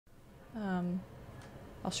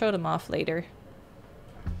I'll show them off later.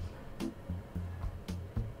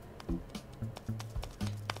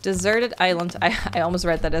 Deserted island. I almost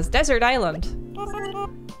read that as desert island.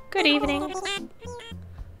 Good evening.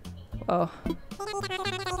 Whoa.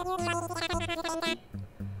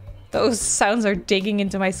 Those sounds are digging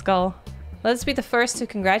into my skull. Let us be the first to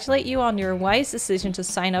congratulate you on your wise decision to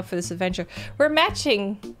sign up for this adventure. We're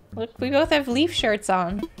matching! Look, we both have leaf shirts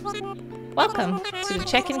on. Welcome to the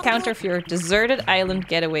check-in counter for your deserted island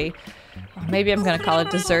getaway. Oh, maybe I'm gonna call it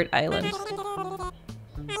Desert Island.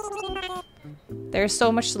 There's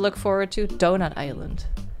so much to look forward to. Donut Island.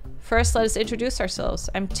 First, let us introduce ourselves.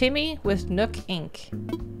 I'm Timmy with Nook Inc.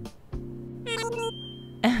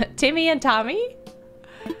 Timmy and Tommy?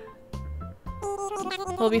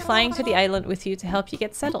 We'll be flying to the island with you to help you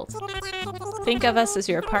get settled. Think of us as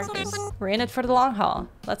your partners. We're in it for the long haul.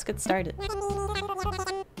 Let's get started.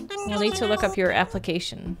 You'll need to look up your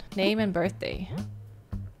application. Name and birthday.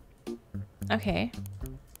 Okay.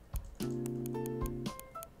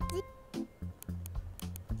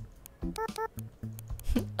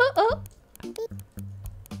 Uh-oh.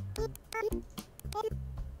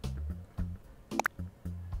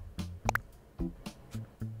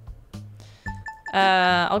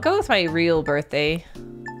 I'll go with my real birthday.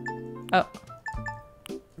 Oh.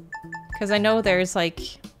 Because I know there's like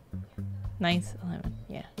 9th, 11th,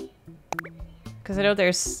 yeah. Because I know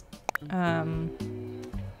there's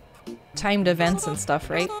timed events and stuff,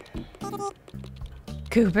 right?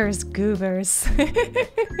 Goobers, goobers.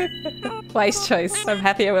 Wise choice. I'm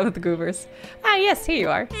happy I went with the goobers. Ah, yes, here you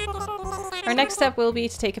are. Our next step will be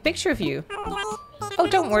to take a picture of you. Oh,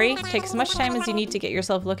 don't worry. Take as much time as you need to get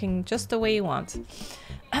yourself looking just the way you want.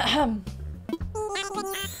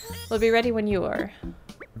 We'll be ready when you are.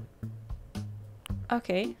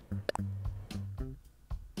 Okay.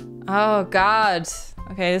 Oh, God.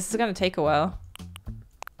 Okay, this is gonna take a while.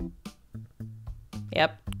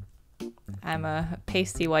 Yep. I'm a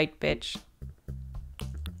pasty white bitch.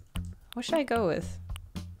 What should I go with?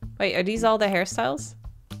 Wait, are these all the hairstyles?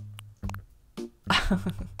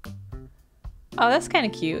 Oh, that's kind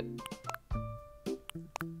of cute.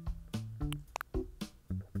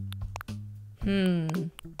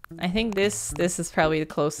 I think this is probably the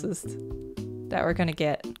closest that we're gonna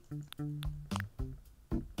get.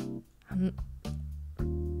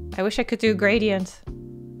 I wish I could do gradient.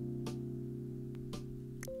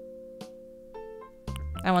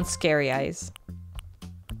 I want scary eyes.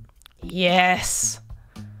 Yes!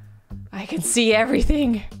 I can see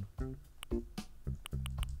everything!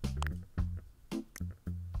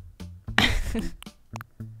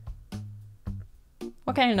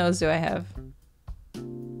 What kind of nose do I have?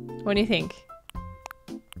 What do you think?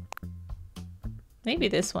 Maybe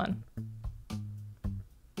this one.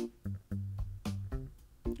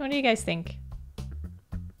 What do you guys think?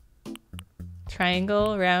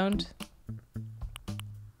 Triangle, round.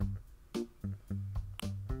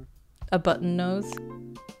 A button nose.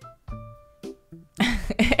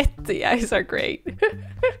 The eyes are great.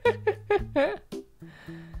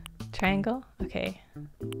 Triangle? Okay.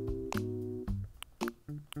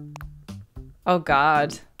 Oh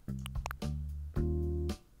God.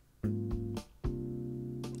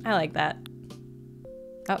 I like that.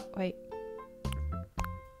 Oh, wait.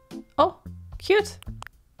 Oh, cute.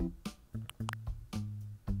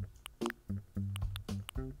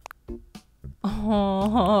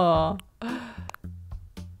 Oh.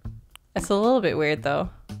 It's a little bit weird though.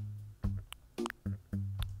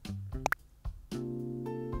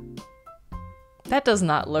 That does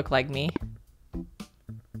not look like me.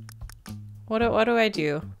 What do I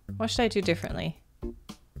do? What should I do differently?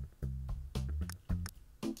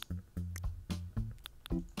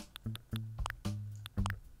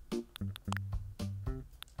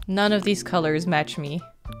 None of these colors match me.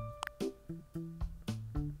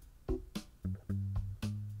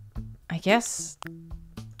 I guess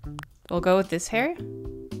we'll go with this hair.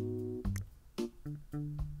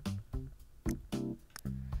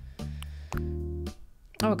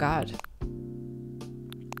 Oh God.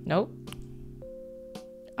 Nope.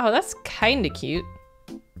 Oh, that's kind of cute.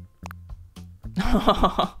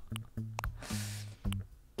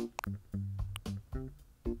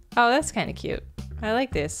 Oh, that's kind of cute. I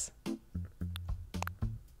like this.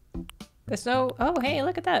 There's no... Oh, hey,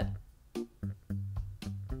 look at that.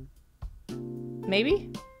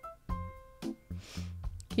 Maybe?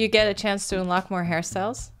 You get a chance to unlock more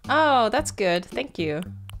hairstyles? Oh, that's good. Thank you.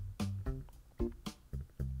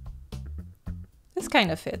 This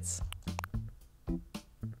kind of fits.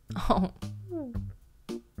 Oh.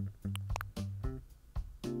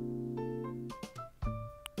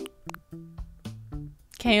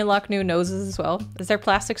 Can you unlock new noses as well? Is there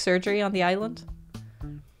plastic surgery on the island?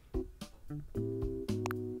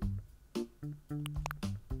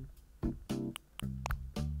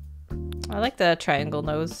 I like the triangle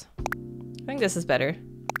nose. I think this is better.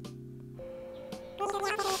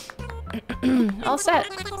 All set.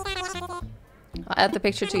 I'll add the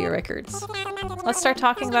picture to your records. Let's start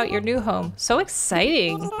talking about your new home. So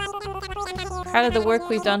exciting! Proud of the work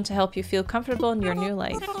we've done to help you feel comfortable in your new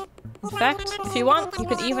life. In fact, if you want, you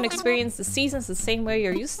could even experience the seasons the same way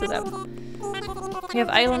you're used to them. We have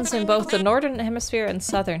islands in both the northern hemisphere and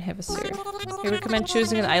southern hemisphere. We recommend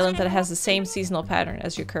choosing an island that has the same seasonal pattern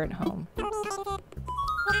as your current home.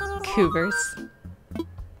 Cougars.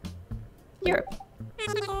 Europe.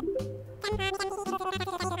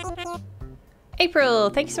 April,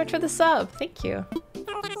 thank you so much for the sub. Thank you.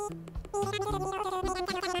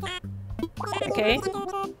 Okay.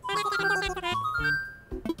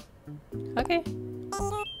 Okay.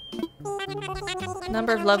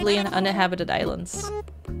 Number of lovely and uninhabited islands.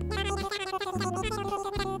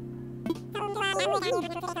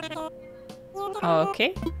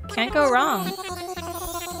 Okay. Can't go wrong.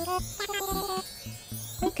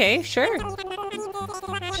 Okay, sure.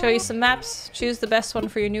 Show you some maps. Choose the best one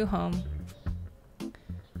for your new home.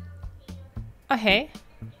 Oh, hey.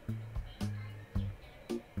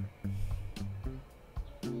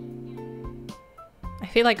 I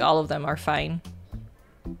feel like all of them are fine.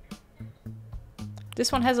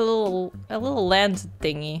 This one has a little land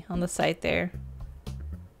thingy on the side there.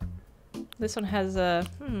 This one has a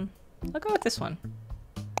I'll go with this one.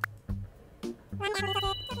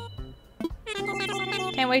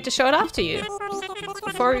 Can't wait to show it off to you.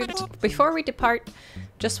 Before we depart,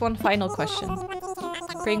 just one final question.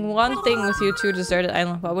 Bring one thing with you to a deserted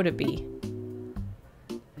island. What would it be?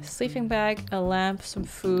 A sleeping bag, a lamp, some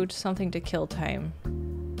food, something to kill time.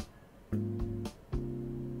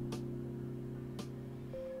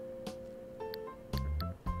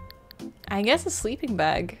 I guess a sleeping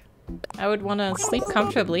bag. I would want to sleep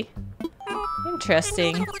comfortably.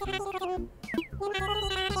 Interesting.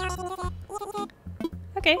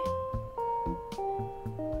 Okay.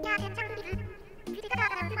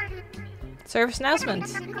 Service announcement.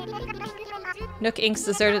 Nook Inc.'s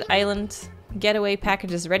deserted island getaway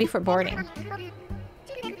package is ready for boarding.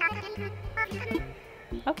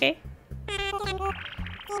 Okay.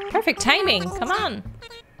 Perfect timing. Come on.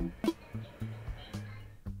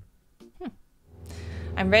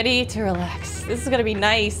 I'm ready to relax. This is gonna be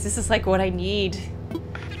nice. This is like what I need.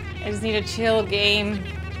 I just need a chill game.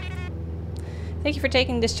 Thank you for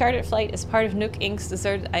taking this chartered flight as part of Nook Inc.'s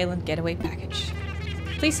deserted island getaway package.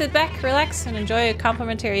 Please sit back, relax, and enjoy a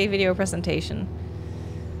complimentary video presentation.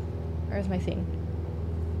 Where's my thing?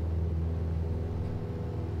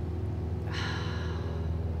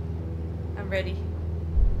 I'm ready.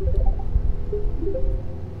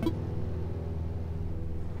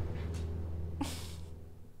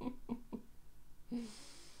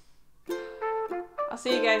 I'll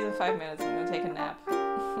see you guys in 5 minutes. I'm gonna take a nap.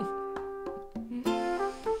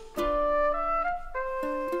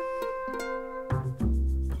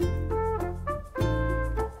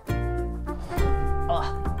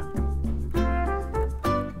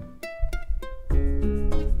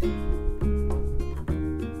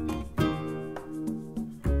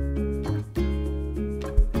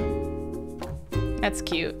 That's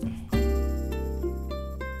cute.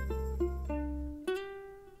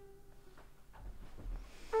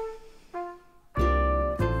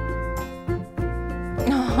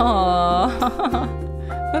 Aww,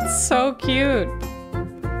 that's so cute.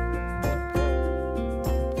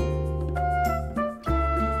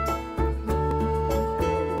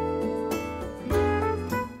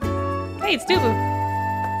 Hey, it's Dubu.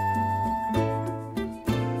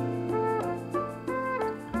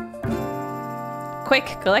 Quick,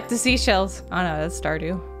 collect the seashells. Oh no, that's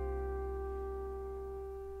Stardew.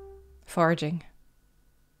 Foraging.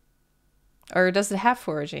 Or does it have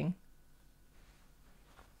foraging?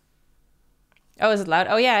 Oh, is it loud?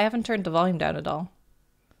 Oh yeah, I haven't turned the volume down at all.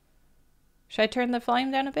 Should I turn the volume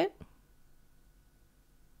down a bit?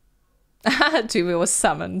 Dubu was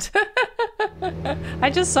summoned. I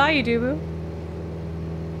just saw you, Dubu.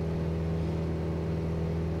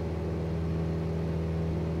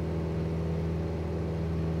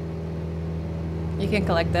 You can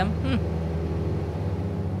collect them.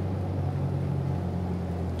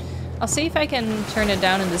 I'll see if I can turn it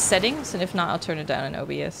down in the settings, and if not, I'll turn it down in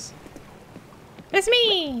OBS. It's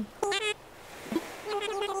me!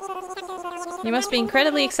 You must be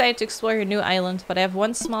incredibly excited to explore your new island, but I have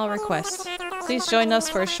one small request. Please join us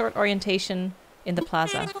for a short orientation in the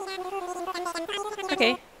plaza.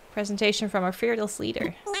 Okay. Presentation from our fearless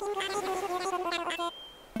leader.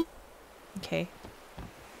 Okay.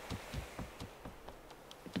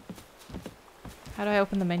 How do I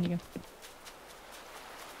open the menu?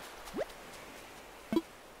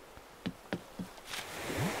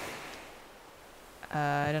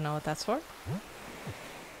 I don't know what that's for.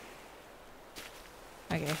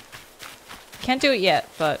 Okay. Can't do it yet,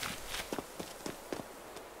 but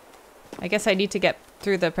I guess I need to get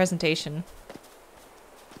through the presentation.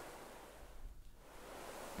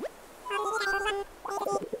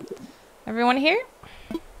 Everyone here?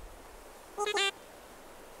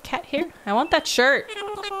 Cat here? I want that shirt.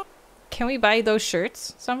 Can we buy those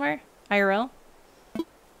shirts somewhere? IRL?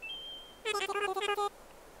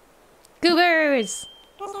 Goobers!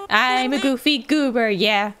 I'm a goofy goober,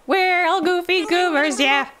 yeah. We're all goofy goobers,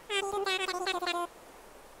 yeah.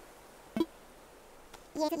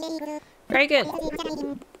 Very good.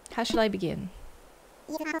 How should I begin?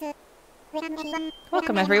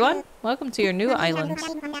 Welcome, everyone. Welcome to your new island.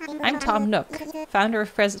 I'm Tom Nook, founder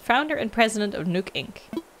and president of Nook Inc.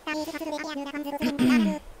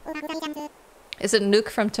 Is it Nook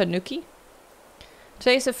from Tanuki?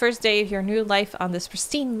 Today's the first day of your new life on this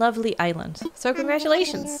pristine, lovely island. So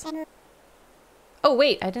congratulations! Oh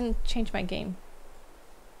wait, I didn't change my game.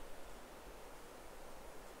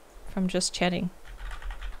 From just chatting.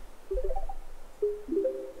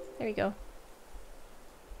 There we go.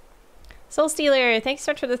 Soul Stealer, thanks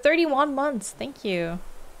so much for the 31 months. Thank you.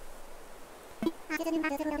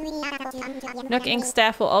 Nook Inc.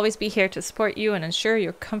 staff will always be here to support you and ensure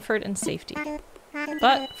your comfort and safety.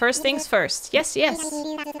 But first things first. Yes, yes.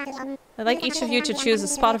 I'd like each of you to choose a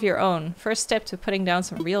spot of your own. First step to putting down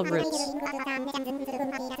some real roots.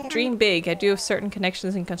 Dream big. I do have certain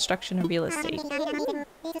connections in construction and real estate.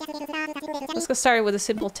 Let's get started with a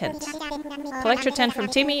simple tent. Collect your tent from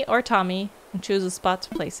Timmy or Tommy and choose a spot to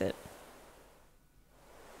place it.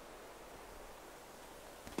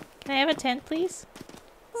 Can I have a tent, please?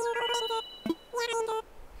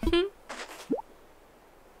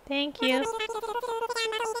 Thank you.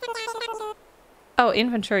 Oh,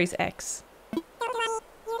 inventory's X.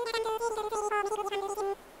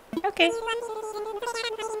 Okay.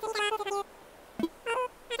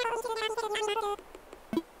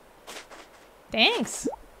 Thanks.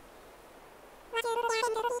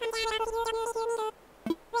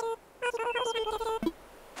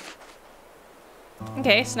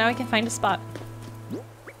 Okay, so now I can find a spot.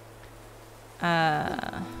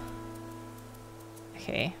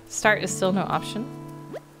 Okay, start is still no option.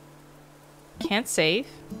 Can't save.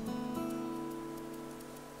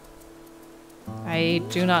 I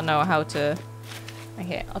do not know how to...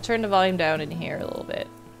 Okay, I'll turn the volume down in here a little bit.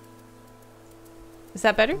 Is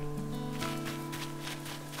that better?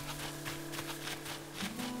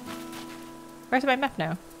 Where's my map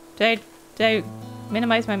now? Did I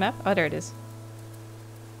minimize my map? Oh, there it is.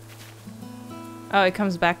 Oh, it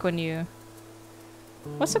comes back when you...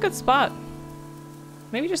 What's a good spot?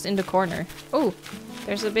 Maybe just in the corner. Oh,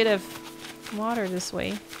 there's a bit of water this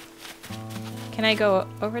way. Can I go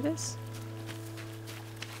over this?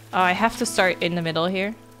 Oh, I have to start in the middle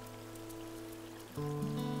here.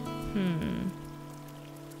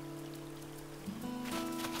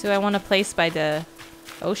 Do I want to place by the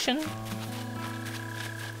ocean?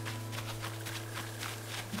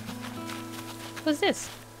 What's this?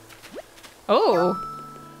 Oh!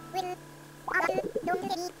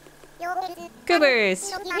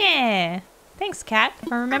 Goobers! Yeah! Thanks, Cat,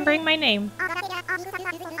 for remembering my name.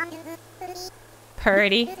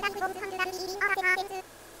 Purdy.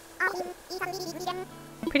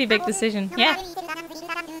 Pretty big decision. Yeah.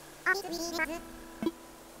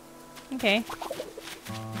 Okay.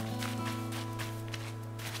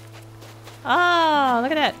 Oh,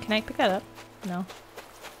 look at that. Can I pick that up? No.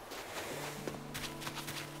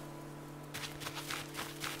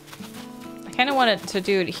 I kind of wanted to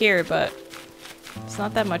do it here, but it's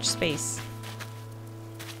not that much space.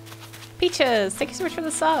 Peaches! Thank you so much for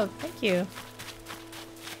the sub. Thank you.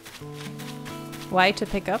 Y to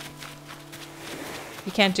pick up?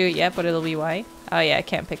 You can't do it yet, but it'll be Y. Oh yeah, I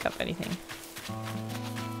can't pick up anything.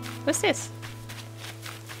 What's this?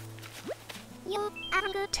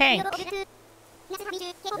 Tank.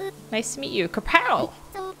 Nice to meet you. Kapow!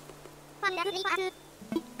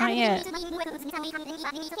 Not yet.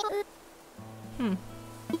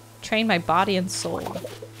 Train my body and soul.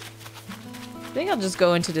 I think I'll just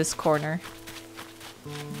go into this corner.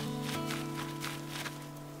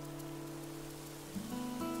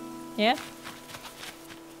 Yeah?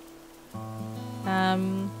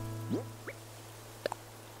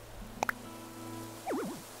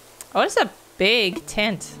 Oh, it's a big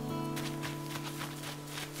tent.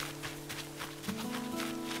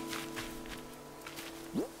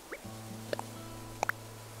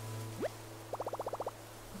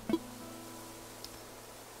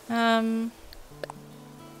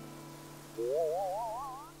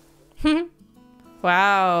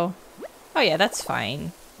 Wow. Oh yeah, that's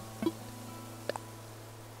fine.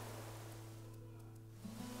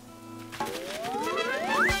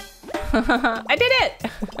 I did it!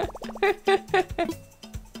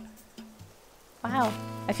 Wow.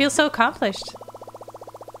 I feel so accomplished.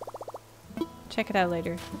 Check it out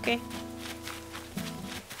later. Okay.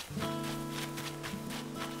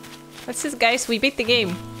 What's this, guys? We beat the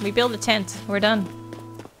game. We build a tent. We're done.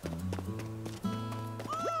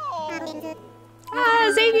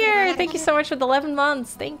 Ah, Xavier! Thank you so much for the 11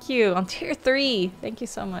 months. Thank you. On tier 3. Thank you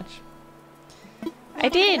so much. I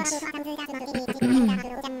did!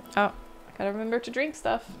 Oh, I gotta remember to drink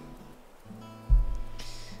stuff.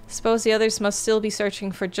 Suppose the others must still be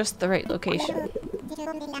searching for just the right location.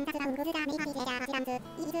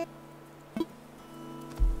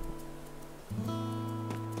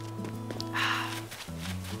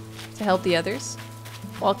 To help the others?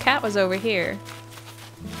 While Cat was over here.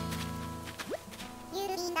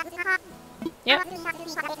 Yep.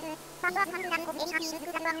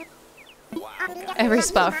 Every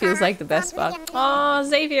spot feels like the best spot. Oh,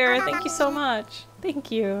 Xavier, thank you so much.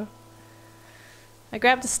 Thank you. I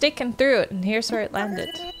grabbed a stick and threw it, and here's where it landed.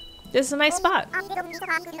 This is my spot.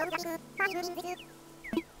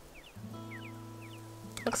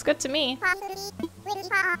 Looks good to me.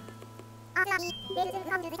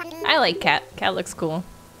 I like Cat. Cat looks cool.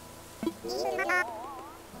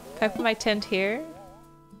 Can I put my tent here?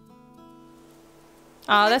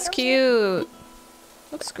 Oh, that's cute.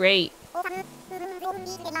 Looks great.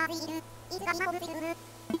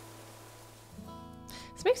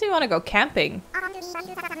 This makes me want to go camping.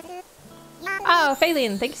 Oh,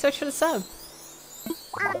 Phalian, thank you so much for the sub.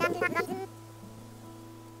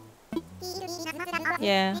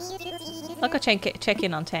 Yeah. I'll go check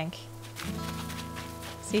in on Tank.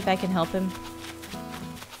 See if I can help him.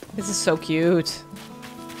 This is so cute.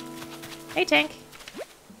 Hey, Tank.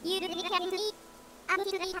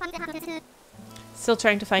 Still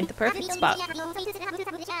trying to find the perfect spot.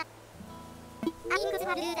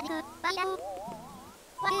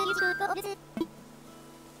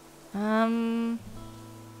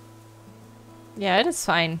 Yeah, it is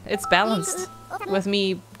fine. It's balanced with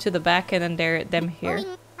me to the back and then them here.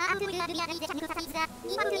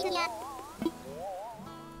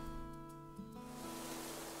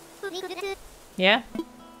 Yeah,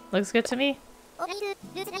 looks good to me.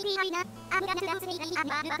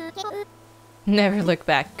 Never look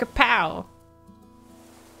back. Kapow!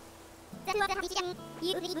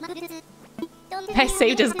 I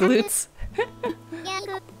saved his glutes.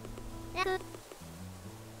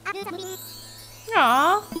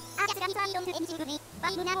 Aww.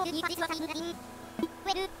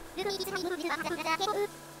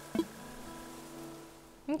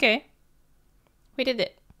 Okay. We did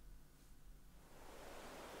it.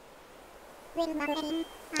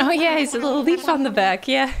 Oh yeah, he's a little leaf on the back,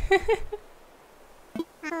 yeah.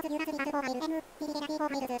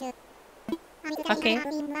 Okay.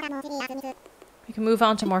 We can move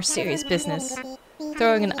on to more serious business.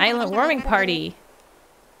 Throwing an island warming party.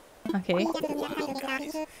 Okay.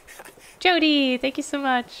 Jody, thank you so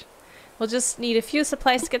much. We'll just need a few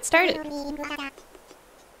supplies to get started.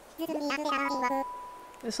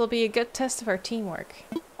 This will be a good test of our teamwork.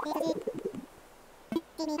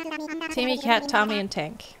 Timmy, Cat, Tommy, and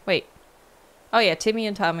Tank. Wait. Oh yeah, Timmy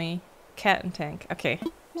and Tommy, Cat and Tank. Okay.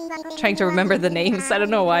 Trying to remember the names. I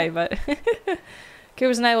don't know why, but...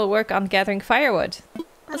 Cubers and I will work on gathering firewood.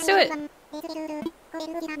 Let's do it!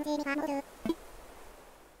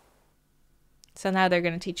 So now they're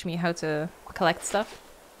gonna teach me how to collect stuff.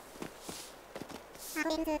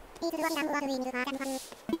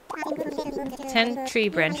 10 tree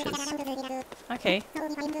branches. Okay.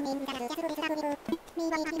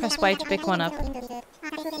 Press Y to pick one up.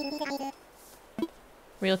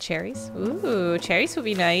 Real cherries? Ooh, cherries would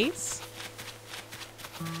be nice.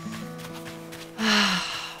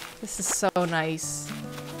 This is so nice.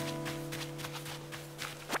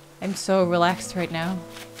 I'm so relaxed right now.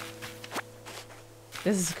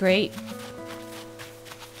 This is great.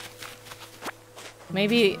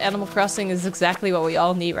 Maybe Animal Crossing is exactly what we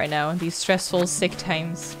all need right now in these stressful, sick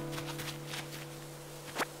times.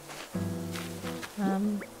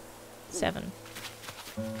 7.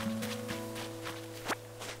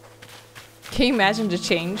 Can you imagine the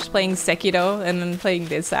change? Playing Sekiro and then playing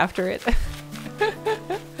this after it.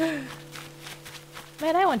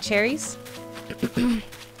 Man, I want cherries.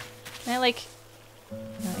 I like...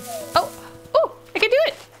 Oh! Oh! I can do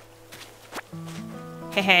it!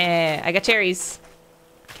 Hehe, I got cherries.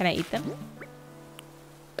 Can I eat them?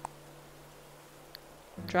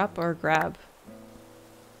 Drop or grab.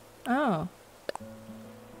 Oh.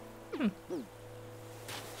 Hmm.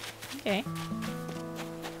 Okay.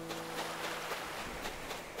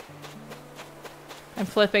 I'm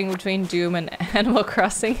flipping between Doom and Animal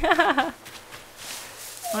Crossing. I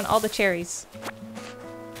want all the cherries.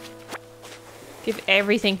 Give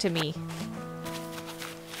everything to me.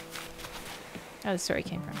 Oh, that's where he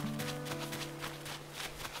came from.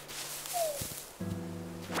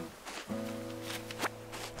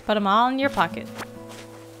 Put them all in your pocket.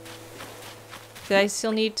 Do I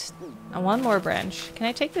still need one more branch? Can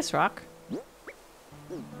I take this rock?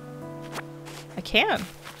 I can.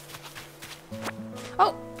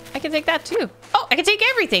 Oh, I can take that too. Oh, I can take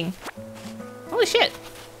everything. Holy shit.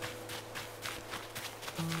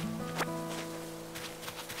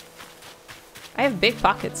 I have big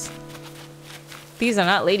pockets. These are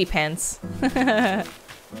not lady pants.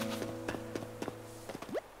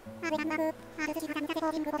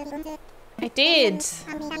 I did.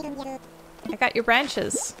 I got your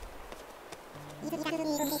branches.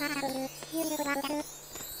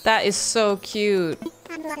 That is so cute.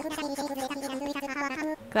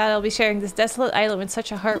 Glad I'll be sharing this desolate island with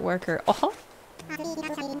such a hard worker. Oh.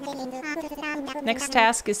 Next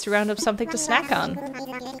task is to round up something to snack on.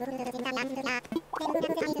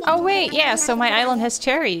 Oh wait, yeah, so my island has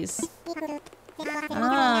cherries.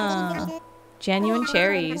 Ah, genuine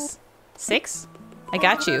cherries. 6? I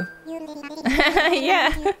got you.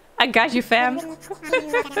 Yeah, I got you, fam.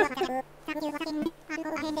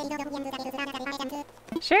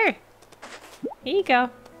 Sure. Here you go.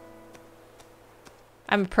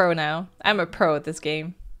 I'm a pro now. I'm a pro at this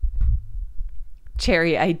game.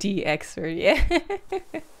 Cherry ID expert, yeah.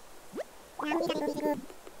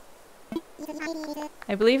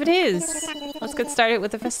 I believe it is. Let's get started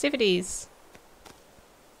with the festivities.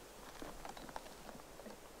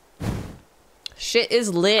 Shit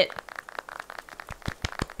is lit.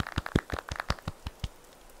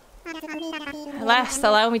 At last,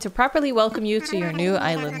 allow me to properly welcome you to your new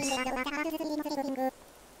island.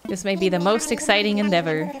 This may be the most exciting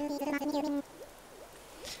endeavor.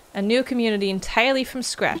 A new community entirely from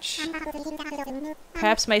scratch.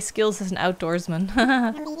 Perhaps my skills as an outdoorsman.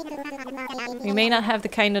 We may not have the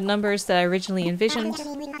kind of numbers that I originally envisioned.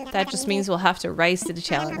 That just means we'll have to rise to the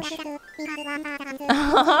challenge.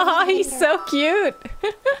 Oh, he's so cute!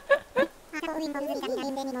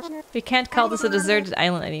 We can't call this a deserted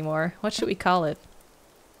island anymore. What should we call it?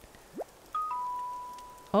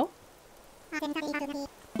 Oh?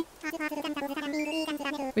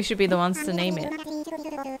 We should be the ones to name it.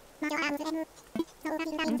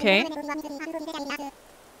 Okay.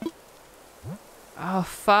 Oh,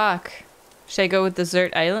 fuck. Should I go with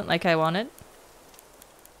Desert Island like I wanted?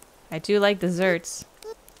 I do like desserts.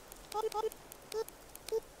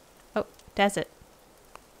 Oh, desert.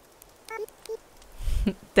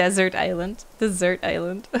 Desert Island. Desert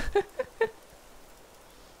Island.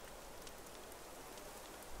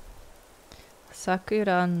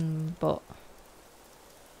 Sakuranbo.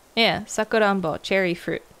 Yeah, sakuranbo, cherry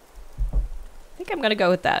fruit. I think I'm gonna go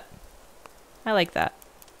with that. I like that.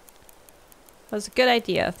 That was a good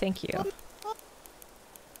idea, thank you.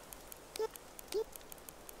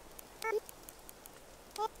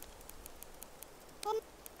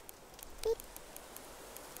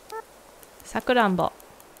 Sakuranbo.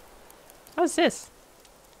 What's this?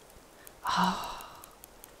 Oh.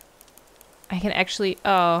 I can actually...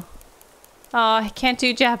 Oh. Oh, I can't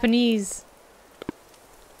do Japanese.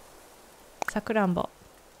 Sakuranbo.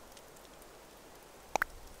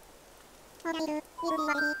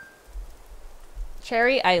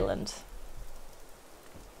 Cherry Island.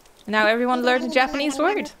 Now everyone learned a Japanese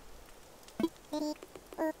word.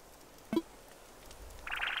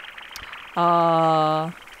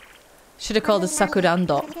 Should have called it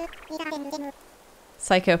Sakurando. It's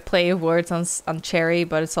like a play of words on cherry,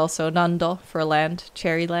 but it's also Nando for land.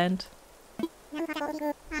 Cherry land.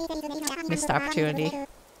 Missed opportunity.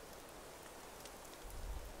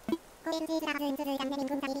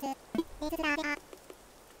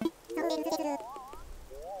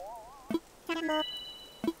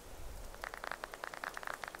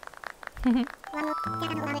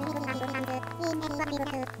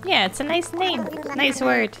 Yeah, it's a nice name. Nice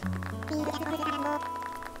word.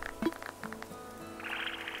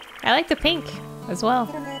 I like the pink as well.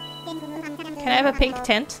 Can I have a pink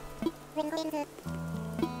tent?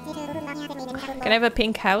 Can I have a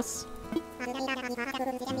pink house?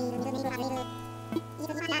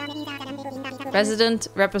 Resident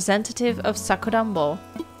representative of Sakuranbo.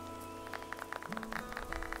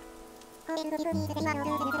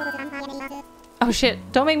 Oh shit,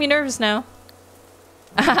 don't make me nervous now.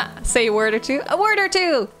 Say a word or two. A word or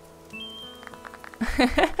two!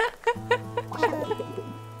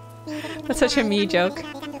 That's such a me joke.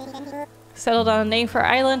 Settled on a name for our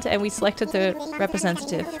island and we selected the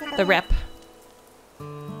representative. The rep.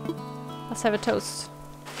 Let's have a toast.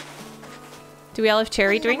 Do we all have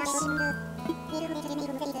cherry drinks?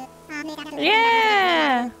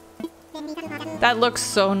 Yeah! That looks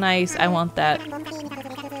so nice. I want that.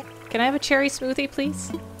 Can I have a cherry smoothie,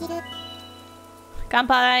 please?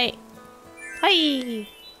 Kanpai! Hi!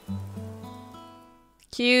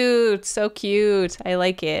 Cute! So cute. I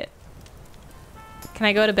like it. Can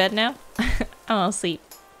I go to bed now? I want to sleep.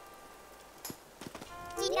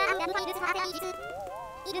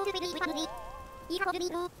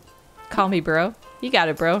 Call me bro. You got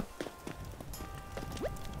it, bro.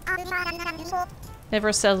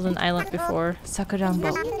 Never settled an island before.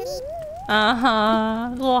 Sakurambo. Uh-huh.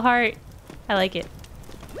 Little heart. I like it.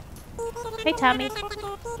 Hey, Tommy.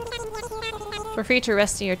 We're free to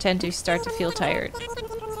rest in your tent if you start to feel tired.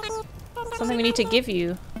 Something we need to give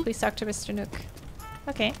you. Please talk to Mr. Nook.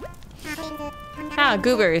 Okay. Ah,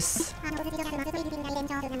 goobers.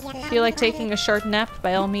 Feel like taking a short nap?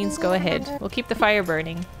 By all means, go ahead. We'll keep the fire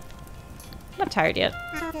burning. I'm not tired yet.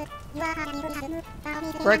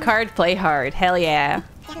 Work hard, play hard. Hell yeah.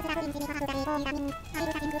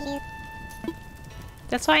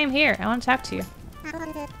 That's why I'm here. I want to talk to you.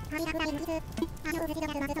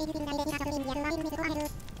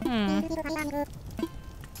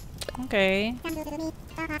 Okay.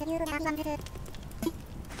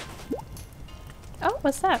 Oh,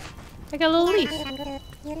 what's that? I got a little leaf.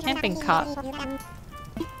 Camping cot.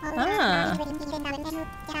 Ah.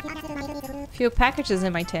 Few packages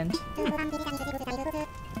in my tent.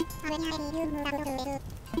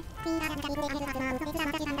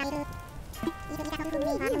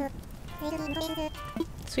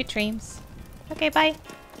 Sweet dreams. Okay, bye.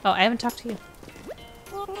 Oh, I haven't talked to you.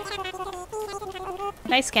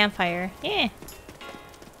 Nice campfire. Yeah.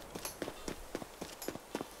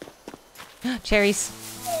 Cherries.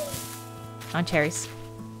 On cherries.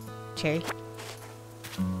 Cherry.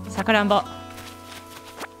 Sakurambo.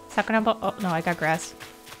 Sakurambo. Oh, no, I got grass.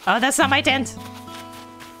 Oh, that's not my tent.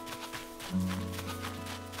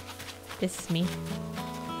 This is me.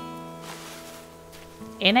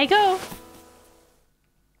 In I go.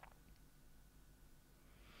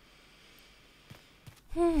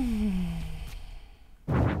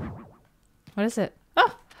 What is it?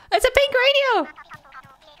 Oh, it's a pink radio.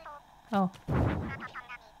 Oh.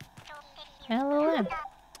 And a little lamp.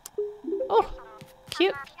 Oh,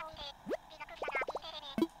 cute.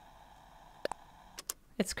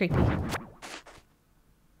 It's creepy.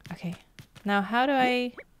 Okay. Now how do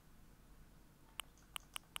I...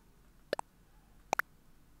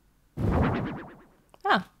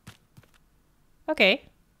 Ah. Okay.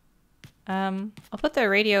 I'll put the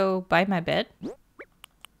radio by my bed.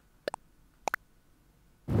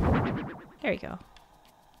 There we go.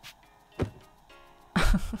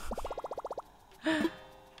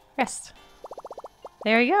 Rest.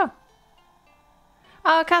 There we go.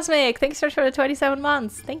 Oh, Cosmic! Thanks for the 27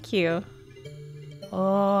 months. Thank you.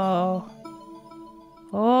 Oh.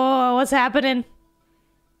 Oh, what's happening?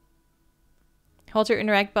 Hold your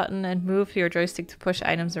interact button and move your joystick to push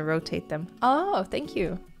items and rotate them. Oh, thank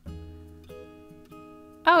you.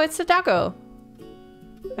 Oh, it's a doggo.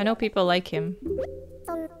 I know people like him.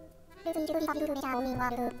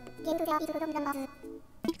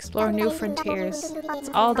 Explore new frontiers. It's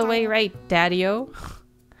all the way right, Daddy-o.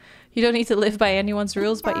 You don't need to live by anyone's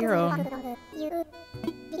rules but your own.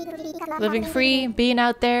 Living free, being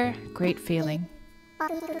out there, great feeling.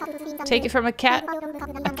 Take it from a cat.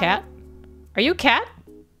 A cat? Are you a cat?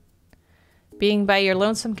 Being by your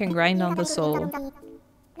lonesome can grind on the soul.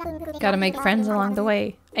 Gotta make friends along the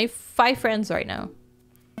way. I have 5 friends right now.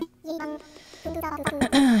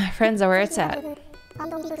 Friends are where it's at.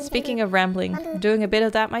 Speaking of rambling, I'm doing a bit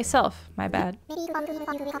of that myself. My bad.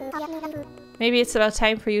 Maybe it's about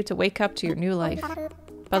time for you to wake up to your new life.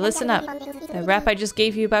 But listen up. The rap I just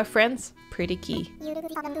gave you about friends? Pretty key.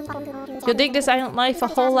 You'll dig this island life a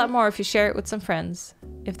whole lot more if you share it with some friends.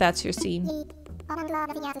 If that's your scene.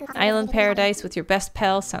 Island paradise with your best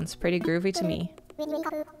pal sounds pretty groovy to me.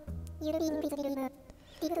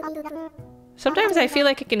 Sometimes I feel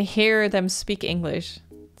like I can hear them speak English.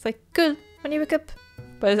 It's like, good, when you wake up.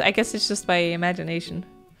 But I guess it's just my imagination.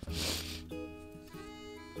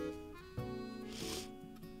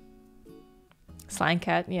 Slime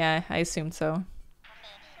cat? Yeah, I assumed so.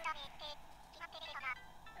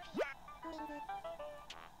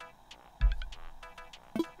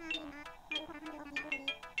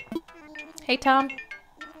 Hey, Tom.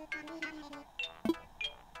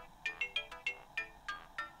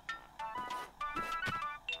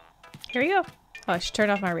 Here we go. Oh, I should turn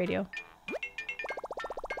off my radio.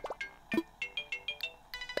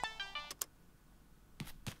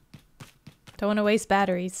 Don't want to waste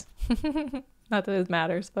batteries. Not that it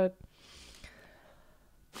matters, but...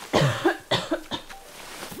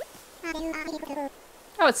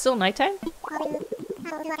 Oh, it's still nighttime?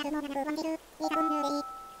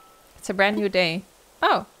 It's a brand new day.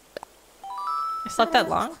 Oh. I slept that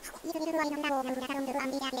long?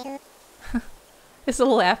 It's a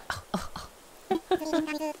laugh.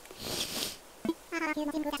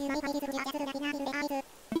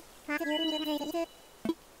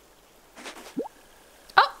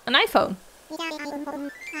 Oh, an iPhone.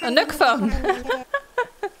 A Nook phone.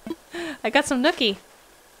 I got some Nookie.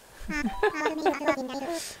 I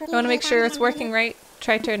want to make sure it's working right.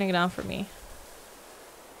 Try turning it on for me.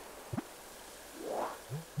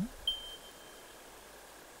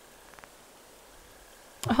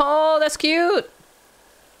 Oh, that's cute.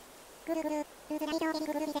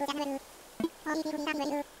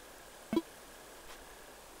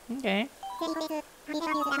 Okay.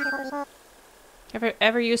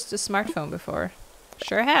 Ever used a smartphone before?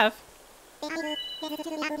 Sure have.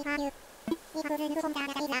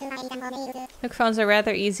 Nook phones are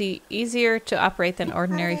rather easier to operate than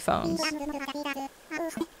ordinary phones.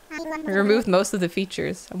 We removed most of the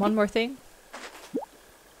features. And one more thing.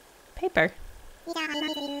 Paper.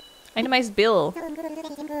 Itemized bill.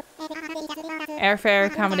 Airfare,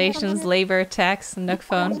 accommodations, labor, tax, Nook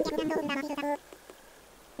phone.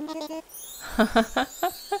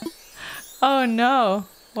 Oh no.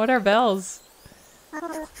 What are bells? I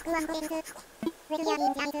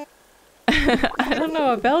don't know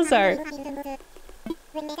what bells are.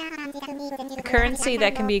 A currency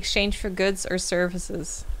that can be exchanged for goods or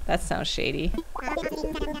services. That sounds shady.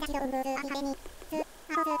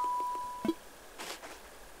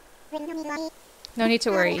 No need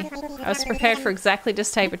to worry. I was prepared for exactly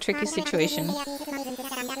this type of tricky situation.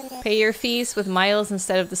 Pay your fees with miles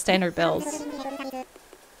instead of the standard bells.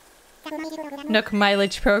 Nook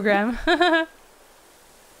mileage program.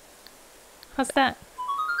 What's that?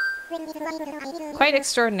 Quite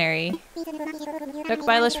extraordinary. Nook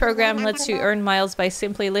mileage program lets you earn miles by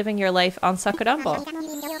simply living your life on Sakurambo.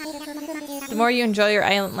 The more you enjoy your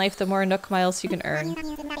island life, the more Nook miles you can earn.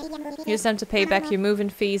 Use them to pay back your move-in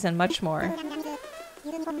fees and much more.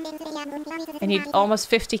 I need almost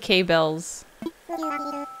 50k bells.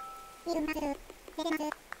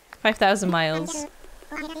 5,000 miles.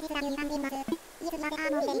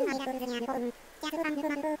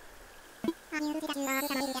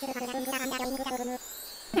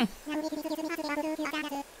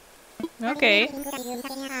 Okay.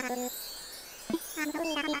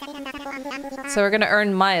 So we're gonna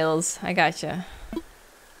earn miles. I gotcha.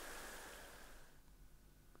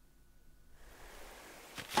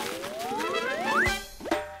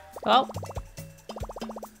 Well,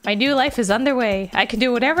 my new life is underway. I can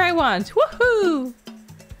do whatever I want. Woohoo!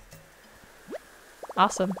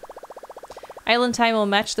 Awesome. Island time will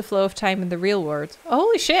match the flow of time in the real world. Oh,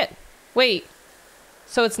 holy shit! Wait.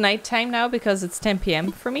 So it's nighttime now because it's 10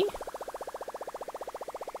 PM for me?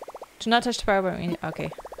 Do not touch the power button. Okay.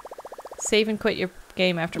 Save and quit your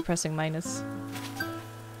game after pressing minus.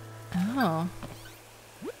 Oh.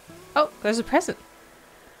 Oh, there's a present.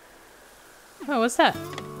 Oh, what's that?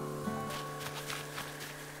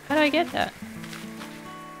 How do I get that?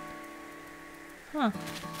 Huh.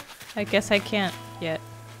 I guess I can't yet.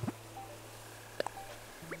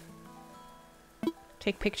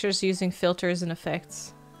 Take pictures using filters and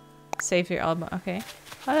effects. Save your album. Okay.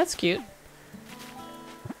 Oh, that's cute.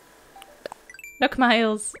 Nook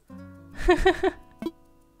miles.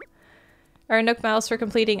 Earn Nook miles for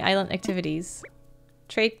completing island activities.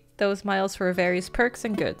 Trade those miles for various perks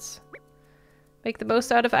and goods. Make the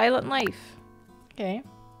most out of island life. Okay.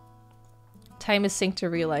 Time is synced to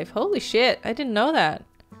real life. Holy shit, I didn't know that.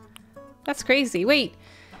 That's crazy. Wait.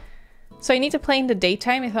 So I need to play in the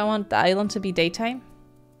daytime if I want the island to be daytime?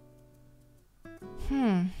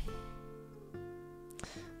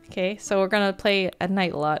 Okay, so we're gonna play at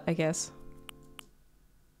night a lot, I guess.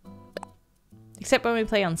 Except when we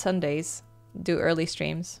play on Sundays. Do early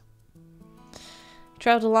streams.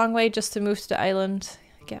 Traveled a long way just to move to the island.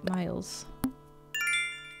 Get miles.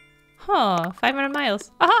 Huh, 500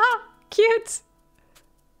 miles. Ah, cute!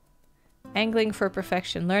 Angling for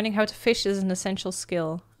perfection. Learning how to fish is an essential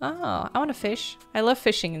skill. Oh, I want to fish. I love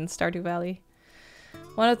fishing in Stardew Valley.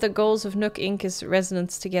 One of the goals of Nook Inc. is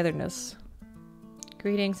residence togetherness.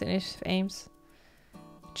 Greetings, initiative aims.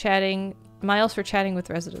 Chatting. Miles for chatting with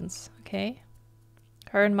residents. Okay.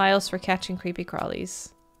 Earn miles for catching creepy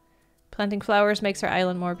crawlies. Planting flowers makes our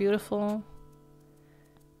island more beautiful.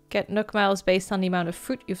 Get Nook Miles based on the amount of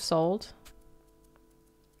fruit you've sold.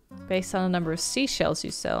 Based on the number of seashells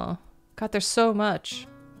you sell. God, there's so much.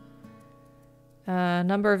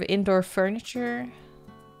 Number of indoor furniture.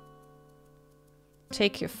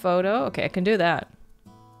 Take your photo. Okay, I can do that.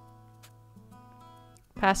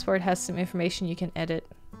 Passport has some information you can edit.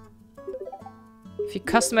 If you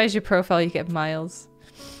customize your profile, you get miles.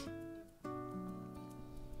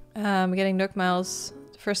 Getting Nook Miles.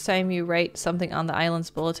 The first time you write something on the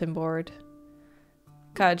island's bulletin board.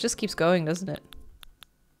 God, it just keeps going, doesn't it?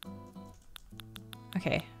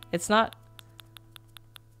 Okay, it's not...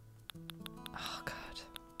 Oh, God.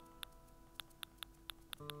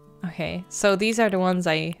 Okay, so these are the ones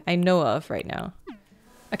I know of right now.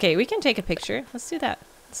 Okay, we can take a picture. Let's do that.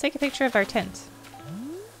 Let's take a picture of our tent.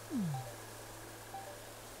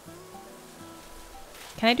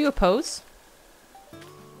 Can I do a pose?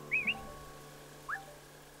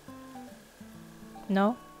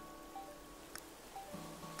 No?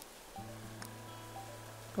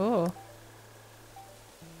 Oh.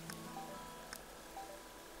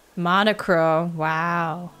 Monochrome.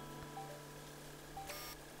 Wow.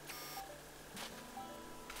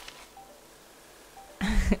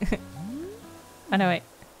 Oh no, wait.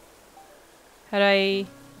 How do I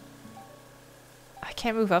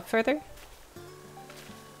can't move up further?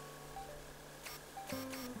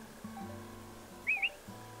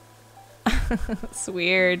 It's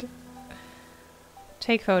weird.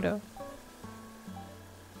 Take photo.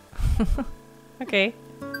 Okay.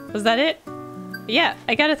 Was that it? Yeah,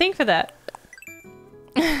 I got a thing for that.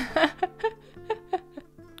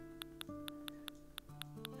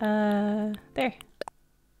 There.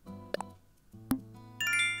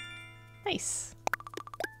 Nice.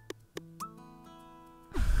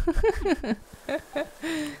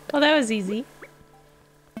 Well, that was easy.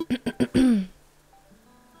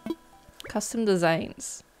 Custom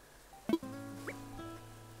designs.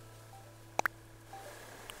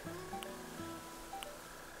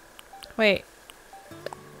 Wait.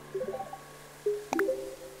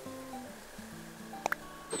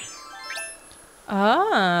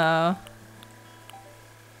 Oh.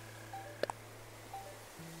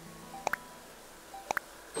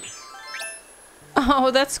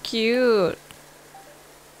 Oh, that's cute.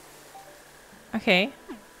 Okay.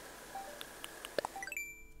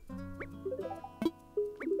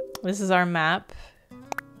 This is our map.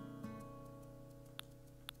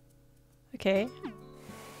 Okay.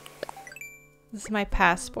 This is my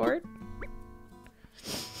passport.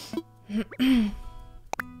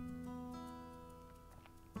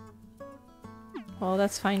 Well,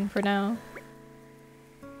 that's fine for now.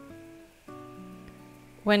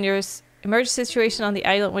 When there's emergency situation on the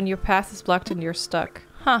island, when your path is blocked and you're stuck.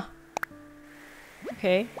 Huh.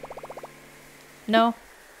 Okay. No.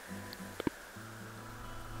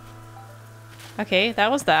 Okay, that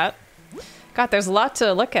was that. God, there's a lot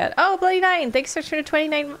to look at. Oh, Bloody9, thanks so much for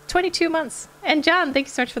the 22 months. And John, thank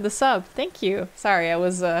you so much for the sub. Thank you. Sorry, I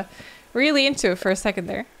was really into it for a second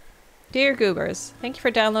there. Dear Goobers, thank you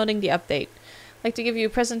for downloading the update. I'd like to give you a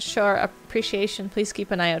present to show our appreciation. Please keep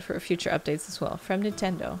an eye out for future updates as well. From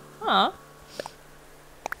Nintendo. Aw.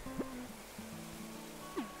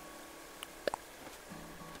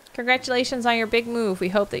 Congratulations on your big move. We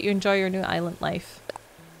hope that you enjoy your new island life.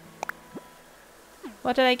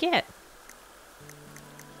 What did I get?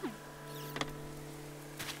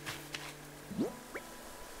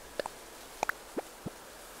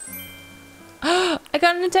 I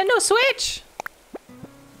got a Nintendo Switch!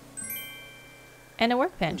 And a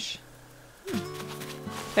workbench. Do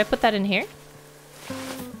I put that in here?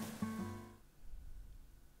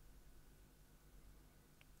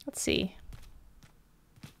 Let's see.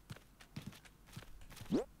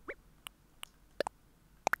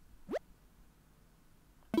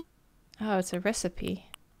 Oh, it's a recipe.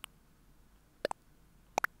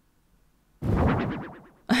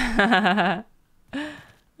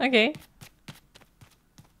 Okay.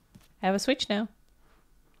 I have a Switch now.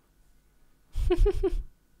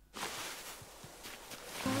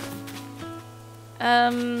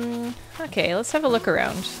 Okay, let's have a look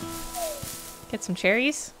around. Get some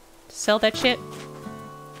cherries. Sell that shit.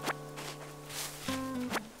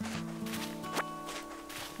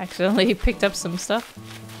 Accidentally picked up some stuff.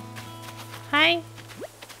 Hi!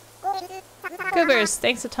 Goobers,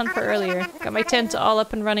 thanks a ton for earlier. Got my tent all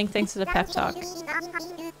up and running thanks to the pep talk.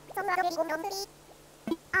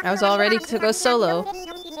 I was all ready to go solo.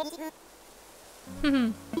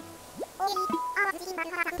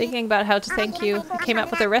 Thinking about how to thank you, I came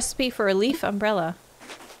up with a recipe for a leaf umbrella.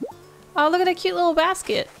 Oh, look at that cute little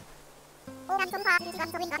basket!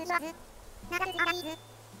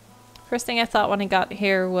 First thing I thought when I got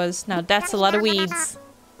here was, now that's a lot of weeds.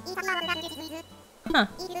 Huh.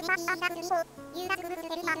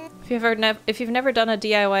 If you've never done a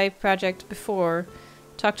DIY project before,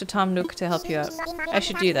 talk to Tom Nook to help you out. I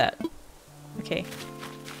should do that. Okay.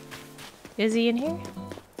 Is he in here?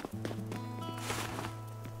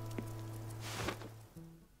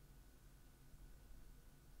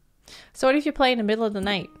 So what if you play in the middle of the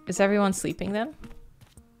night? Is everyone sleeping then?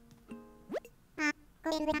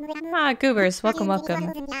 Ah, goobers, welcome,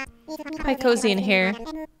 welcome. Quite cozy in here.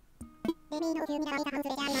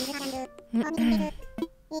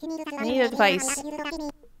 I need advice.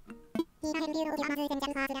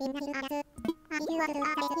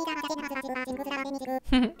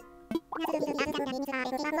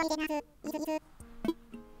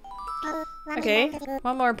 Okay,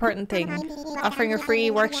 one more important thing. Offering a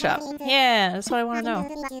free workshop. Yeah, that's what I want to know.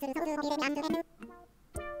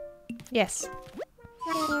 Yes.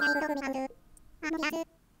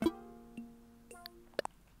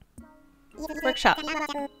 Workshop.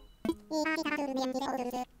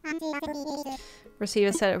 Receive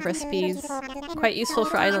a set of recipes. Quite useful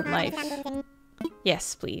for island life.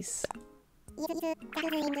 Yes, please.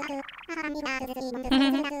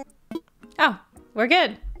 Oh, we're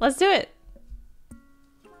good. Let's do it.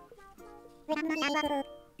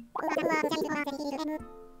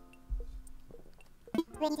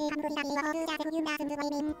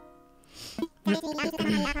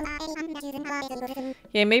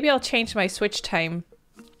 Yeah, maybe I'll change my switch time.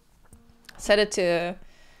 Set it to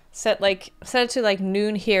like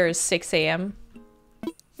noon here is 6 AM.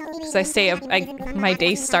 Because I stay up, my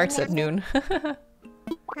day starts at noon.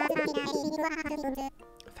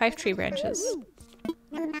 5 tree branches.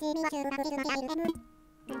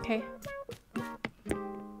 Okay.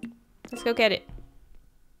 Let's go get it.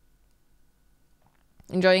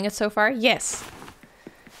 Enjoying it so far? Yes.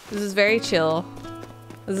 This is very chill.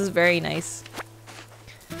 This is very nice.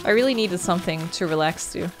 I really needed something to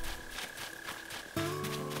relax to.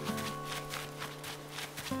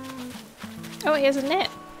 Oh, he has a net.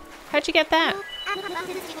 How'd you get that?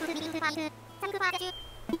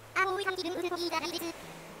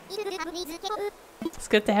 It's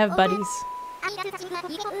good to have buddies.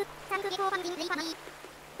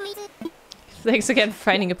 Thanks again for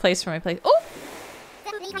finding a place for my place. Oh!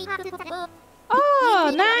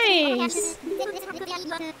 Oh, nice!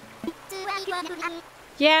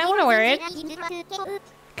 Yeah, I want to wear it.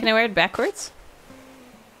 Can I wear it backwards?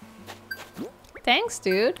 Thanks,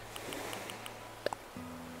 dude.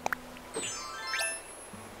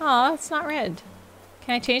 Oh, it's not red.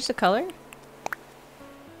 Can I change the color?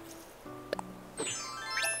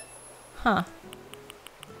 Huh.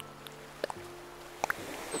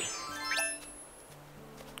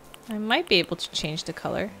 I might be able to change the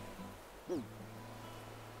color.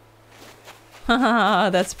 Haha,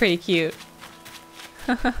 that's pretty cute.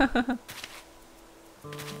 I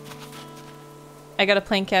got a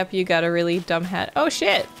plain cap, you got a really dumb hat. Oh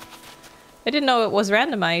shit! I didn't know it was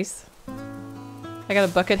randomized. I got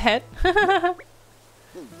a bucket head.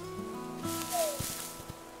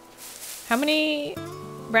 How many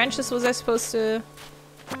branches was I supposed to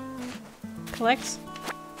collect?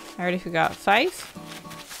 I already forgot. 5?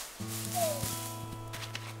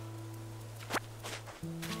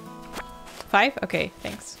 5? Okay,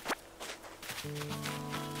 thanks.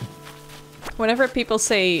 Whenever people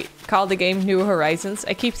say call the game New Horizons,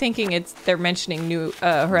 I keep thinking they're mentioning New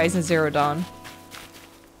Horizon Zero Dawn.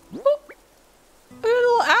 A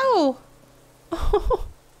little owl! Oh,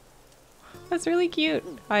 that's really cute.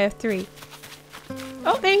 I have 3.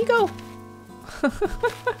 Oh, there you go!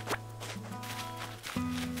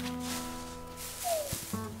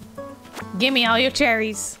 Give me all your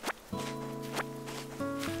cherries!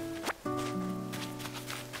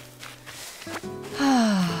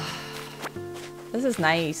 This is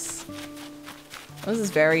nice. This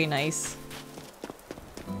is very nice.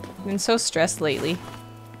 I've been so stressed lately.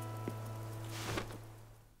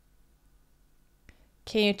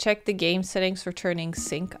 Can you check the game settings for turning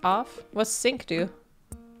sync off? What's sync do?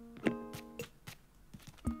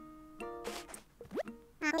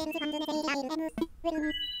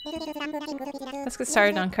 Let's get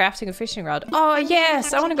started on crafting a fishing rod. Oh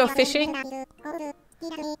yes! I want to go fishing!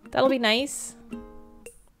 That'll be nice.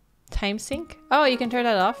 Time sync? Oh, you can turn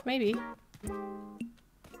that off, maybe.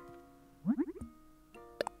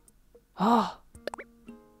 Oh!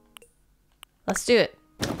 Let's do it.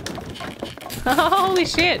 Holy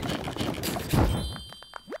shit!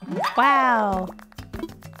 Wow!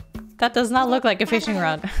 That does not look like a fishing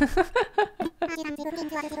rod.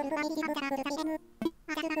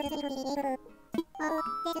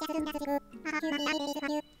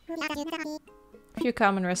 few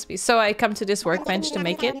common recipes. So I come to this workbench to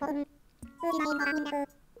make it.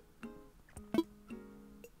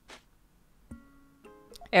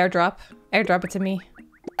 Airdrop. Airdrop it to me.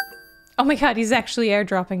 Oh my god, he's actually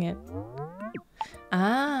airdropping it.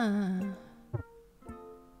 Ah.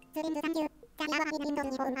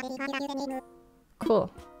 Cool.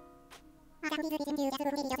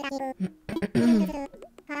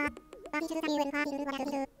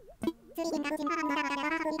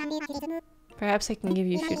 Perhaps I can give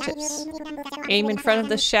you a few tips. Aim in front of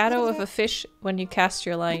the shadow of a fish when you cast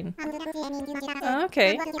your line.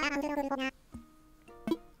 Okay.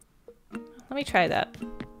 Let me try that.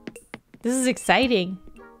 This is exciting.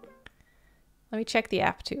 Let me check the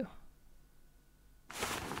app too.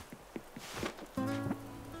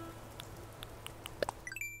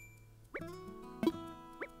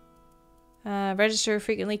 Register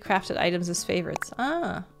frequently crafted items as favorites.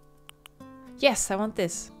 Ah. Yes, I want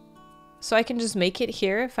this. So I can just make it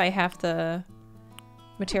here if I have the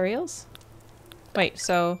materials? Wait,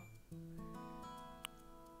 so...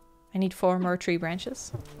 I need 4 more tree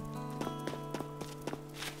branches.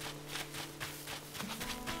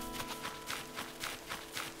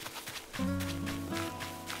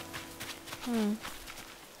 We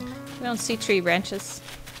don't see tree branches.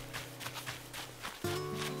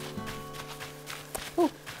 Ooh,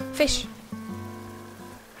 fish!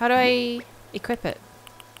 How do I equip it?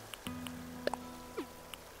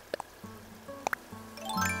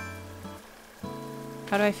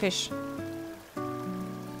 How do I fish?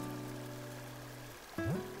 I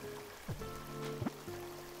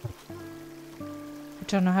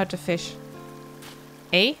don't know how to fish.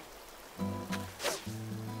 A?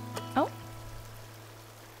 Oh.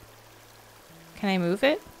 Can I move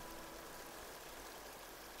it?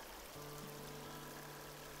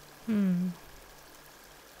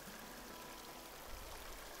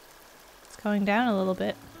 It's going down a little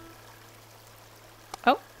bit.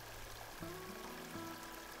 Oh.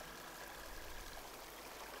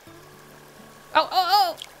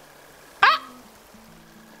 Oh! Ah!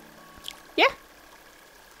 Yeah.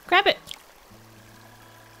 Grab it.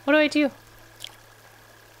 What do I do?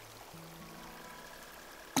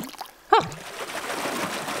 Huh.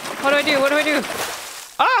 What do I do? What do I do?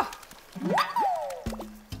 Oh!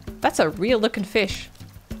 That's a real looking fish.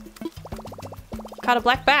 Caught a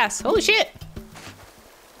black bass. Holy shit!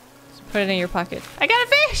 Just put it in your pocket. I got a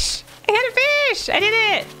fish! I got a fish! I did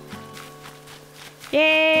it!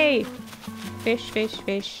 Yay! Fish, fish,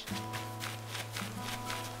 fish.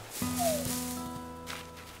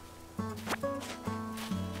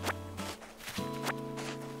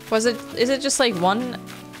 Is it just like one,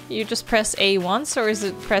 you just press A once, or is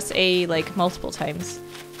it press A like multiple times?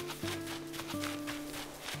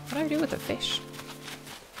 What do I do with the fish?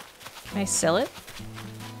 Can I sell it?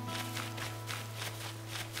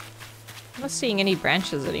 I'm not seeing any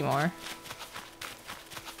branches anymore.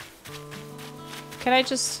 Can I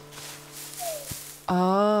just...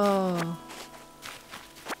 Oh.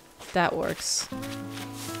 That works.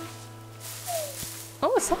 Oh,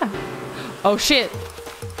 what's that? Oh shit!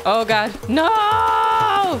 Oh god.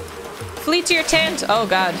 No! Flee to your tent! Oh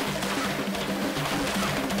god.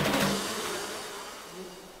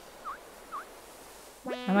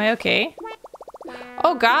 Am I okay?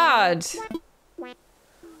 Oh god!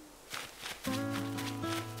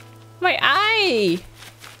 My eye!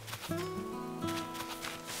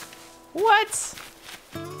 What?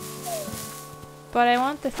 But I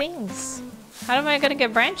want the things. How am I gonna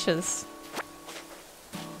get branches?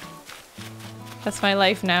 That's my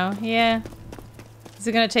life now. Yeah. Is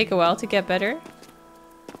it gonna take a while to get better?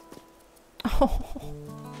 Oh.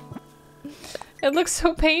 It looks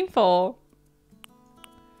so painful.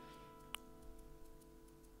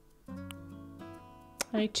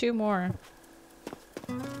 I need 2 more.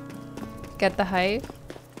 Get the hive.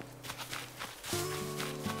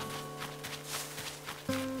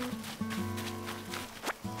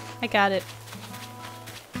 I got it.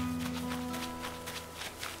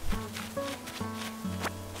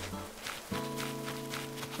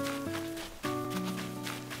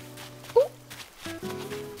 Ooh.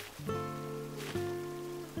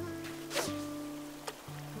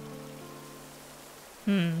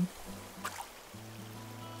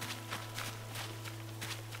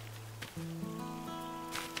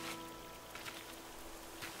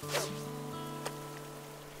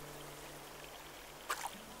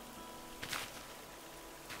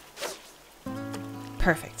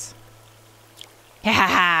 Perfect.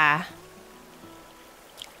 Yeah.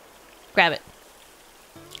 Grab it.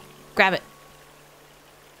 Grab it.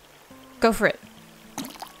 Go for it.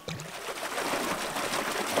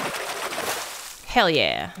 Hell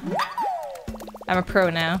yeah. I'm a pro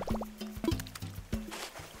now.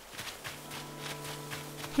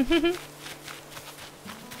 I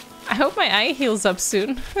hope my eye heals up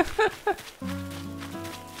soon.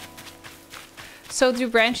 So do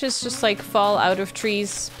branches just like fall out of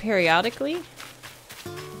trees periodically?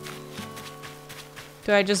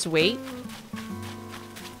 Do I just wait?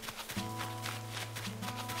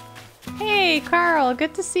 Hey, Carl,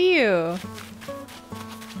 good to see you.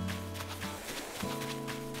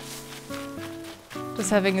 Does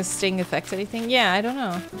having a sting affect anything? Yeah, I don't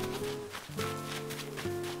know.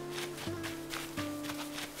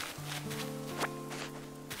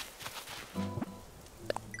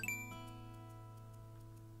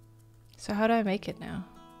 So how do I make it now?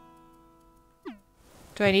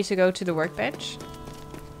 Do I need to go to the workbench?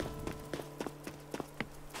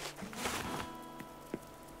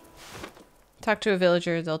 Talk to a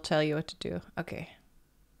villager, they'll tell you what to do. Okay.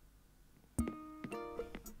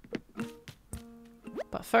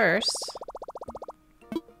 But first...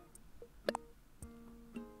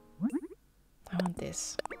 I want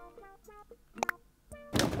this.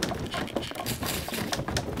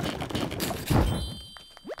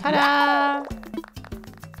 Ta-da!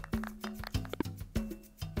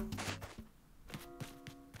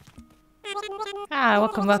 Ah,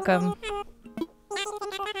 welcome, welcome.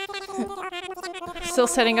 Still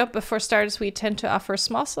setting up. Before starters, we tend to offer a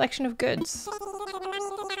small selection of goods.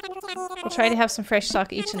 We'll try to have some fresh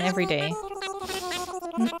stock each and every day.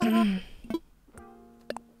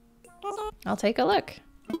 I'll take a look.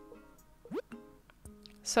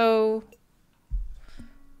 So,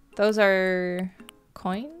 those are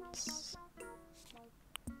coins?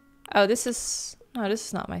 Oh, this is... No, this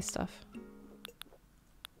is not my stuff.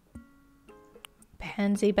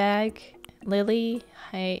 Pansy bag. Lily.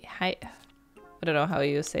 Hi. I don't know how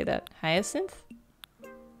you say that. Hyacinth?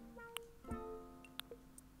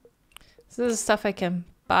 So this is stuff I can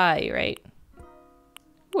buy, right?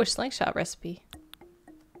 Ooh, a slingshot recipe.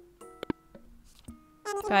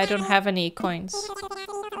 But I don't have any coins.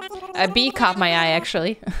 A bee caught my eye,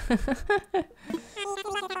 actually.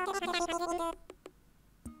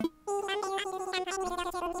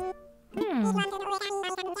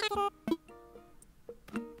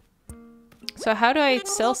 So how do I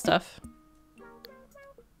sell stuff?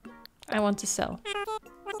 I want to sell.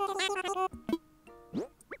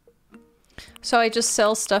 So I just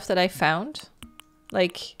sell stuff that I found?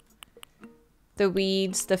 Like the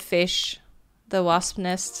weeds, the fish, the wasp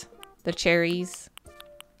nest, the cherries.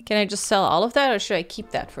 Can I just sell all of that or should I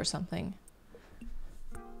keep that for something?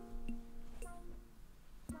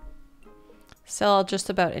 Sell just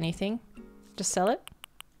about anything. Just sell it.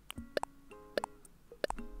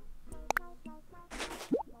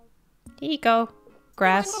 Here you go.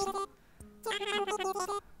 Grass.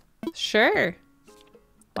 Sure.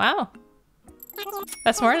 Wow.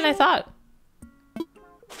 That's more than I thought.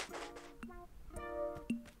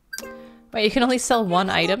 Wait, you can only sell one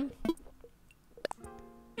item?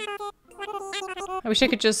 I wish I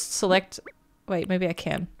could just select... Wait, maybe I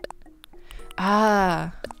can.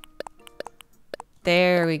 Ah.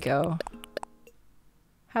 There we go.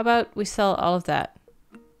 How about we sell all of that?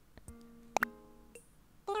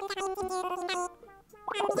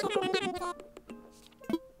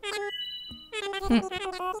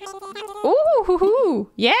 Ooh, hoo,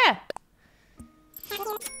 hoo. Yeah.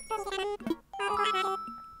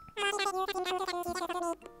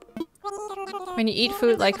 When you eat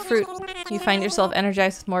food like fruit, you find yourself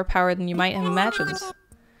energized with more power than you might have imagined.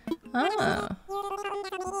 Ah.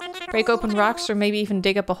 Break open rocks or maybe even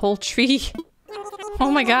dig up a whole tree.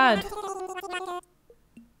 Oh my god.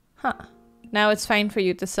 Huh. Now it's fine for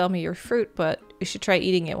you to sell me your fruit, but you should try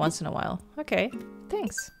eating it once in a while. Okay,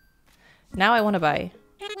 thanks. Now I want to buy.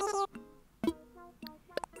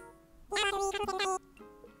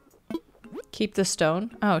 Keep the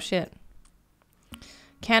stone. Oh shit.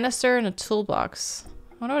 Canister and a toolbox. I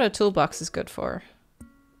wonder what a toolbox is good for.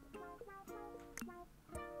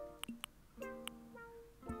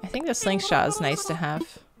 I think the slingshot is nice to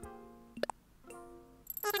have.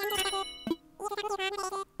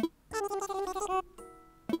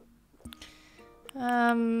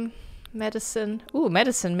 Medicine. Ooh,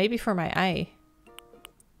 medicine. Maybe for my eye.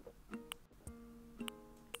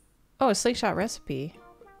 Oh, a slingshot recipe.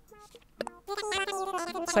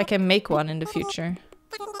 So I can make one in the future.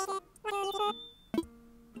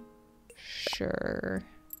 Sure.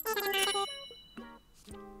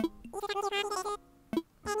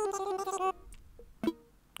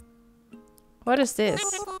 What is this?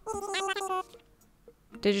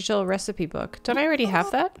 Digital recipe book. Don't I already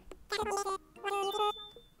have that?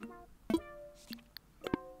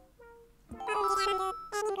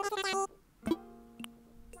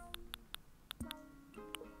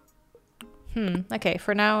 Okay,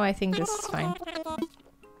 for now I think this is fine.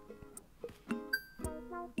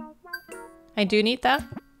 I do need that.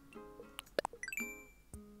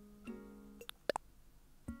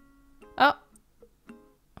 Oh.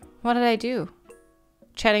 What did I do?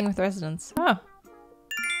 Chatting with residents. Oh.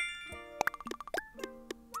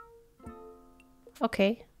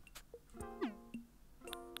 Okay.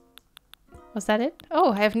 Was that it?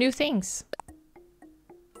 Oh, I have new things.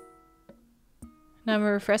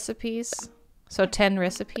 Number of recipes. So 10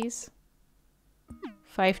 recipes.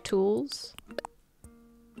 5 tools.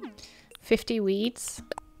 50 weeds.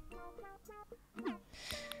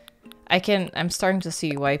 I'm starting to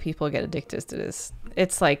see why people get addicted to this.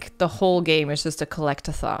 It's like the whole game is just a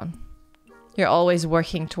collect-a-thon. You're always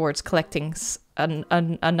working towards collecting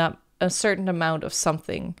a certain amount of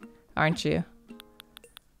something, aren't you?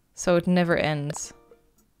 So it never ends.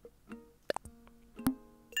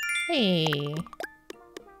 Hey.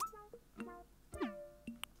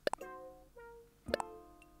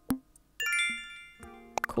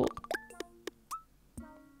 Cool.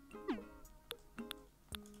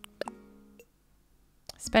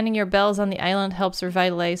 Spending your bells on the island helps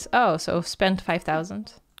revitalize. Oh, so spend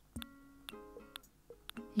 5,000.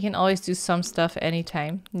 You can always do some stuff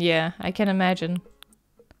anytime. Yeah, I can imagine.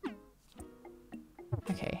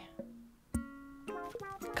 Okay.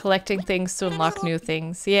 Collecting things to unlock new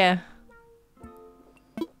things. Yeah.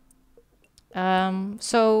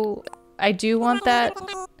 So I do want that.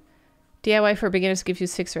 DIY for beginners gives you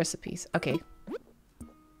 6 recipes. Okay.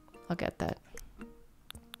 I'll get that.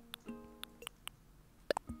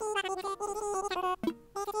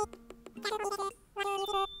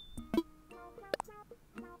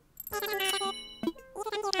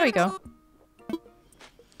 There we go.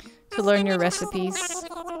 To learn your recipes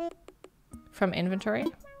from inventory.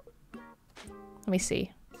 Let me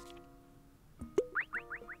see.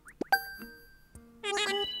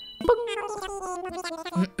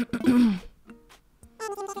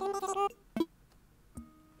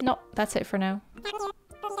 No, that's it for now.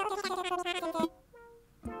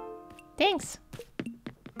 Thanks.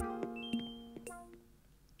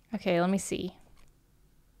 Okay, let me see.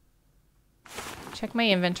 Check my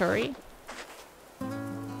inventory.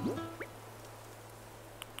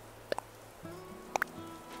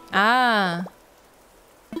 Ah.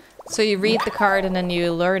 So you read the card and then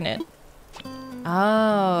you learn it.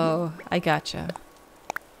 Oh, I gotcha.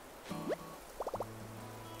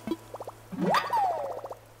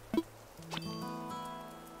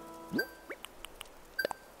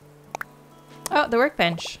 Oh, the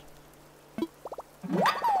workbench.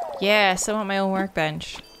 Yes, I want my own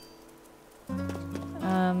workbench.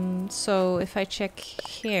 So if I check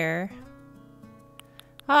here...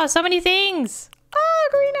 Oh, so many things! Oh,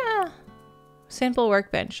 Greener! Simple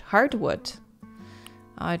workbench. Hardwood.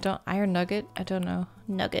 Oh, I don't... Iron nugget? I don't know.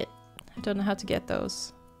 Nugget. I don't know how to get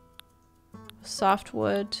those.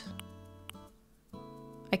 Softwood.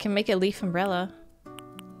 I can make a leaf umbrella.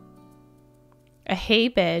 A hay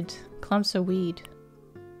bed. Clumps of weed.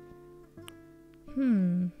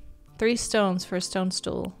 3 stones for a stone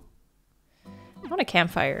stool. I want a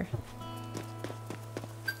campfire.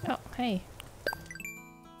 Oh, hey.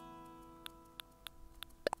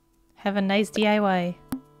 Have a nice DIY.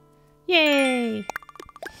 Yay!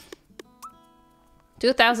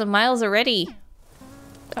 2,000 miles already.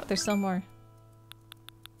 Oh, there's still more.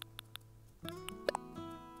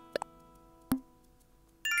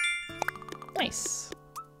 Nice.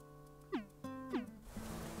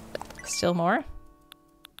 Still more?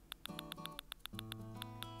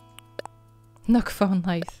 Nook phone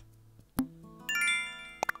life.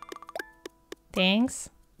 Thanks.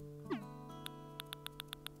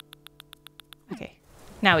 Okay,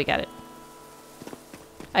 now we got it.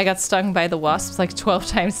 I got stung by the wasps like 12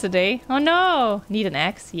 times today. Oh no! Need an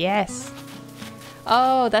axe? Yes.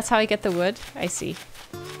 Oh, that's how I get the wood? I see.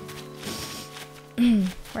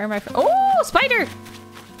 Where am I from? Oh, spider!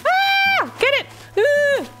 Ah! Get it!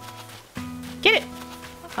 Get it!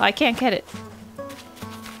 Oh, I can't get it.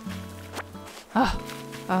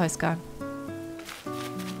 Oh, it's gone.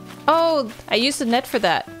 Oh, I used a net for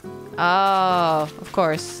that. Oh, of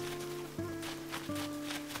course.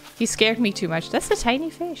 He scared me too much. That's a tiny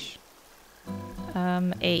fish.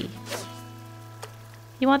 A.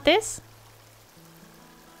 You want this?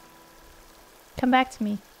 Come back to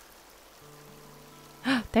me.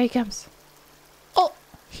 There he comes. Oh,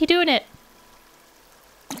 he doing it.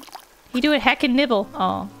 He doing heck and nibble.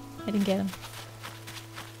 Oh, I didn't get him.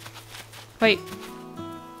 Wait.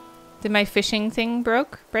 Did my fishing thing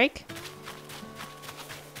break?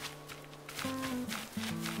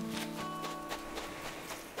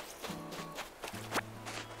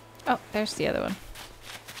 Oh, there's the other one.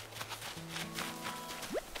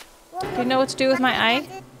 Do you know what to do with my eye?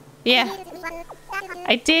 Yeah.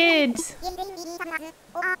 I did!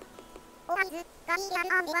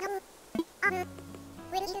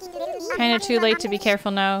 Kinda too late to be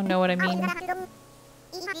careful now. Know what I mean?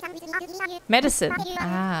 Medicine.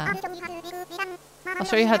 Ah. I'll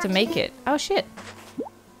show you how to make it. Oh shit.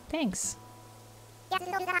 Thanks.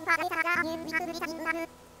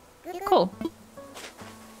 Cool.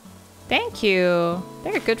 Thank you.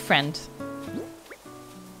 They're a good friend.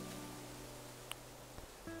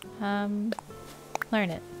 Learn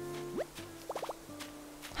it.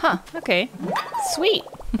 Huh, okay. Sweet.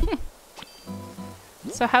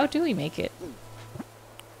 So how do we make it?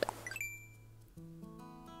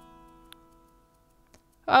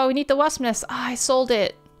 Oh, we need the wasp nest. Ah, I sold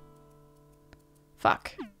it.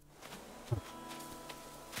 Fuck.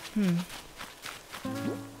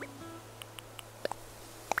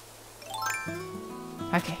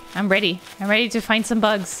 Okay, I'm ready. I'm ready to find some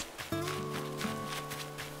bugs.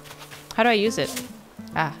 How do I use it?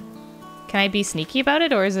 Ah. Can I be sneaky about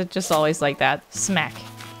it, or is it just always like that? Smack.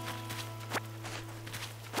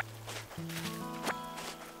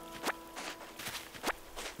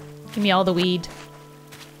 Give me all the weed.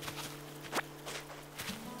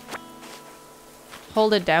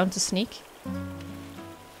 Hold it down to sneak.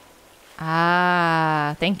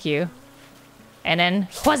 Ah, thank you. And then,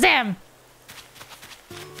 whazam!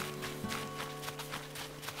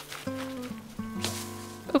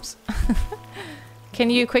 Oops. Can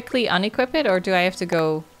you quickly unequip it, or do I have to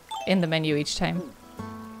go in the menu each time?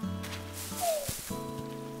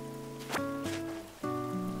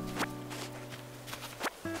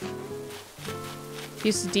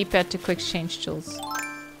 Use the D-pad to quick change tools.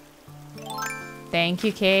 Thank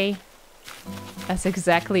you, Kay. That's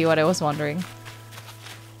exactly what I was wondering.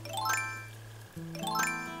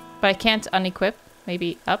 But I can't unequip.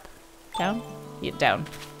 Maybe up? Down? Yeah, down.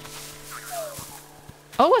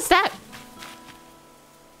 Oh, what's that?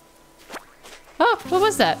 Oh, what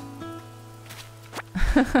was that?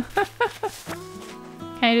 Can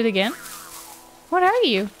I do it again? What are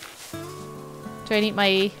you? Do I need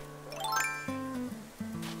my...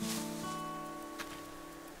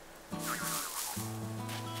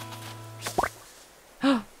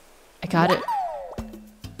 I got it.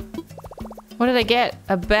 What did I get?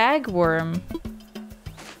 A bagworm.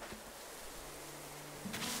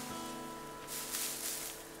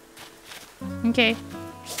 Okay.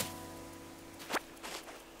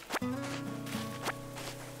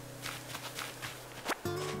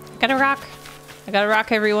 Got a rock. I got a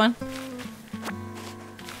rock, everyone.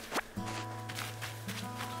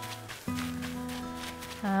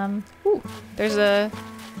 Ooh, there's the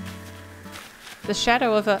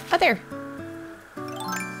shadow of a... Oh, there!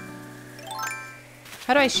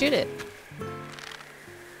 How do I shoot it?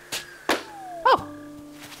 Oh!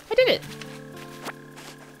 I did it!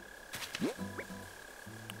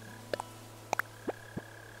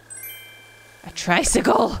 A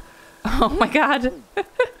tricycle! Oh my god!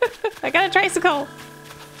 I got a tricycle!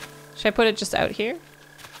 Should I put it just out here?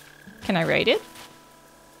 Can I ride it?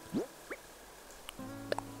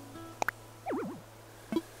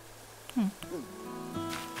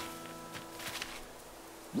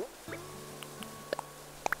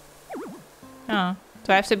 Oh,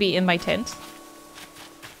 do I have to be in my tent?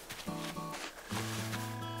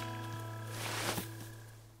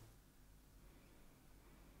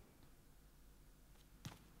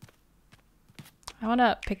 I want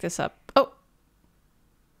to pick this up. Oh!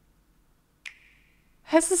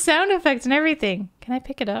 Has the sound effects and everything. Can I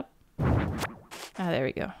pick it up? Ah, there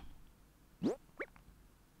we go.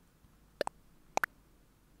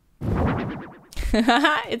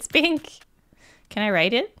 It's pink. Can I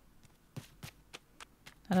write it?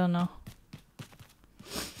 I don't know.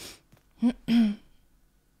 You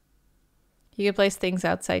can place things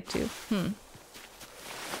outside too.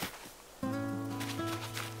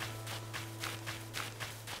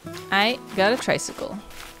 I got a tricycle.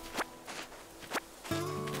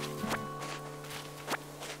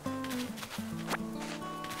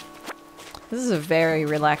 This is a very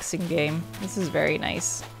relaxing game. This is very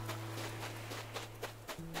nice.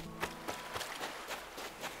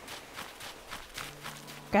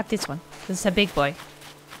 Grab this one. This is a big boy.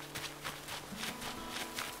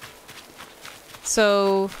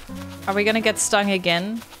 So, are we gonna get stung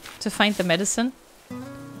again to find the medicine?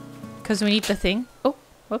 Because we need the thing. Oh,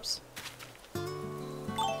 whoops.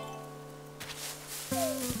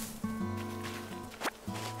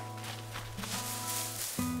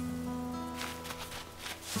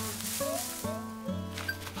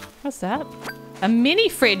 What's that? A mini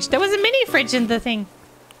fridge. There was a mini fridge in the thing.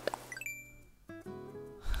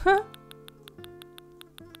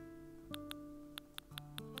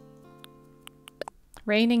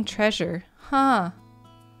 Raining treasure. Huh.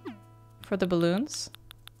 For the balloons?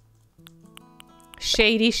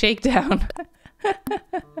 Shady shakedown.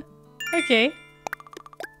 Okay.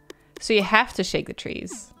 So you have to shake the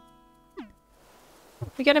trees.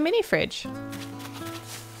 We got a mini fridge.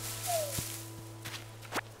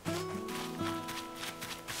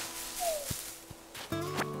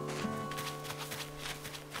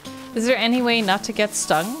 Is there any way not to get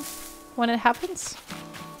stung when it happens?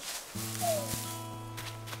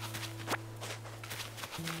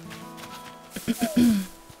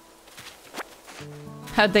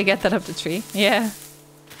 How'd they get that up the tree? Yeah.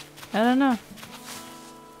 I don't know.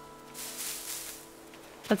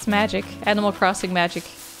 That's magic. Animal Crossing magic.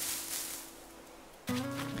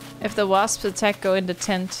 If the wasps attack, go in the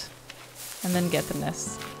tent and then get the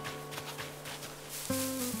nest.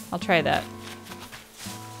 I'll try that.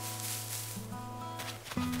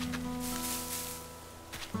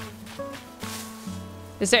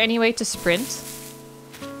 Is there any way to sprint?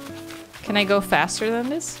 Can I go faster than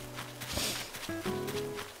this?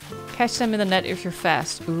 Catch them in the net if you're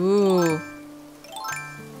fast. Ooh.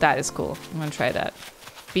 That is cool. I'm gonna try that.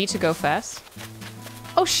 B to go fast.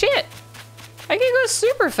 Oh shit! I can go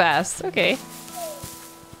super fast. Okay.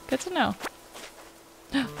 Good to know.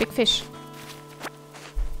 Big fish.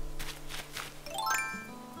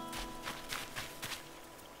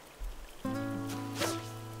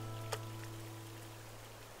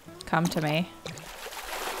 Come to me.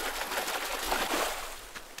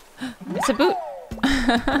 It's a boot.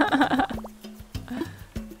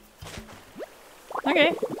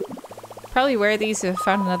 Okay. Probably wear these if I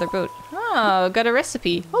found another boot. Oh, got a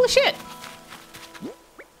recipe. Holy shit!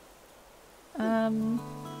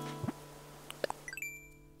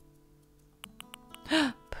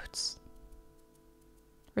 Boots.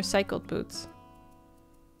 Recycled boots.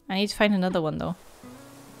 I need to find another one though.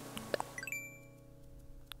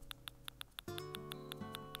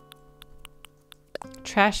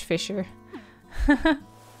 Trash fisher.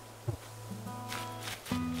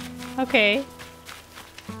 Okay.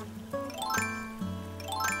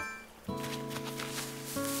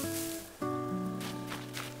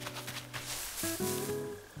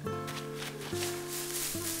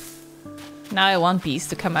 Now I want bees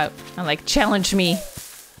to come out and like challenge me.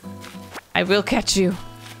 I will catch you.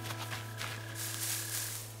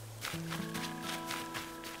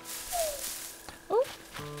 Oh.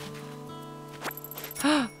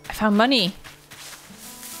 I found money.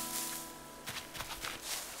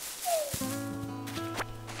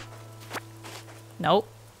 Nope.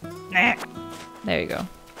 Nah. There you go.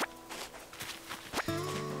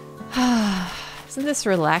 Isn't this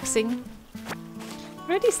relaxing?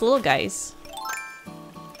 What are these little guys?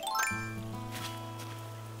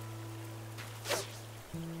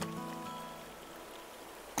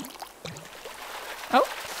 Oh.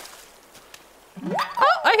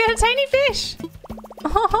 Oh, I got a tiny fish.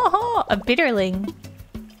 Oh, a bitterling.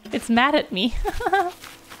 It's mad at me.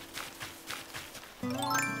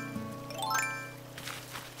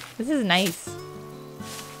 This is nice.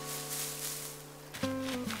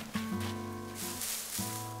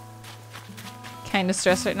 Kind of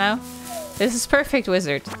stressed right now. This is perfect,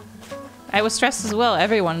 wizard. I was stressed as well.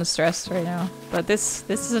 Everyone is stressed right now. But this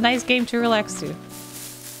is a nice game to relax to.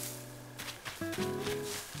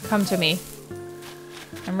 Come to me.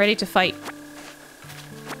 I'm ready to fight.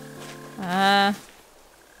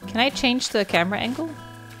 Can I change the camera angle?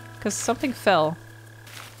 Because something fell.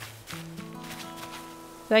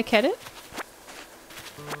 Did I get it?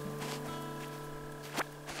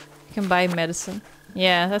 You can buy medicine.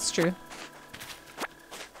 Yeah, that's true.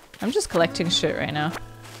 I'm just collecting shit right now.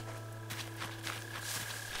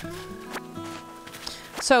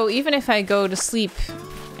 So even if I go to sleep,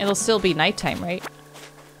 it'll still be nighttime, right?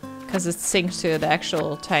 Because it syncs to the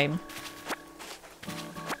actual time.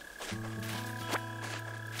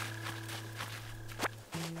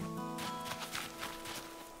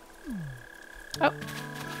 Oh.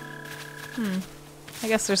 I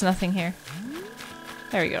guess there's nothing here.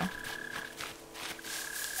 There we go.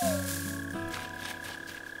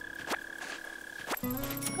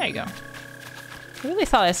 There you go. I really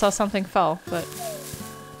thought I saw something fall, but...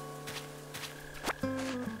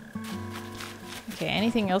 Okay,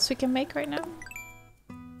 anything else we can make right now?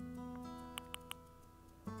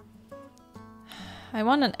 I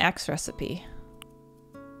want an axe recipe.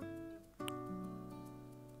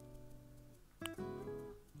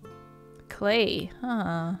 Clay,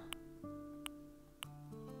 huh?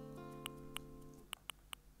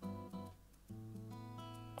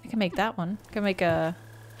 I can make that one. I can make a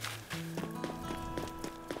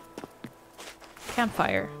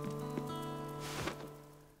campfire.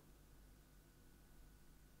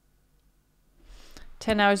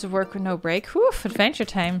 10 hours of work with no break. Whew, adventure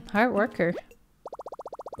time. Hard worker.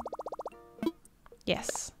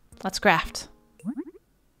 Yes. Let's craft.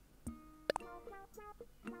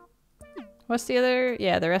 What's the other?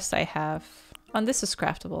 Yeah, the rest I have. Oh, this is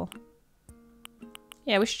craftable.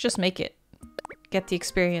 Yeah, we should just make it. Get the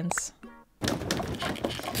experience.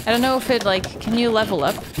 I don't know if it, like, can you level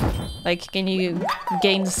up? Like, can you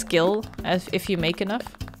gain skill if you make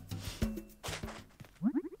enough?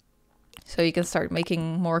 So you can start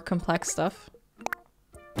making more complex stuff.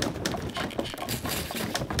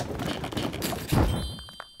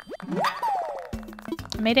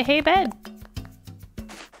 I made a hay bed.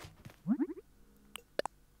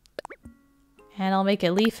 And I'll make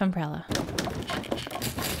a leaf umbrella.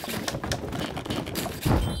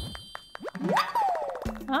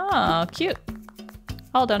 Oh, cute.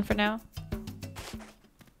 All done for now.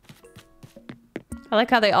 I like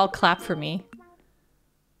how they all clap for me.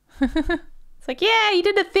 It's like, yeah, you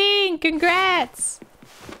did a thing! Congrats!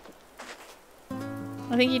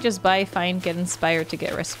 I think you just buy, find, get inspired to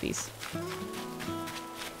get recipes.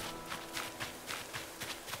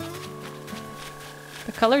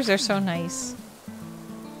 The colors are so nice.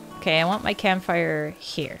 Okay, I want my campfire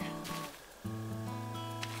here.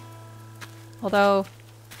 Although,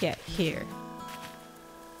 yeah, here.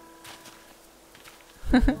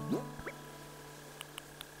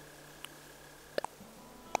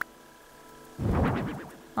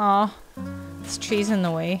 Aw, this tree's in the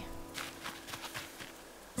way.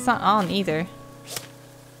 It's not on either.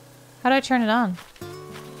 How do I turn it on?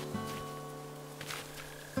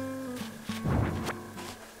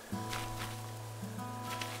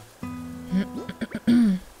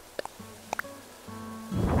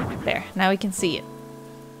 There, now we can see it.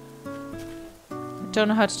 Don't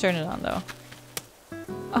know how to turn it on though.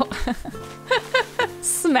 Oh,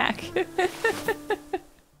 smack.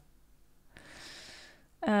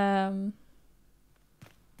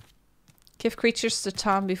 Give creatures to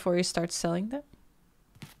Tom before you start selling them.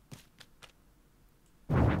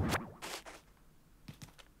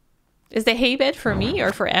 Is the hay bed for me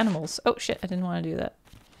or for animals? Oh shit, I didn't want to do that.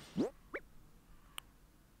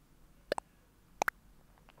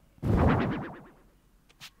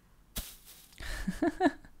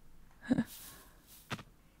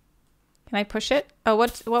 Can I push it? Oh,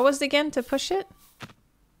 what was it again to push it?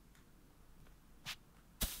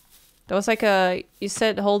 That was like a... You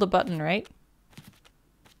said hold a button, right?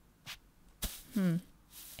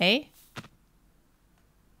 A?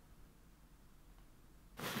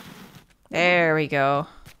 There we go.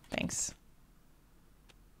 Thanks.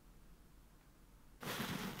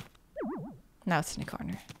 Now it's in the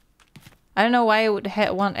corner. I don't know why I would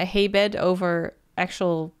want a hay bed over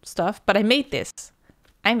actual stuff, but I made this.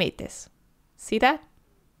 I made this. See that?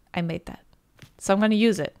 I made that. So I'm going to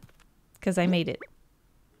use it because I made it.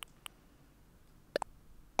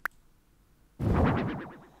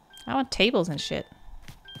 I want tables and shit.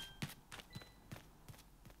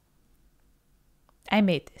 I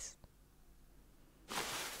made this.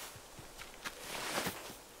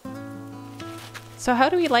 So how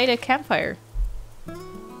do we light a campfire?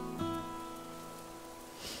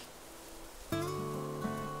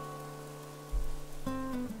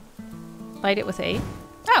 Light it with A?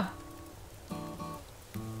 Oh!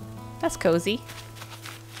 That's cozy.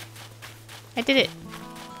 I did it.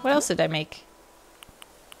 What else did I make?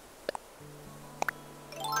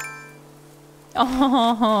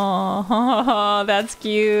 Oh, that's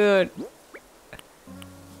cute.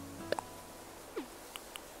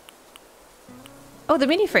 Oh, the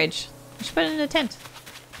mini fridge. I should put it in a tent.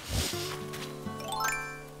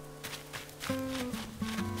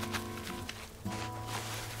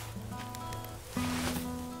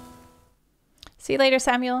 See you later,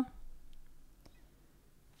 Samuel.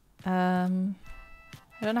 I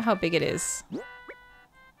don't know how big it is.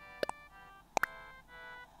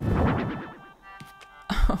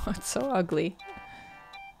 Oh, it's so ugly.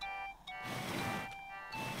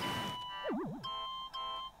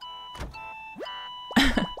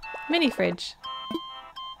 Mini fridge.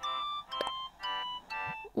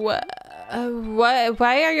 What?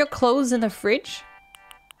 Why are your clothes in the fridge?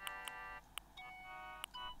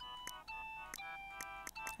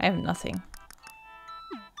 I have nothing.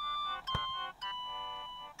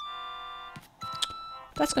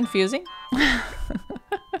 That's confusing.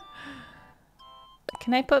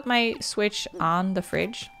 Can I put my Switch on the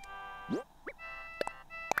fridge?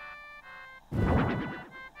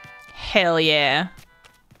 Hell yeah.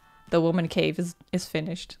 The woman cave is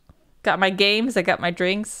finished. Got my games, I got my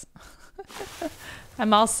drinks.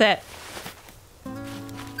 I'm all set.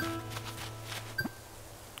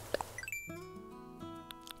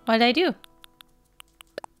 What did I do?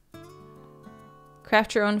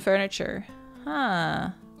 Craft your own furniture.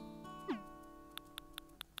 Huh.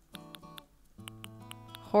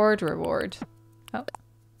 Hoard reward. Oh.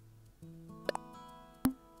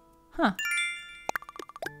 Huh.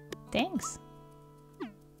 Thanks.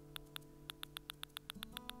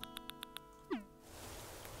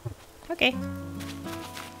 Okay.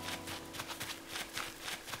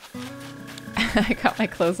 I got my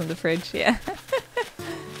clothes in the fridge, yeah.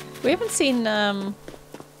 We haven't seen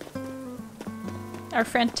our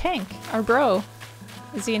friend Tank, our bro.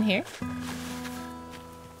 Is he in here?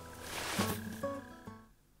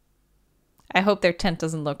 I hope their tent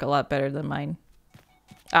doesn't look a lot better than mine.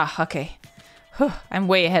 Ah, okay. Whew, I'm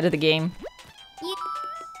way ahead of the game.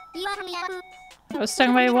 I was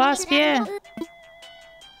stung by a wasp, yeah.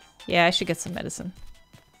 Yeah, I should get some medicine.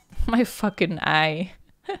 My fucking eye.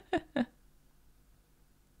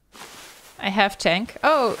 I have Tank.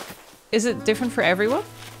 Oh, is it different for everyone?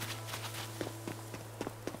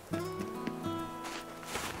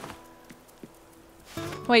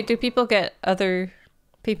 Wait, do people get other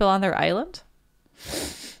people on their island?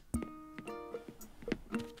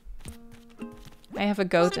 I have a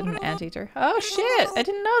goat and an anteater. Oh shit, I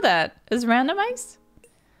didn't know that. Is it randomized?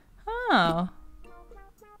 Oh.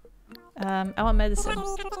 I want medicine.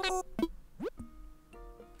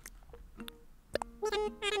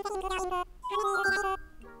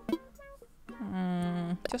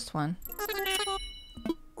 Just one.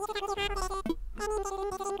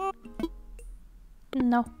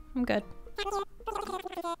 No, I'm good.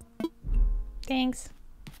 Thanks.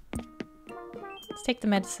 Let's take the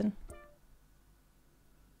medicine.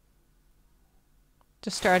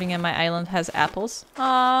 Just starting and my island has apples.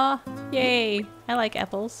 Ah, yay. I like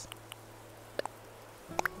apples.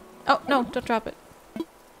 Oh, no, don't drop it.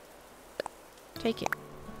 Take it.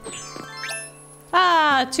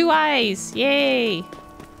 Ah, 2 eyes. Yay.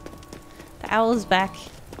 The owl is back.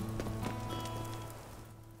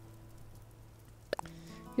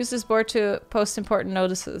 Use this board to post important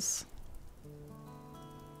notices.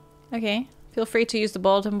 Okay. Feel free to use the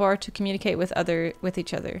bulletin board to communicate with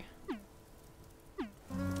each other. Oh,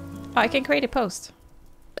 I can create a post.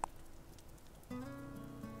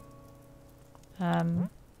 I'm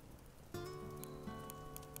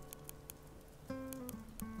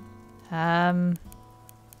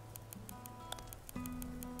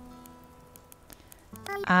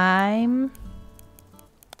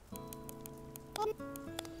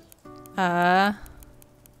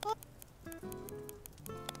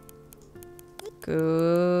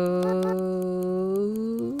goofy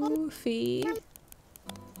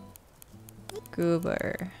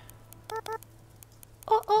goober.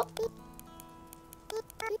 Oh, oh.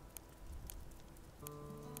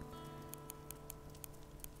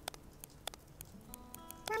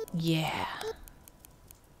 Yeah.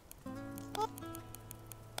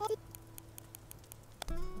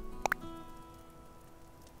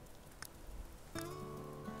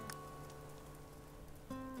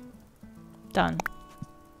 Done.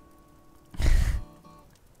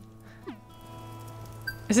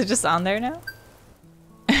 Is it just on there now?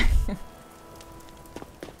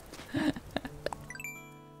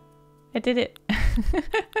 I did it.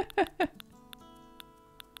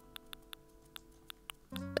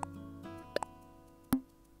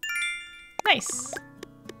 Nice.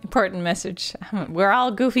 Important message. We're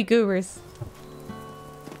all goofy goobers.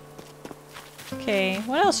 Okay,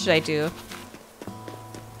 what else should I do?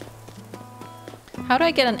 How do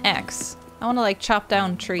I get an X? I want to like chop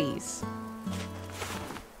down trees.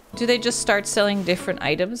 Do they just start selling different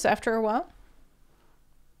items after a while?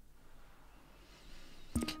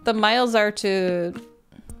 The miles are to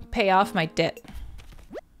pay off my debt.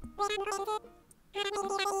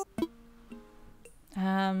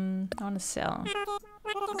 I want to sell.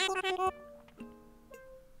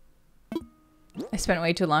 I spent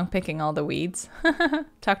way too long picking all the weeds.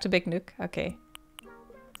 Talk to Big Nook. Okay.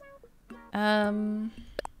 I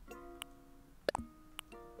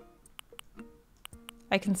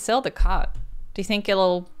can sell the cot. Do you think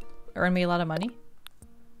it'll earn me a lot of money?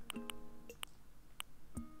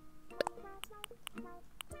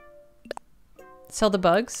 Sell the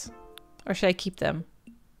bugs? Or should I keep them?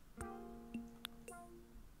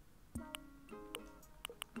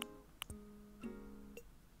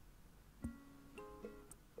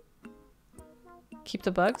 Keep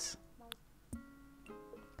the bugs?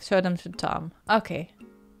 Show them to Tom. Okay.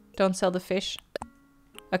 Don't sell the fish.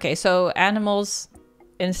 Okay, so animals,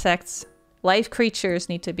 insects, live creatures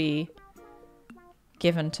need to be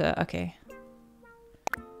given to... Okay.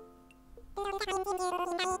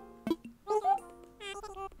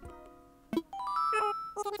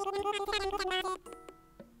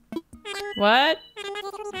 What?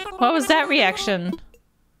 What was that reaction?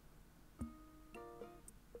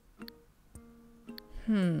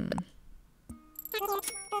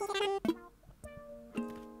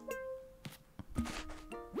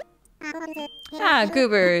 Ah,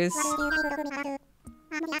 goobers.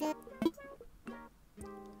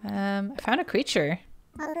 I found a creature.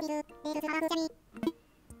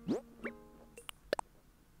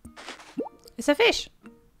 It's a fish.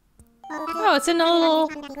 Oh, it's in a little...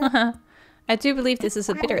 I do believe this is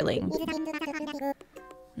a bitterling.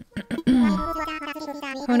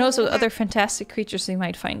 Who knows what other fantastic creatures we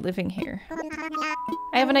might find living here.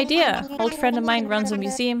 I have an idea. An old friend of mine runs a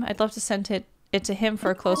museum. I'd love to send it to him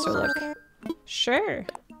for a closer look. Sure.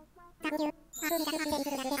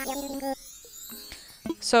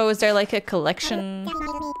 So is there like a collection?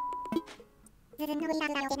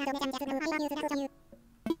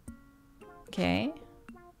 Okay.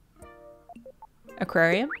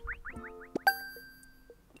 Aquarium?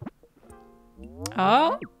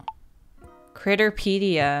 Oh.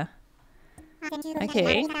 Critterpedia.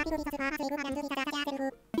 Okay.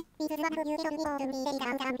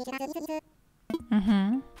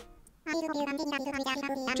 Mm-hmm.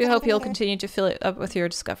 Do hope you'll continue to fill it up with your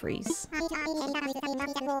discoveries.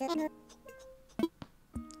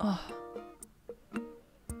 Oh.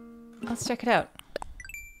 Let's check it out.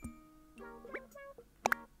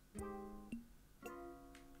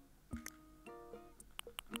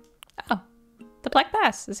 Oh, the black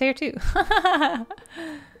bass is here too.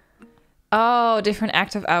 Oh, different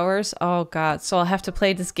active hours. Oh god, so I'll have to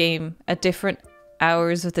play this game at different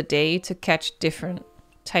hours of the day to catch different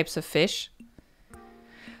types of fish.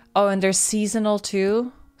 Oh, and they're seasonal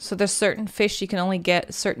too. So there's certain fish you can only get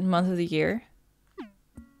a certain month of the year.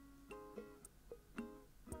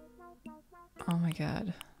 Oh my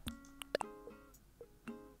god.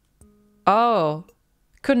 Oh,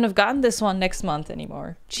 couldn't have gotten this one next month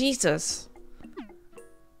anymore. Jesus.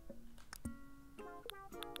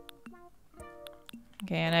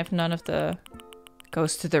 Okay, and I have none of the...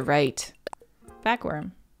 Goes to the right.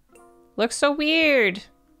 Backworm. Looks so weird.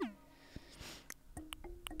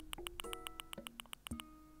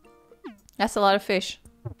 That's a lot of fish.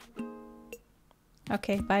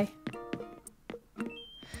 Okay, bye.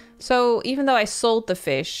 So, even though I sold the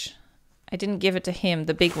fish, I didn't give it to him,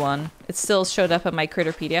 the big one. It still showed up on my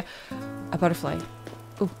Critterpedia. A butterfly.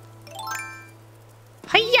 Ooh.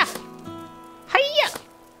 Hiya! Hiya!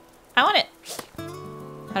 I want it.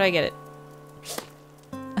 How do I get it?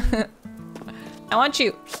 I want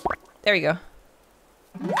you. There we go.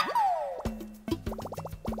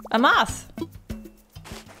 A moth.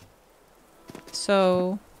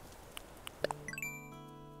 So,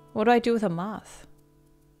 what do I do with a moth?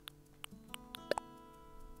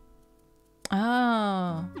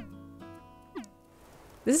 Oh.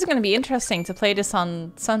 This is going to be interesting to play this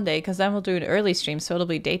on Sunday, because then we'll do an early stream, so it'll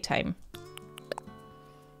be daytime.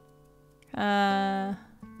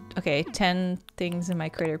 Okay, 10 things in my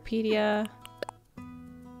Critterpedia.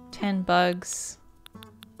 10 bugs.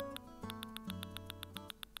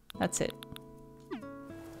 That's it.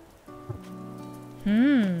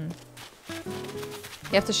 You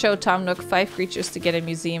have to show Tom Nook 5 creatures to get a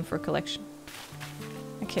museum for collection.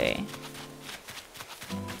 Okay.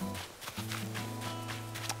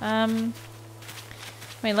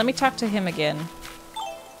 Wait, let me talk to him again.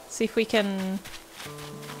 See if we can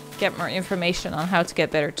get more information on how to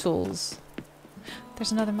get better tools.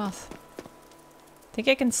 There's another moth. Think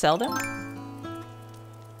I can sell them?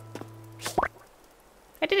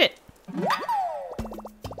 I did it!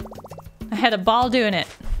 I had a ball doing it.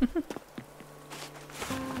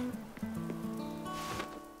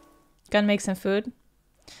 Gonna make some food.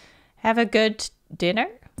 Have a good dinner,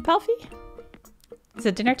 Palfy? Is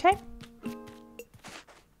it dinner time?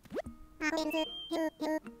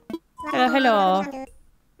 Hello, hello.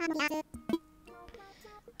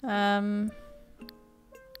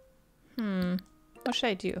 What should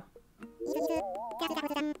I do?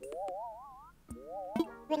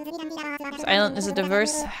 This island is a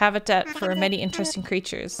diverse habitat for many interesting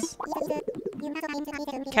creatures.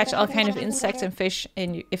 Catch all kinds of insects and fish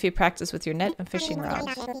if you practice with your net and fishing rod.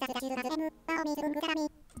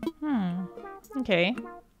 Okay.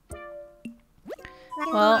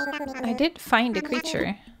 Well, I did find a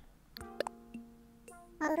creature.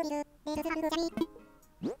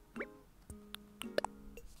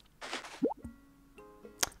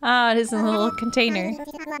 Ah, it is in a little container.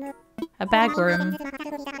 A bagworm.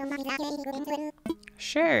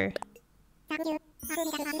 Sure. You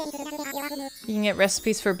can get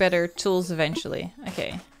recipes for better tools eventually.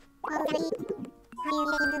 Okay.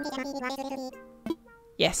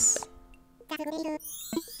 Yes.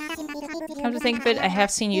 Come to think of it, I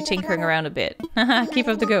have seen you tinkering around a bit. Keep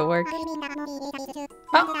up the good work.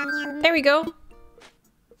 Oh, there we go.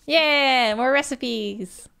 Yeah, more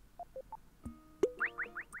recipes.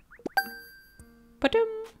 Ba-dum.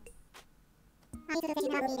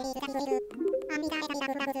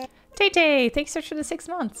 Tay-Tay, thanks so much for the 6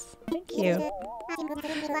 months. Thank you.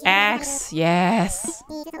 Axe, yes.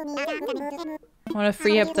 I want to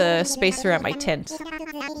free up the space around my tent.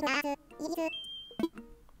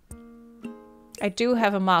 I do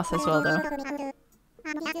have a moth as well, though.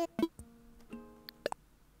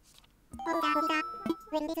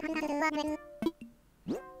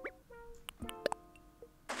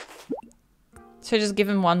 Should I just give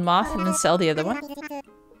him one moth and then sell the other one?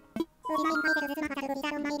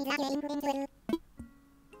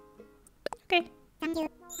 Okay.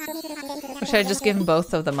 Or should I just give him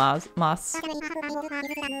both of the moths?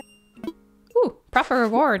 Ooh, proper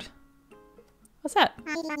reward. What's that?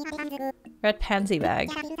 Red pansy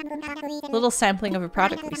bag. A little sampling of a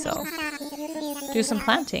product we sell. Do some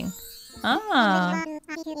planting. Ah.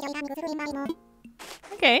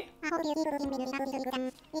 Okay.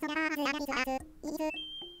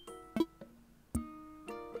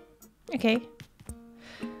 Okay.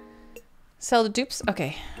 Sell the dupes?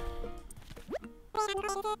 Okay.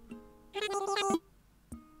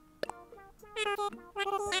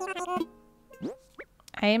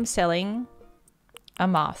 I am selling a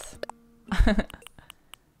moth. I'm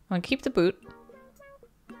gonna keep the boot.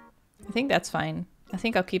 I think that's fine. I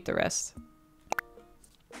think I'll keep the rest.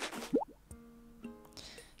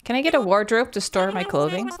 Can I get a wardrobe to store my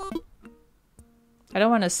clothing? I don't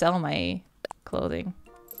want to sell my clothing.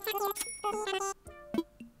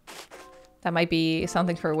 That might be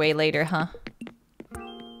something for way later, huh?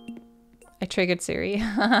 I triggered Siri.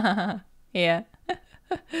 Yeah.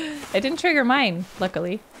 I didn't trigger mine,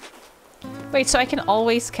 luckily. Wait, so I can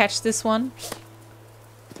always catch this one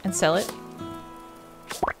and sell it?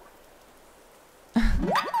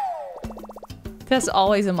 There's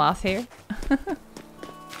always a moth here.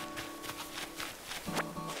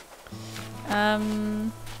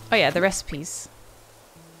 Oh yeah, the recipes.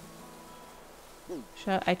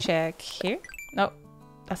 Shall I check here? No,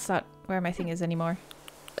 that's not where my thing is anymore.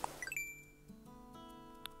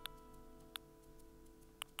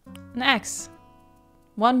 An axe.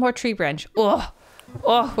 One more tree branch. Oh,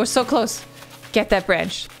 oh, we're so close. Get that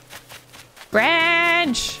branch.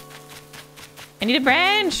 Branch! I need a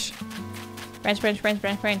branch! Branch, branch, branch,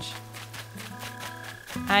 branch, branch.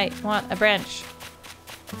 I want a branch.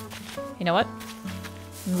 You know what?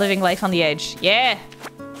 I'm living life on the edge. Yeah!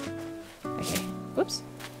 Okay. Whoops.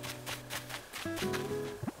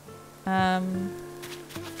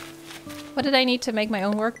 What did I need to make my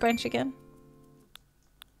own workbench again?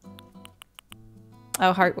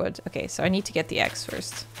 Oh, heartwood. Okay, so I need to get the axe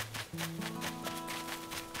first.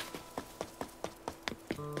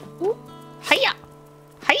 Ooh. Hiya!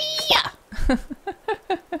 Hiya!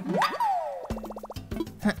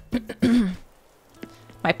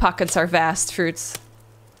 My pockets are vast, fruits.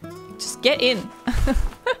 Just get in.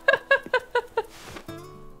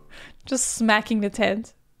 Just smacking the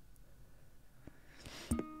tent.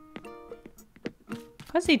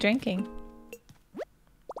 What's he drinking?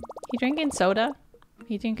 He drinking soda?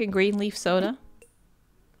 He drinking green leaf soda?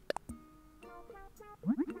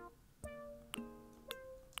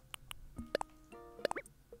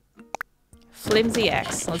 Flimsy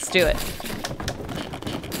axe. Let's do it.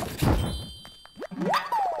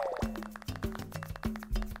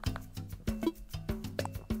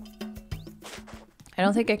 I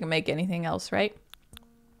don't think I can make anything else, right?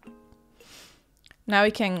 Now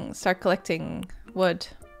we can start collecting wood.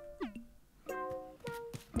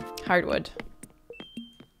 Hardwood.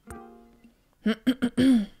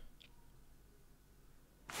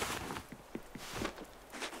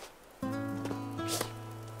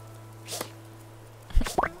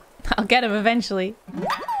 I'll get him eventually.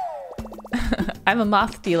 I'm a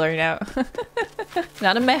moth dealer now.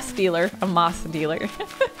 Not a meth dealer, a moth dealer.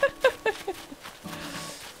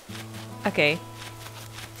 Okay.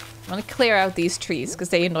 I want to clear out these trees because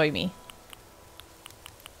they annoy me.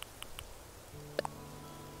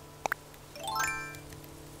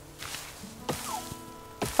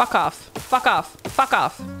 Fuck off. Fuck off. Fuck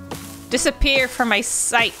off. Disappear from my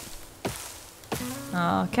sight.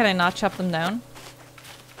 Oh, can I not chop them down?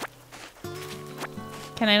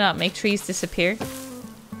 Can I not make trees disappear?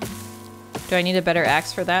 Do I need a better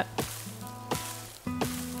axe for that?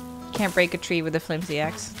 Can't break a tree with a flimsy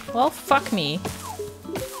axe. Well, fuck me.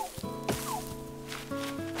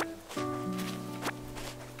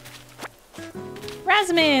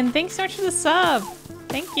 Rasmin, thanks so much for the sub.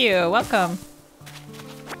 Thank you. Welcome.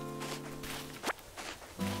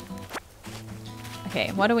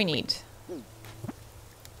 Okay, what do we need?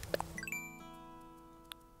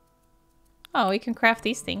 Oh, we can craft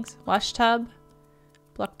these things. Wash tub.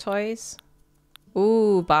 Block toys.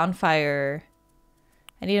 Ooh, bonfire.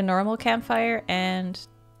 I need a normal campfire and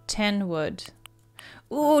 10 wood.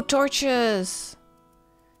 Ooh, torches!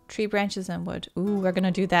 Tree branches and wood. Ooh, we're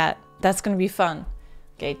gonna do that. That's gonna be fun.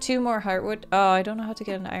 Okay, 2 more heartwood. Oh, I don't know how to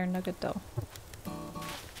get an iron nugget though.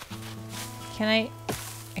 Can I?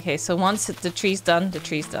 Okay, so once the tree's done, the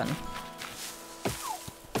tree's done.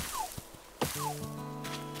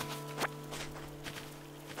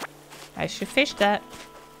 I should fish that.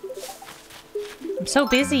 I'm so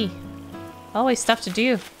busy. Always stuff to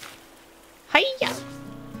do. Hiya!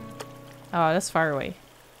 Oh, that's far away.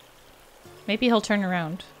 Maybe he'll turn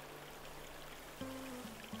around.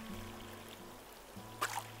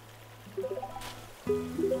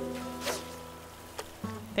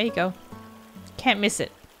 There you go. Can't miss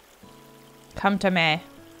it. Come to me.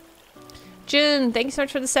 June, thanks so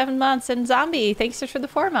much for the 7 months. And Zombie, thanks so much for the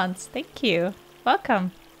 4 months. Thank you.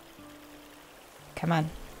 Welcome. Come on.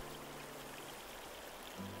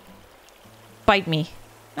 Bite me.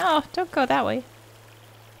 No, don't go that way.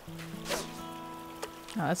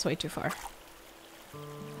 Oh, that's way too far.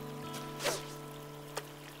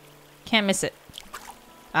 Can't miss it.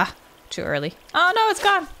 Ah, too early. Oh no, it's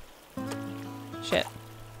gone. Shit.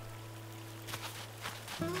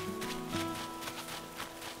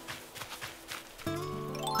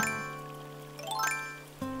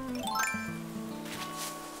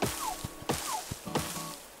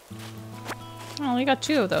 Oh, we got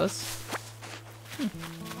 2 of those.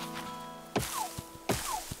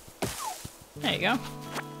 There you go. I'm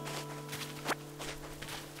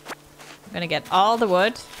gonna get all the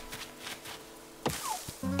wood.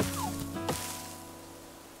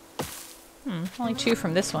 Only 2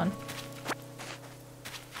 from this one.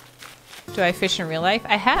 Do I fish in real life?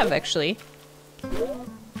 I have, actually.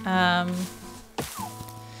 As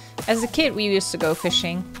a kid, we used to go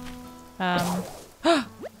fishing.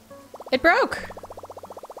 It broke!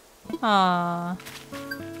 Aww.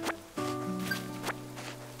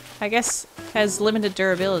 I guess has limited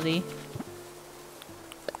durability.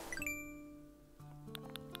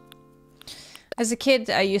 As a kid,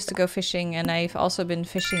 I used to go fishing, and I've also been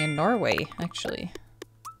fishing in Norway, actually.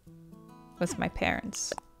 With my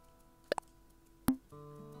parents.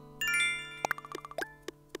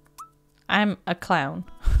 I'm a clown.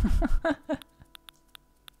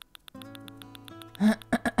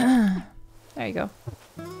 There you go.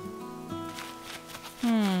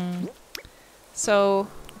 So,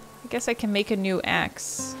 I guess I can make a new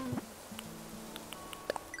axe.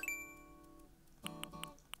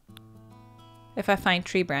 If I find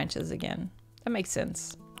tree branches again. That makes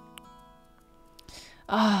sense.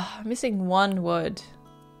 Ah, I'm missing 1 wood.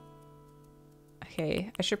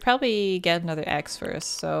 Okay, I should probably get another axe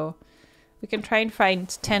first, so we can try and find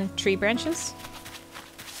 10 tree branches.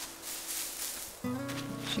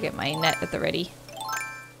 Should get my net at the ready.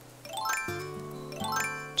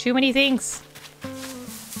 Too many things.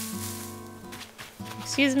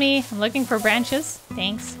 Excuse me, I'm looking for branches.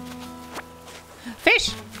 Thanks.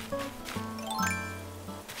 Fish!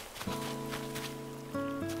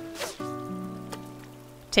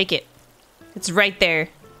 Take it. It's right there.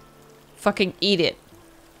 Fucking eat it.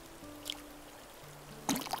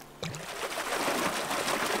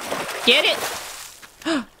 Get it!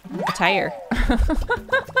 I'm tired.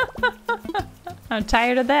 I'm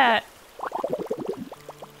tired of that.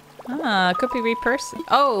 Ah, could be repurposed.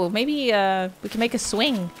 Oh, maybe we can make a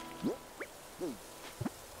swing.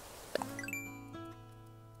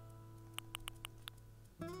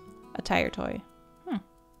 A tire toy.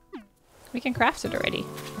 We can craft it already.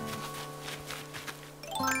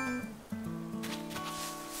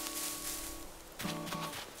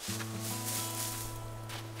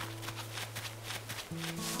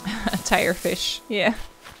 A tire fish, yeah.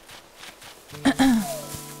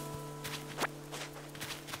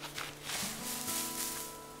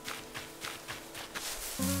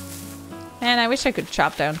 Man, I wish I could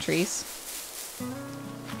chop down trees.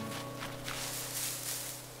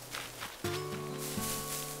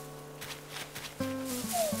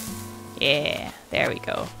 Yeah, there we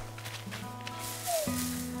go.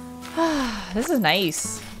 This is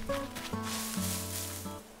nice.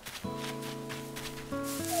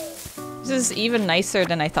 This is even nicer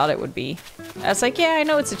than I thought it would be. I was like, yeah, I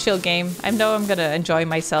know it's a chill game. I know I'm gonna enjoy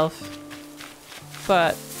myself.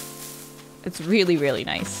 But it's really, really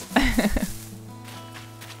nice.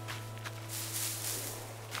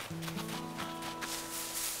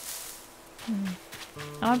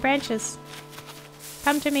 I want branches.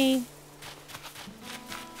 Come to me.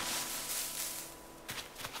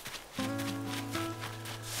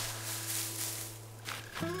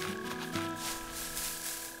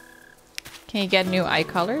 Can you get new eye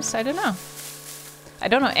colors? I don't know. I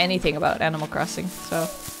don't know anything about Animal Crossing, so...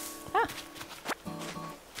 Ah.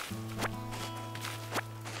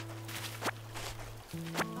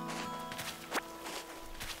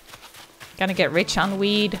 Gonna get rich on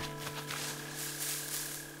weed.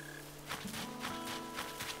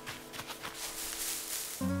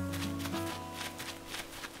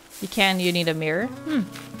 You need a mirror?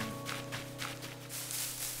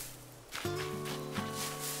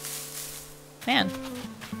 Man.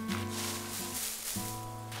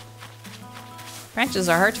 Branches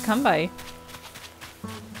are hard to come by.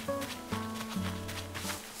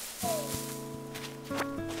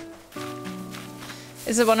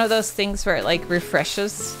 Is it one of those things where it like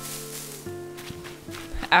refreshes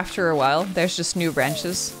after a while? There's just new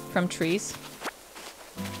branches from trees.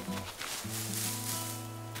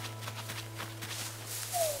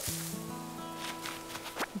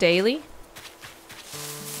 Daily?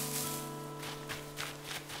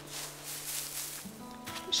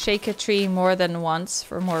 Shake a tree more than once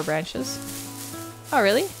for more branches. Oh,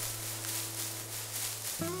 really?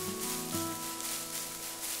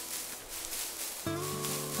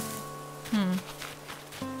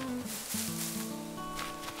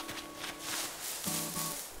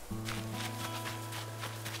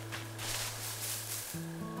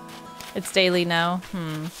 It's daily now.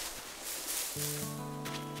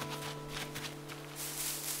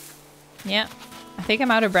 Yeah, I think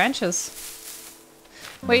I'm out of branches.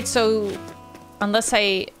 Wait, so unless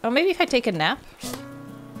I... Oh, maybe if I take a nap?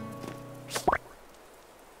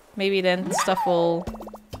 Maybe then stuff will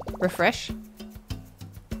refresh.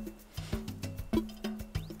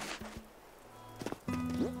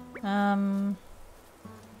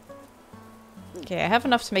 Okay, I have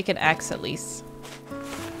enough to make an axe at least.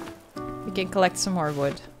 We can collect some more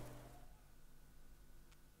wood.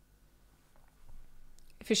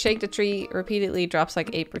 If you shake the tree repeatedly, it drops like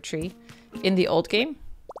 8 per tree. In the old game?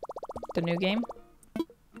 The new game?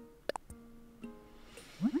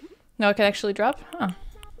 No, it can actually drop? Huh.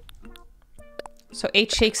 So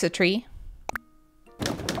 8 shakes a tree.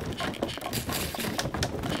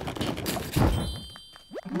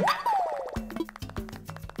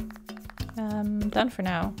 Done for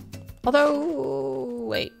now. Although...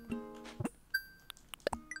 wait.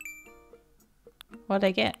 What'd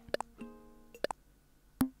I get?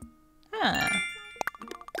 Ah.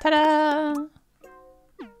 Ta-da!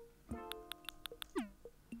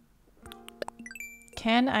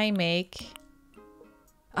 Can I make...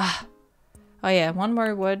 Ah! Oh yeah, 1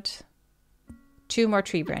 more wood. 2 more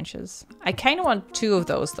tree branches. I kind of want 2 of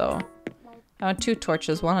those though. I want 2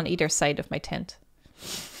 torches, 1 on either side of my tent.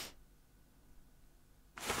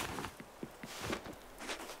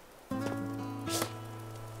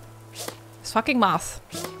 This fucking moth.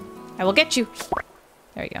 I will get you.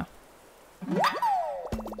 There you go.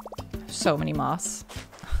 So many moths.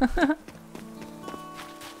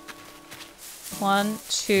 1,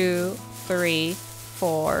 2, 3,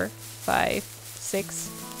 4, 5, 6,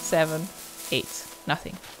 7, 8.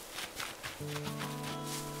 Nothing.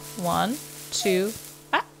 1, 2,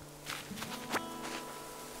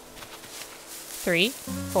 3,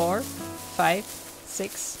 4, 5,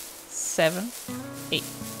 6, 7, 8.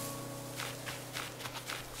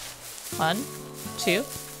 1, 2,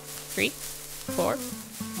 3, 4,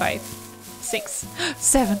 5, 6,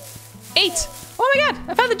 7, 8. Oh my god,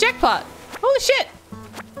 I found the jackpot. Holy shit.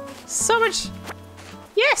 So much.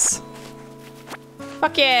 Yes.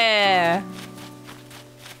 Fuck yeah.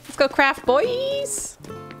 Let's go craft, boys.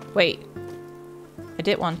 Wait. I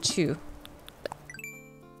did want 2.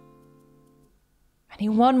 I need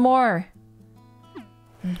 1 more.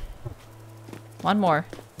 1 more.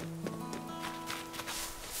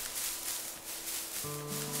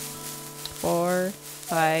 4,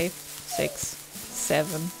 5, 6,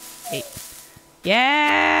 7, 8.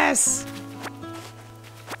 Yes!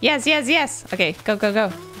 Yes, yes, yes! Okay, go, go,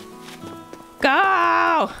 go.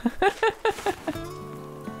 Go!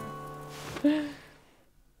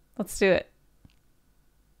 Let's do it.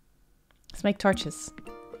 Let's make torches.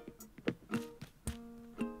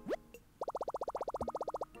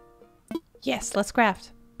 Yes, let's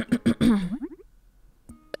craft.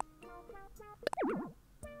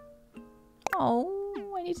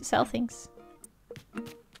 Oh, I need to sell things.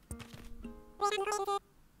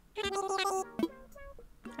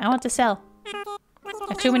 I want to sell. I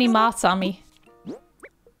have too many moths on me.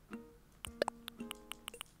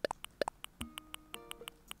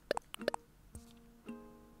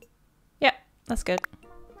 that's good.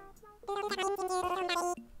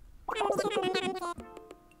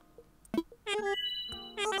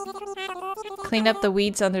 Clean up the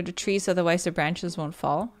weeds under the trees, otherwise the branches won't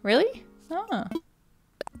fall. Really? Oh.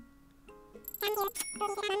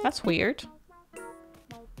 That's weird.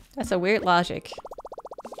 That's a weird logic.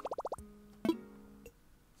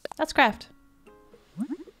 Let's craft.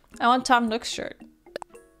 I want Tom Nook's shirt.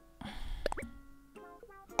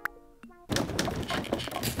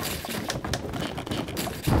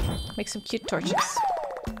 Make some cute torches.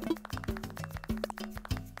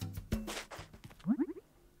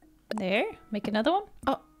 There. Make another one.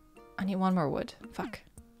 Oh, I need one more wood. Fuck.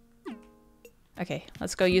 Okay,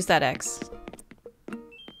 let's go use that axe.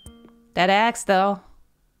 That axe, though.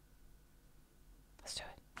 Let's do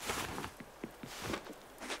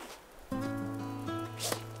it.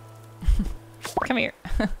 Come here.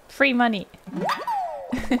 Free money.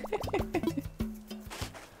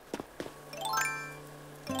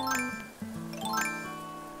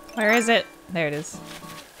 Where is it? There it is.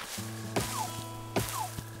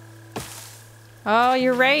 Oh,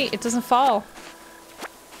 you're right. It doesn't fall.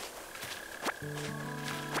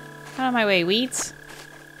 Out of my way, weeds.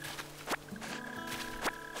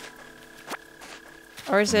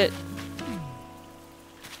 Or is it...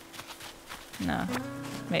 No.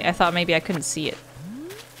 I thought maybe I couldn't see it.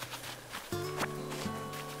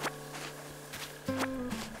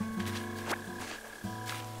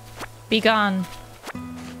 Be gone.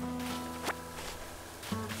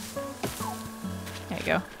 There you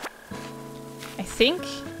go. I think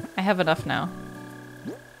I have enough now.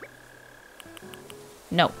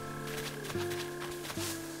 No.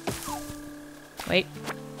 Wait.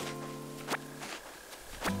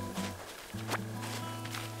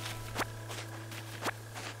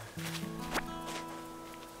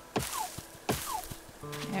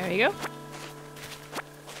 There we go.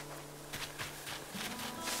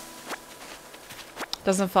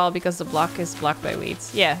 Doesn't fall because the block is blocked by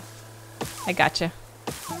weeds. Yeah, I gotcha.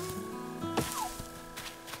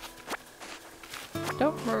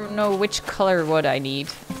 Don't know which color wood I need.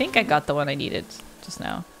 I think I got the one I needed just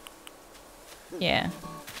now. Yeah.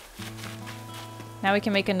 Now we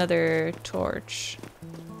can make another torch.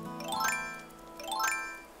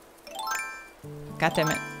 God damn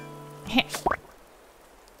it.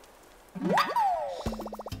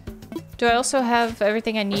 Do I also have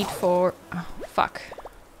everything I need for... Oh, fuck.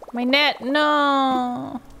 My net!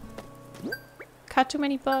 No! Caught too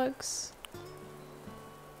many bugs.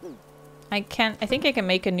 I can't... I think I can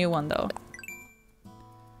make a new one, though. I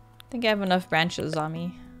think I have enough branches on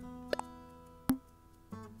me.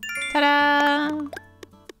 Ta-da!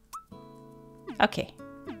 Okay.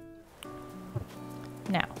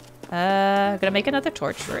 Now. Gonna make another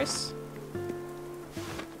torch first.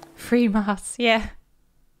 Free moss, yeah.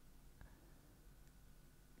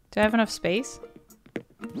 Do I have enough space?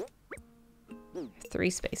 3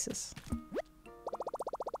 spaces.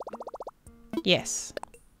 Yes.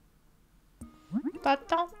 Da,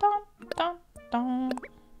 dun, dun, dun, dun.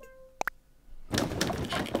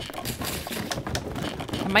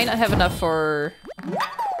 I might not have enough for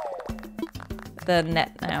the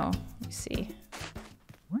net now. Let me see.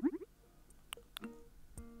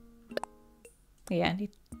 Yeah, I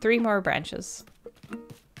need 3 more branches.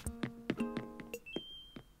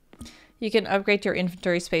 You can upgrade your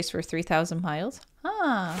inventory space for 3,000 miles.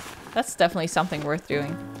 Ah, that's definitely something worth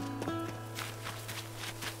doing.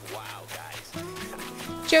 Wow,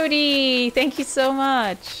 guys. Jody, thank you so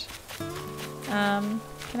much. Can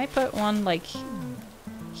I put one like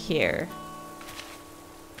here?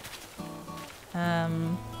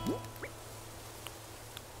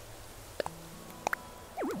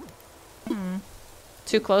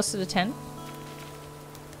 Too close to the tent?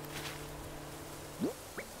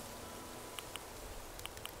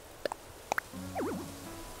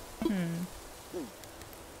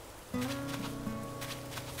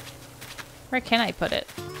 Where can I put it?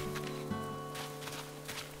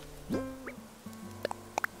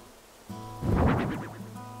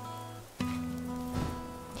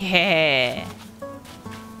 Yeah.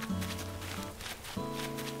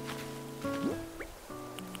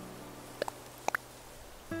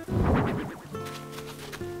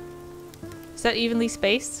 Is that evenly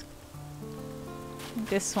spaced?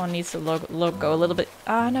 This one needs to go a little bit.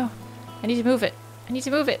 Ah, no. I need to move it. I need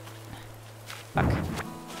to move it. Fuck.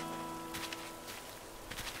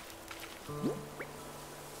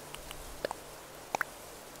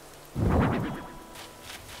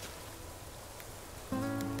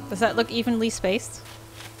 Does that look evenly spaced?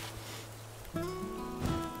 I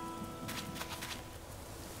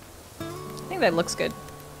think that looks good.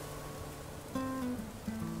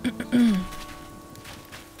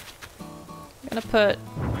 gonna put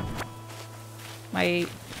my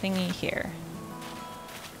thingy here.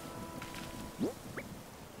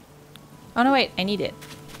 Oh no, wait, I need it.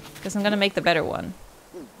 Because I'm gonna make the better one.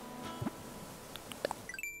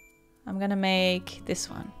 I'm gonna make this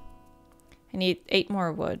one. I need 8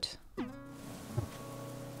 more wood.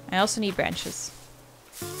 I also need branches.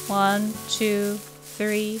 1, 2,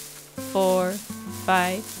 3, 4,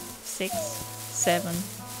 5, 6, 7,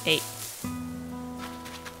 8.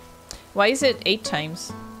 Why is it 8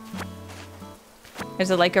 times?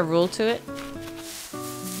 Is it like a rule to it?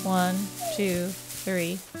 1, 2,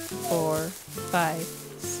 3, 4, 5,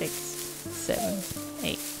 6, 7,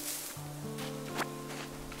 8.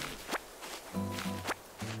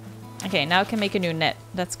 Okay, now I can make a new net.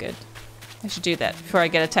 That's good. I should do that before I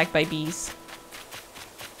get attacked by bees.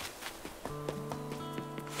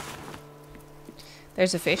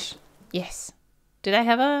 There's a fish. Yes. Did I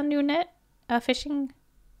have a new net? A fishing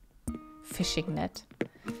net?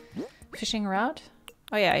 Fishing rod?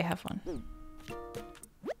 Oh yeah, I have one.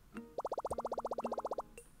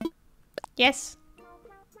 Yes.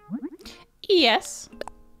 Yes.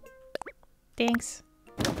 Thanks.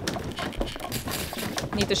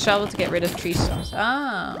 Need the shovel to get rid of tree stumps.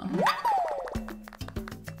 Ah.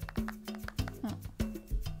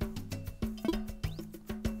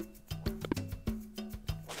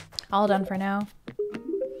 All done for now.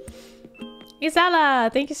 Isala!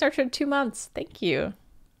 Thank you so much for 2 months. Thank you.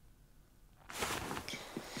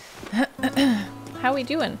 How we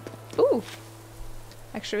doing? Ooh.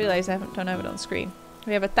 I actually realized I don't have it on screen.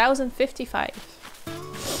 We have 1,055.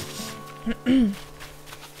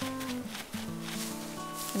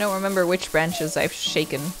 I don't remember which branches I've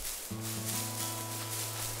shaken.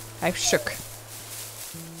 I've shook.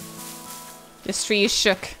 This tree is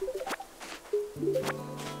shook.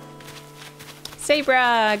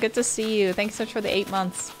 Sabra, good to see you. Thanks so much for the 8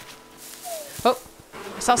 months. Oh,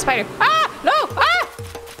 I saw a spider. Ah! No! Ah!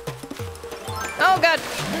 Oh god,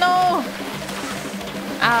 no!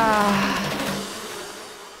 Ah.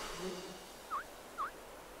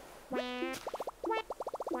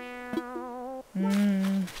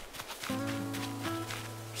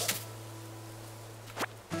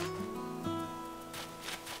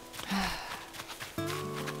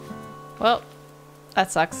 Well,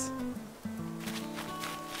 that sucks.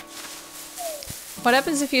 What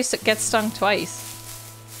happens if you get stung twice?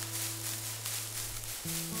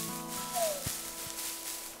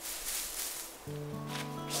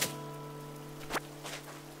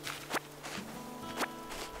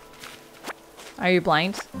 Are you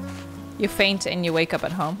blind? You faint and you wake up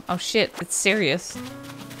at home. Oh shit, it's serious.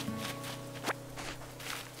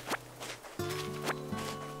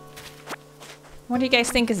 What do you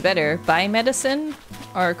guys think is better? Buy medicine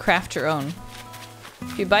or craft your own?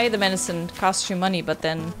 If you buy the medicine, it costs you money, but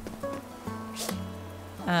then...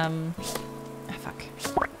 fuck.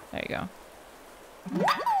 There you go.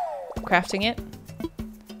 Crafting it?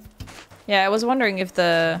 Yeah, I was wondering if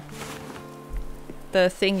the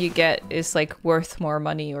thing you get is like worth more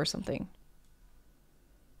money or something.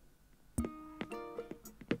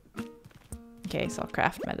 Okay, so I'll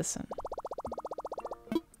craft medicine.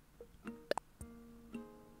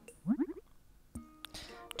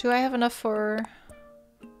 Do I have enough for...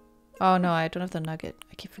 Oh no, I don't have the nugget.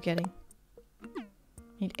 I keep forgetting.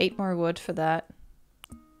 Need 8 more wood for that.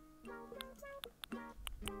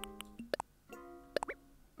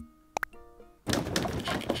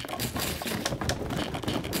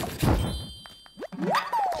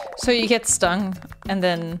 So you get stung and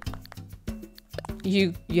then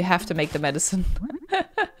you have to make the medicine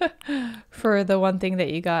for the one thing that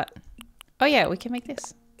you got. Oh yeah, we can make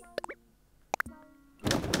this.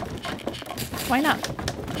 Why not?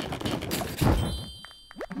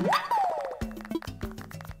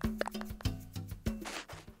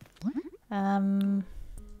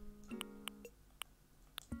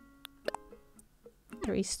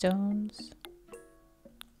 Three stones.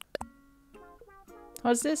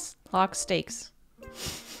 What is this? Lock stakes.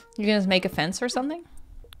 You gonna make a fence or something?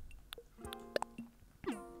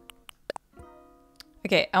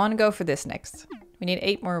 Okay, I want to go for this next. We need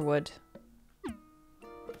 8 more wood.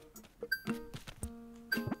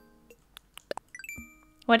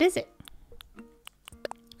 What is it?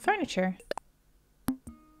 Furniture.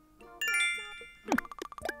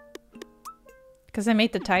 Because I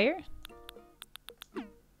made the tire?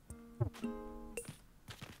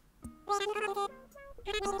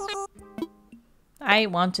 I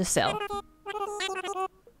want to sell.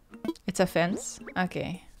 It's a fence?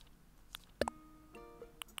 Okay.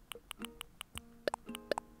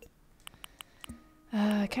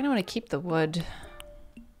 I kind of want to keep the wood.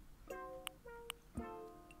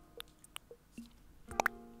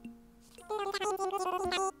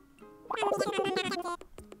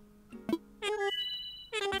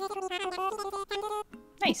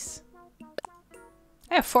 Nice.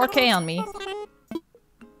 I have 4K on me.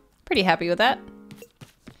 Pretty happy with that.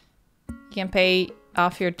 You can pay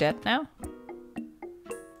off your debt now?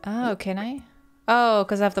 Oh, can I? Oh,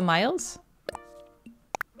 because I have the miles?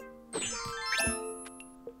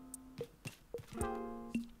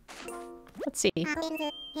 Let's see.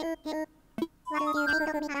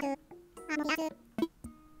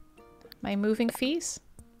 My moving fees?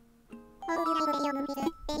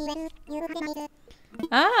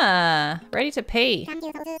 Ah, ready to pay.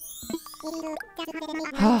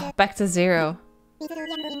 Oh, back to 0.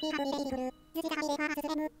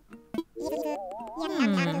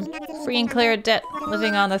 Free and clear of debt,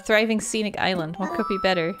 living on a thriving scenic island. What could be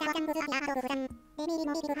better?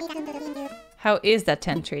 How is that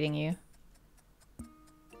tent treating you?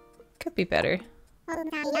 Could be better.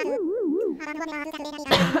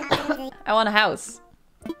 I want a house.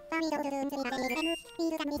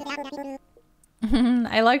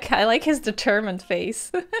 I like his determined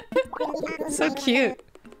face. So cute.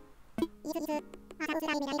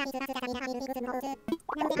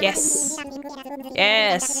 Yes.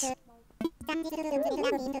 Yes.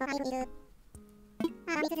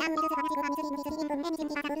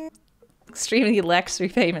 Extremely lax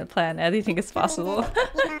repayment plan. Anything is possible.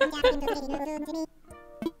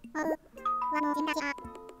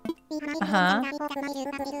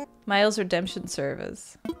 Miles redemption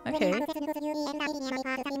service. Okay.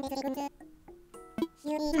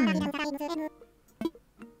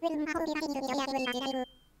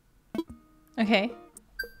 Okay.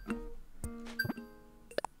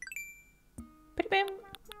 Bim.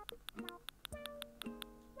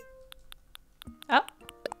 Oh.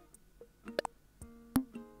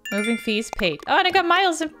 Moving fees paid. Oh, and I got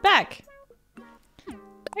miles back.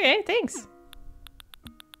 Okay, thanks.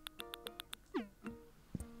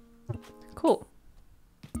 Cool.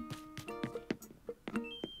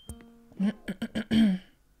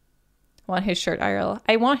 Want his shirt, IRL.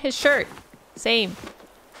 I want his shirt. Same.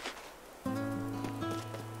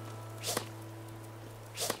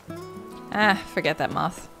 Ah, forget that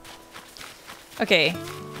moth. Okay.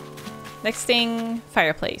 Next thing,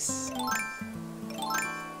 fireplace.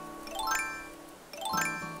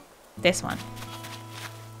 This one.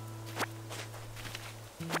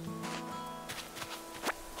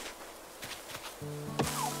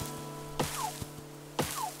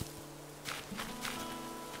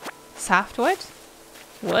 Softwood?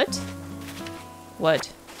 Wood? Wood.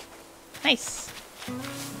 Nice.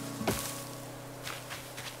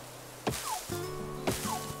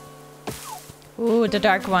 Ooh, the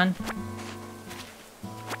dark one.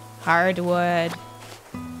 Hardwood.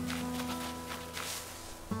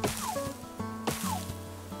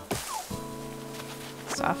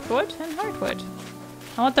 Softwood and hardwood.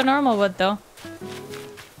 I want the normal wood though.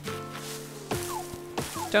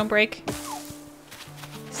 Don't break.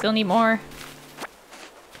 Still need more.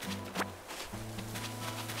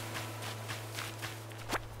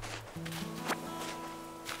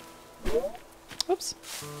 Oops.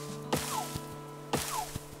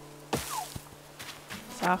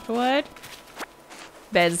 Softwood.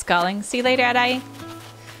 Bed's calling. See you later, Adai.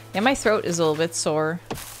 Yeah, my throat is a little bit sore.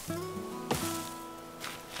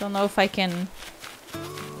 Don't know if I can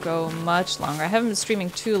go much longer. I haven't been streaming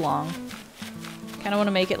too long. Kind of want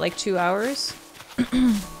to make it like 2 hours.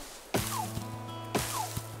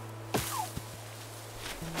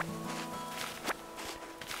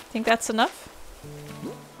 Think that's enough?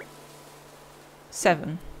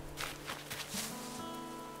 7.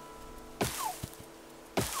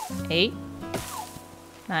 8.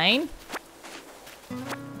 9.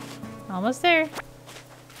 Almost there.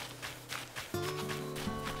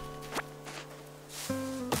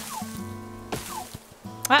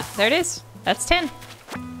 Ah, there it is. That's 10.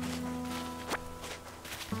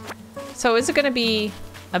 So is it gonna be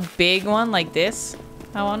a big one like this?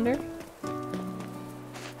 I wonder.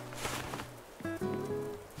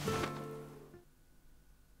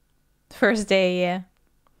 First day, yeah.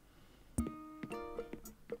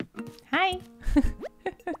 Hi.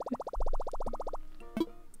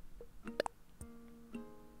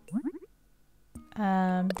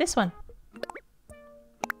 This one.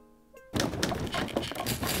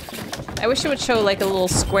 I wish it would show like a little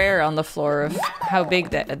square on the floor of how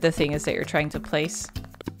big the thing is that you're trying to place.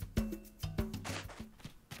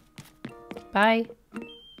 Bye.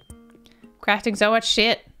 Crafting so much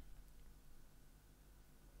shit.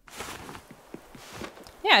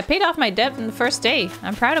 Yeah, I paid off my debt in the first day.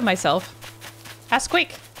 I'm proud of myself. That's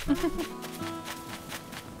quick.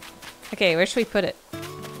 Okay, where should we put it?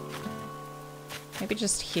 Maybe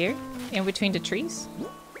just here? In between the trees?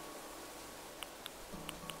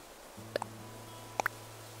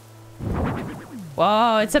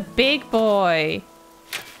 Whoa, it's a big boy.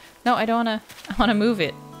 No, I don't wanna. I wanna move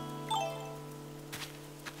it.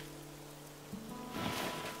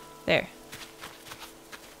 There.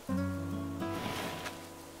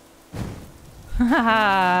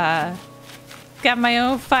 Haha. Got my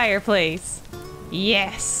own fireplace.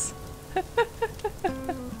 Yes.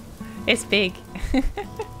 It's big.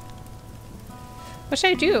 What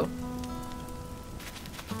should I do?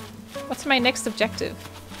 What's my next objective?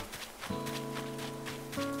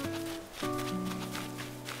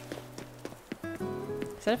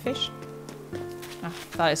 Is that a fish? Oh, I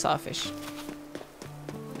thought I saw a fish.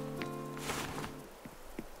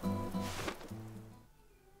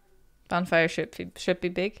 Bonfire should be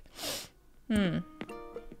big.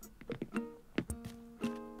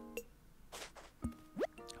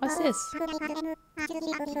 What's this?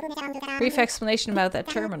 Brief explanation about that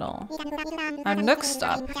terminal. A Nook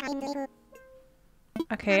stop.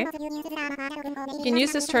 Okay. You can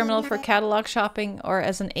use this terminal for catalog shopping or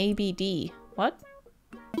as an ABD. What?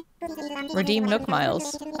 Redeem Nook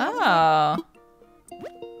miles. Oh.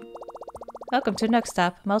 Welcome to Nook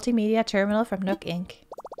Stop, multimedia terminal from Nook Inc.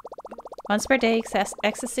 Once per day,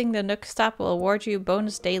 accessing the Nook Stop will award you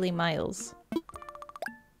bonus daily miles.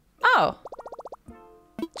 Oh!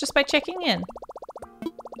 Just by checking in.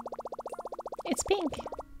 It's pink.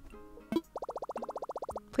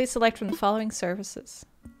 Please select from the following services.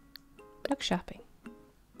 Nook shopping.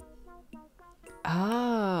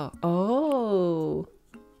 Oh. Oh.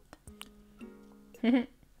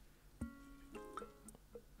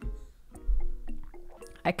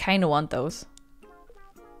 I kind of want those.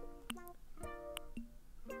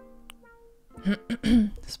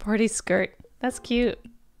 Sporty skirt. That's cute.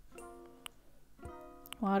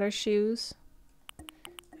 Water shoes.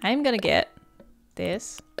 I'm gonna get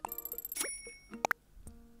this.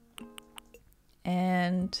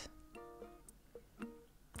 And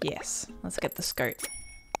yes, let's get the skirt.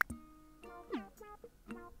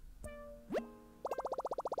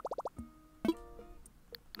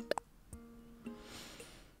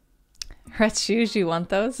 Red shoes, you want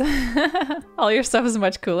those? All your stuff is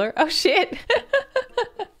much cooler. Oh shit!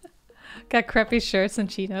 Got crappy shirts and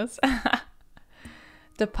chinos.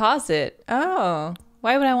 Deposit. Oh,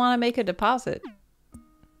 why would I want to make a deposit?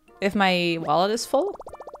 If my wallet is full?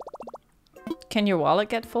 Can your wallet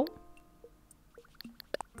get full?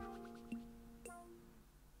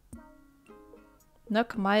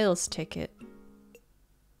 Nook Miles ticket.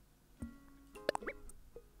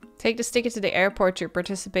 Take this ticket to the airport to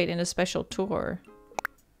participate in a special tour.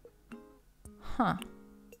 Huh.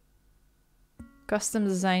 Custom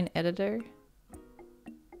design editor.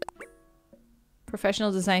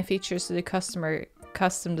 Professional design features to the customer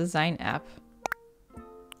custom design app.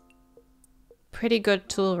 Pretty good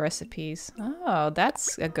tool recipes. Oh,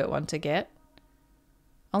 that's a good one to get.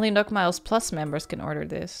 Only Nook Miles Plus members can order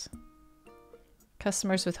this.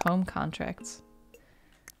 Customers with home contracts.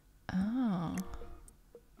 Oh.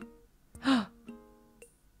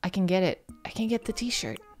 I can get it. I can get the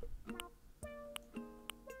t-shirt.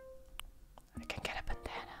 I can get a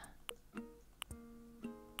bandana.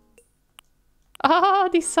 Oh,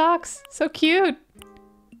 these socks. So cute.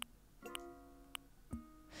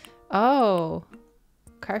 Oh.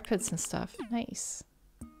 Carpets and stuff. Nice.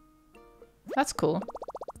 That's cool.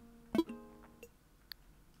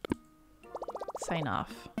 Sign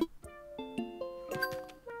off.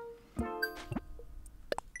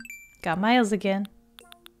 Got miles again.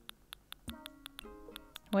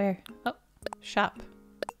 Where? Oh, shop.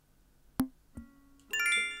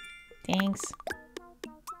 Thanks.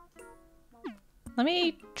 Let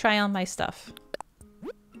me try on my stuff.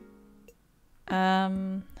 How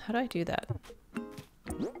do I do that?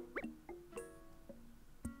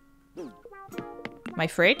 My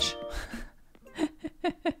fridge?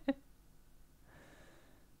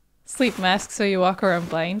 Sleep mask so you walk around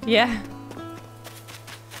blind. Yeah.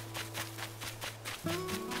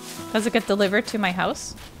 Does it get delivered to my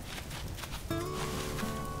house?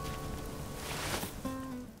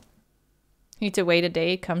 Need to wait a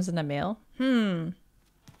day, it comes in the mail. Do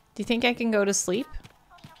you think I can go to sleep?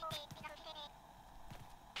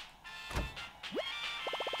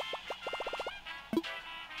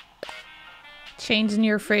 Change in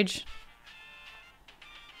your fridge.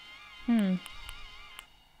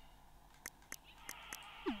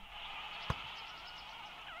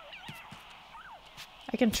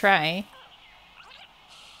 I can try.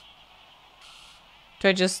 Do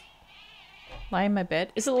I just lie in my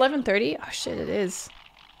bed? Is it 11:30? Oh shit, it is.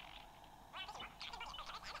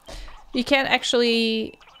 You can't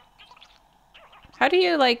actually... How do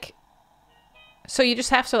you like... So you just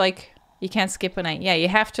have to like... You can't skip a night. Yeah, you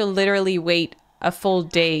have to literally wait a full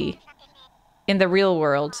day in the real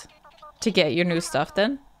world to get your new stuff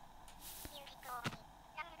then?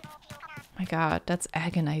 My god, that's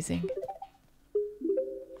agonizing.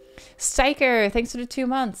 Stiker, thanks for the 2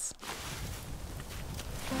 months.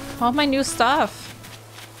 All my new stuff.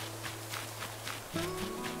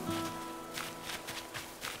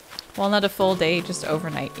 Well, not a full day, just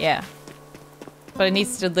overnight, yeah. But it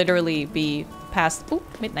needs to literally be past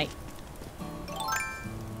midnight.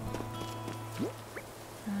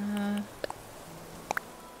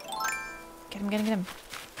 Get him.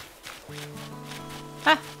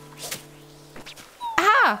 Ah!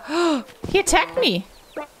 Ah! He attacked me!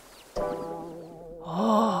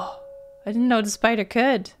 Oh, I didn't know the spider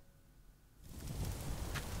could.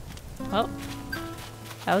 Well,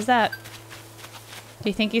 how was that? Do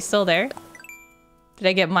you think he's still there? Did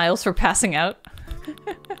I get Miles for passing out?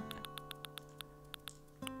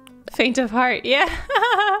 Faint of heart, yeah.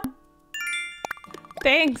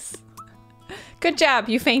 Thanks. Good job,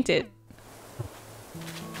 you fainted.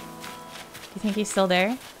 Do you think he's still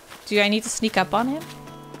there? Do I need to sneak up on him?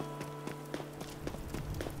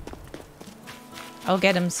 I'll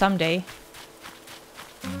get him someday.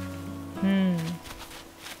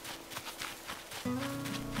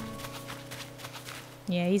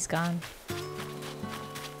 Yeah, he's gone.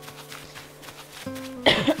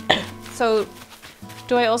 So,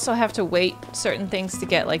 do I also have to wait certain things to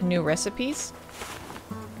get, like, new recipes?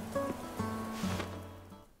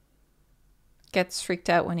 Gets freaked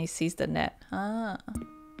out when he sees the net. Ah.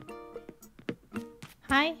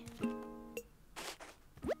 Hi.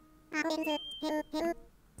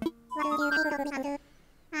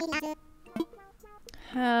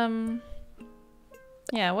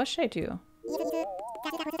 Yeah, what should I do?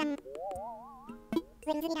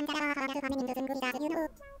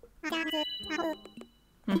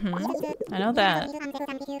 I know that.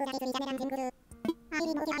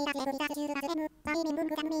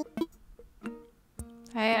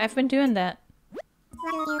 I've been doing that.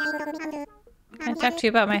 Can I talk to you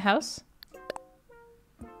about my house?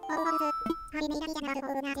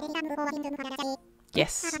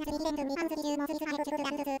 Yes.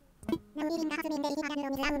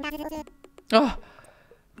 Oh,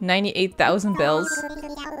 98,000 bells.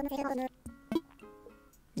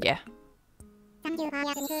 Yeah.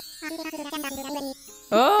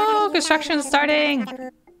 Oh, construction starting.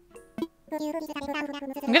 I'm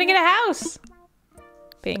gonna get a house.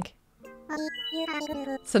 Pink.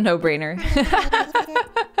 It's a no-brainer.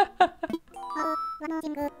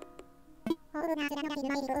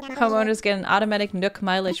 Homeowners get an automatic Nook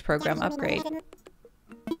mileage program upgrade.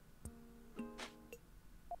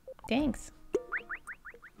 Thanks.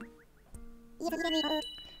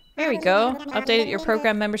 There we go. Updated your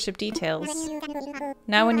program membership details.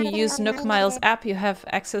 Now when you use Nook Miles app, you have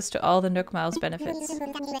access to all the Nook Miles benefits.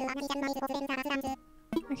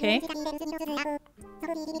 Okay.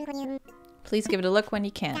 Please give it a look when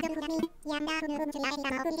you can.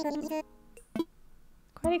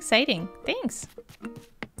 Quite exciting. Thanks.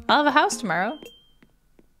 I'll have a house tomorrow.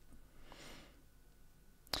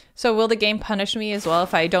 So will the game punish me as well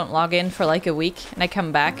if I don't log in for like a week and I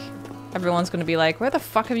come back? Everyone's gonna be like, where the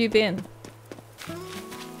fuck have you been?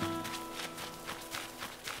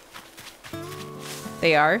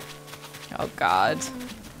 They are? Oh god.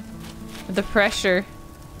 The pressure.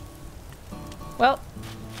 Well,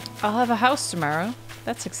 I'll have a house tomorrow.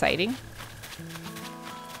 That's exciting.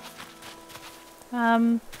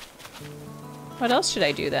 What else should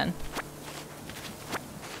I do then?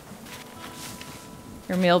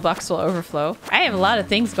 Your mailbox will overflow. I have a lot of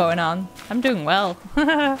things going on. I'm doing well.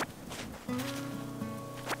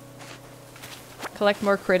 Collect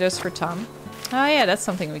more critters for Tom. Oh yeah, that's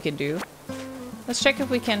something we can do. Let's check if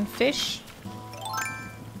we can fish.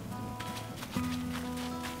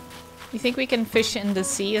 You think we can fish in the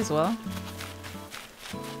sea as well?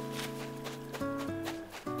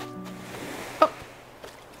 Oh!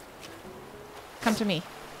 Come to me.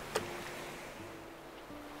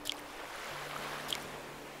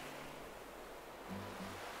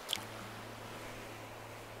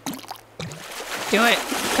 Do it!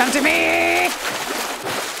 Come to me!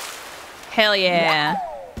 Hell yeah!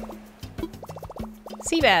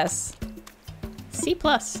 Sea bass. C+.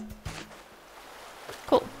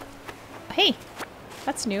 Cool. Hey!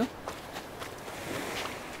 That's new.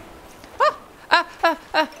 Oh!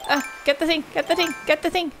 Get the thing! Get the thing! Get the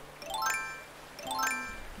thing!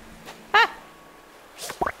 Ah!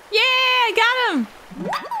 Yeah! I got him!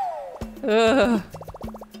 Ugh.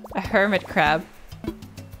 A hermit crab.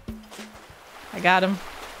 I got him.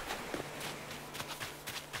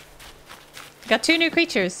 Got 2 new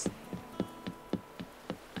creatures.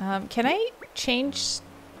 Can I change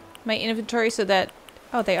my inventory so that...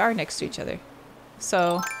 Oh, they are next to each other.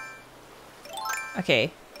 So...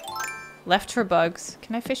 Okay. Left for bugs.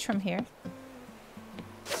 Can I fish from here?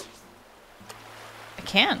 I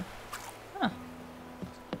can. Huh.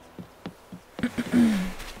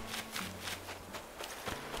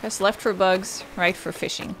 Press left for bugs, right for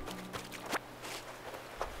fishing.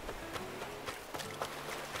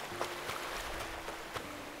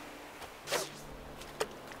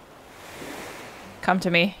 Come to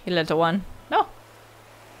me, you little one. No!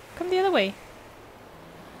 Come the other way.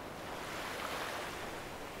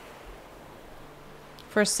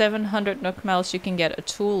 For 700 Nook Miles, you can get a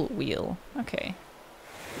tool wheel. Okay.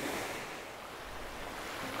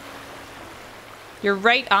 You're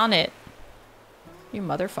right on it. You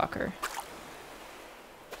motherfucker.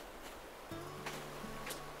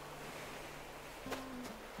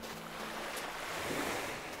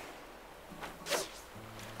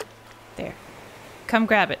 There. Come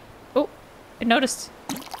grab it. Oh, I noticed.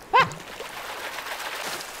 Ah!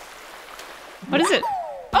 What is it?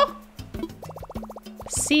 Oh!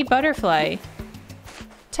 Sea butterfly.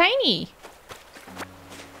 Tiny.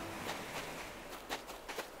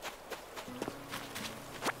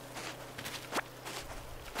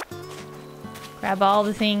 Grab all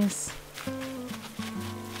the things.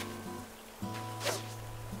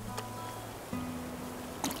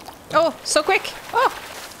 Oh, so quick. Oh.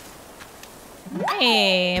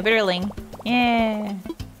 Hey, a bitterling. Yeah.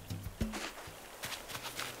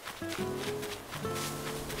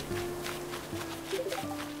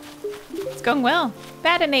 It's going well.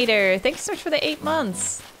 Badinator, thanks so much for the 8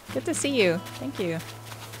 months. Good to see you. Thank you.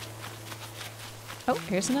 Oh,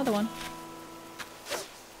 here's another one.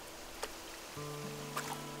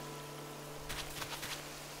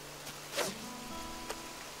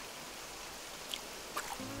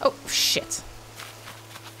 Oh, shit.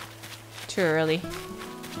 Too early. Do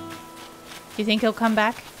you think he'll come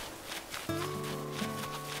back?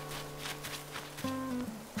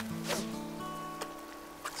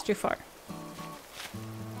 It's too far.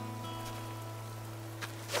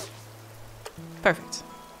 Perfect.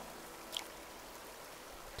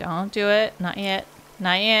 Don't do it. Not yet.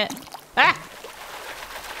 Not yet. Ah!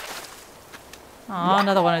 Oh,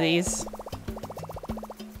 another one of these.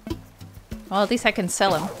 Well, at least I can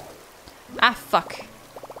sell him. Ah, fuck.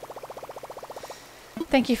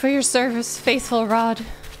 Thank you for your service, faithful Rod.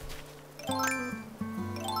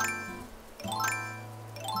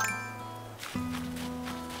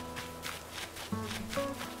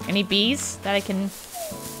 Any bees that I can...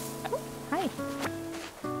 Oh, hi.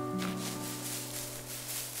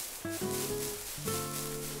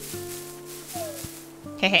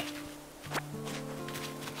 Hehe.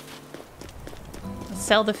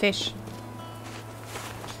 Sell the fish.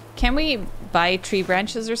 Can we buy tree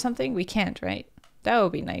branches or something? We can't, right? That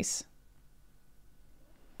would be nice.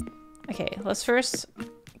 Okay, let's first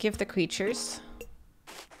give the creatures.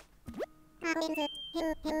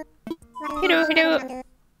 Hello, hello.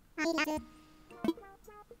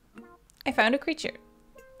 I found a creature.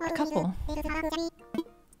 A couple.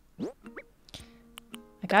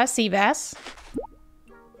 I got a sea bass.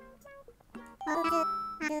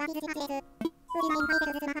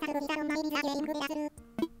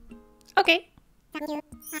 Okay.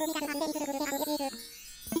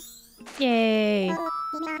 Yay.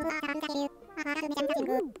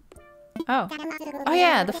 Oh. Oh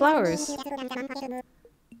yeah, the flowers.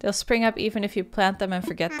 They'll spring up even if you plant them and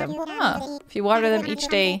forget them. Huh. If you water them each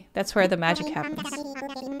day, that's where the magic happens.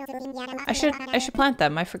 I should plant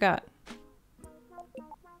them, I forgot.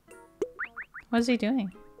 What is he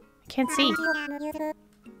doing? I can't see.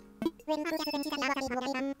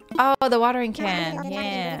 Oh, the watering can.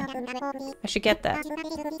 Yeah. I should get that.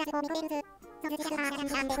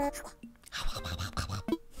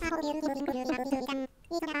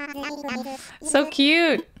 So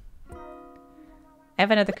cute. I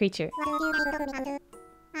have another creature.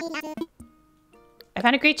 I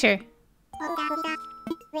found a creature.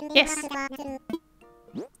 Yes.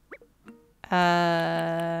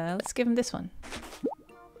 Let's give him this one.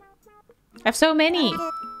 I have so many.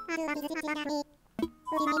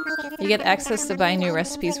 You get access to buy new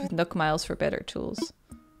recipes with Nook Miles for better tools.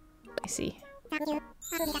 I see.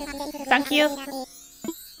 Thank you.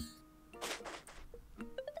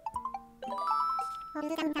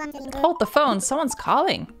 Hold the phone. Someone's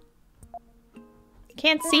calling.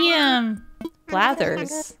 Can't see him.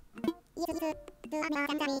 Blathers.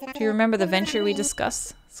 Do you remember the venture we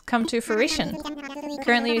discussed? It's come to fruition.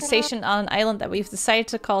 Currently stationed on an island that we've decided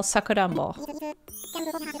to call Sakurambo.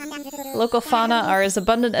 Local fauna are as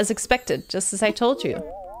abundant as expected, just as I told you.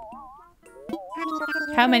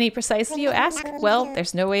 How many precisely, you ask? Well,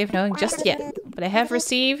 there's no way of knowing just yet, but I have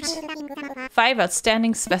received 5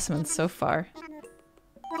 outstanding specimens so far.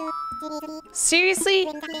 Seriously?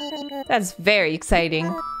 That's very exciting.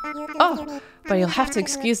 Oh, but you'll have to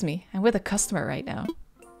excuse me. I'm with a customer right now.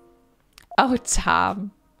 Oh,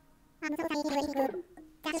 Tom.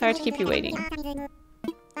 Sorry to keep you waiting.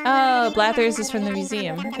 Oh, Blathers is from the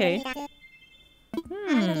museum. Okay.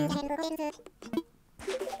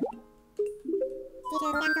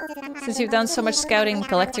 Since you've done so much scouting and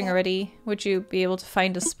collecting already, would you be able to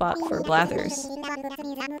find a spot for Blathers?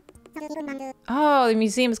 Oh, the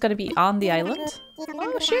museum is going to be on the island?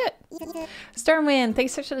 Oh, shit. Stormwind,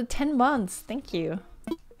 thanks for the 10 months. Thank you.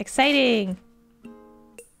 Exciting.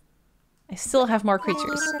 I still have more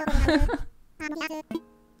creatures.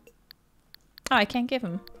 Oh, I can't give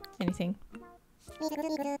him anything.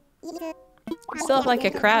 I still have like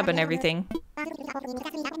a crab and everything.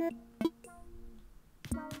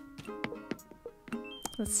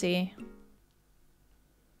 Let's see.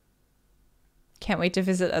 Can't wait to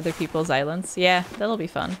visit other people's islands. Yeah, that'll be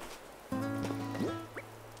fun.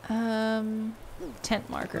 Tent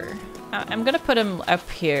marker. I'm gonna put him up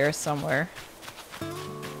here somewhere.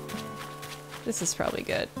 This is probably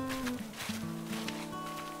good.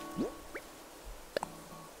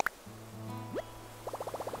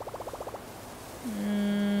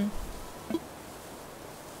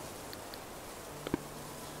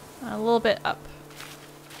 A little bit up.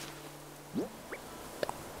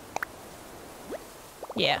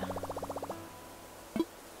 Yeah.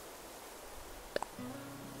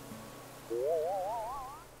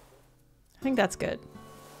 I think that's good.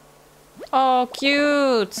 Oh,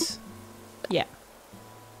 cute! Yeah.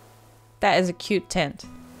 That is a cute tent.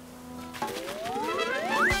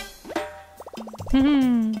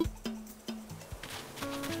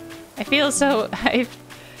 I feel so...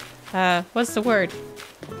 what's the word?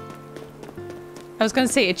 I was gonna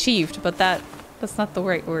say achieved, but that's not the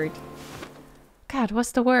right word. God,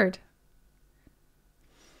 what's the word?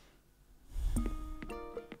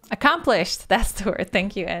 Accomplished! That's the word.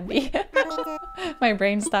 Thank you, Andy. My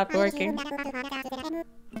brain stopped working.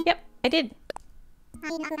 Yep, I did.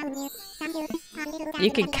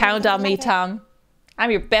 You can count on me, Tom.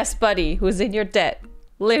 I'm your best buddy who's in your debt.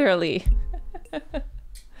 Literally.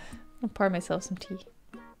 I'll pour myself some tea.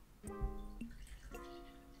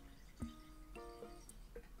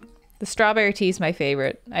 The strawberry tea is my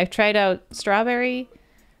favorite. I've tried out strawberry,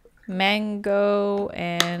 mango,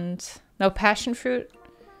 and... no, passion fruit.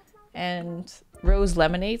 And rose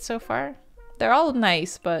lemonade so far. They're all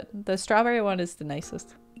nice, but the strawberry one is the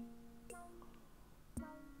nicest.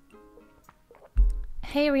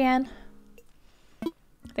 Hey, Rianne.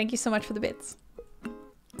 Thank you so much for the bits.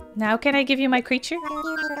 Now can I give you my creature?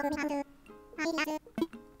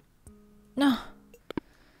 No.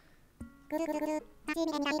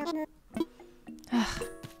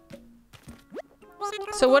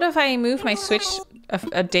 So what if I move my switch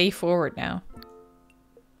a day forward now?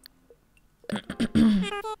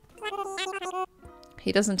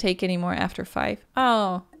 He doesn't take any more after 5.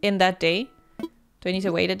 Oh, in that day? Do I need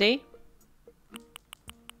to wait a day?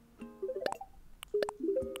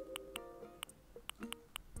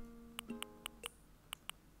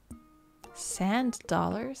 Sand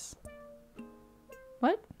dollars?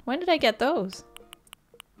 What? When did I get those?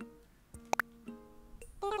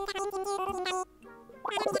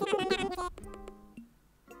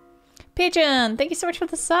 Pigeon, thank you so much for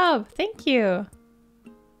the sub. Thank you.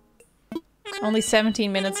 Only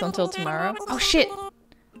 17 minutes until tomorrow. Oh shit!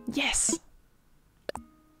 Yes!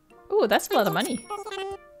 Ooh, that's a lot of money.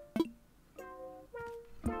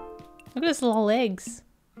 Look at his little legs.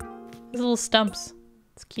 His little stumps.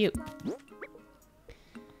 It's cute.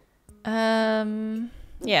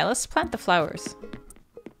 Yeah, let's plant the flowers.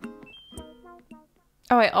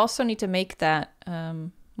 Oh, I also need to make that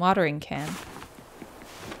watering can.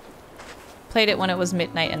 Played it when it was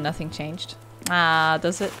midnight and nothing changed. Ah,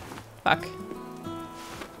 does it? Fuck.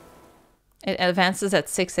 It advances at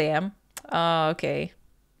 6 AM. Oh, okay.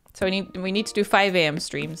 So we need to do 5 AM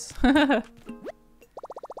streams.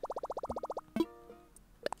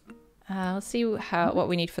 Let's see what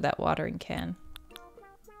we need for that watering can.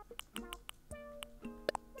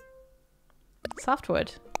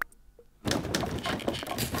 Softwood.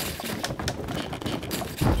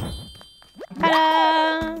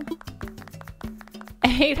 Ta-da! I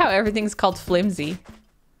hate how everything's called flimsy.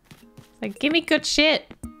 Like, give me good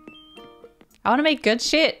shit. I want to make good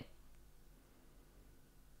shit.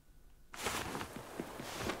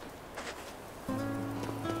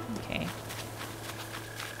 Okay.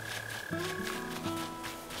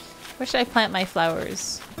 Where should I plant my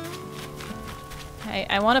flowers? I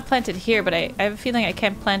I want to plant it here, but I have a feeling I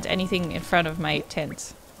can't plant anything in front of my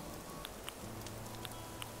tent.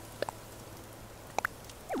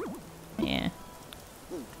 Yeah.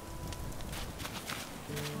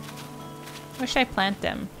 Where should I plant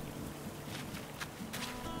them?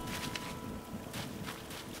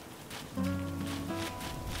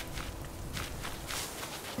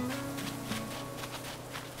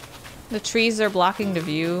 The trees are blocking the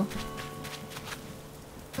view.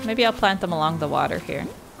 Maybe I'll plant them along the water here.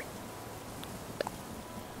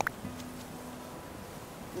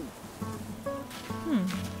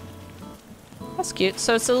 That's cute.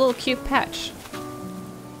 So it's a little cute patch.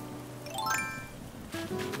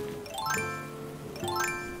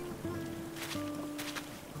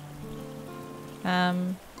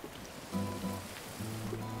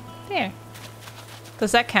 There.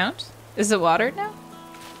 Does that count? Is it watered now?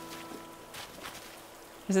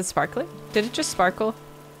 Is it sparkling? Did it just sparkle?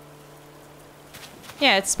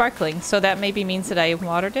 Yeah, it's sparkling, so that maybe means that I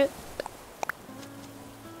watered it.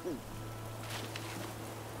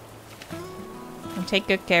 And take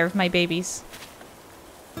good care of my babies.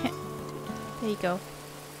 There you go.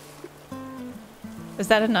 Is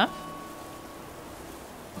that enough?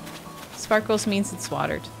 Sparkles means it's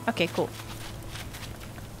watered. Okay, cool.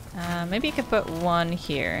 Maybe I could put one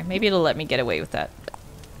here. Maybe it'll let me get away with that.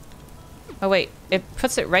 Oh wait, it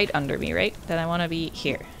puts it right under me, right? Then I want to be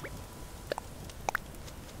here.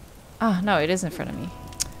 Oh, no, it is in front of me.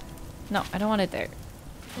 No, I don't want it there.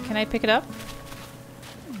 Can I pick it up?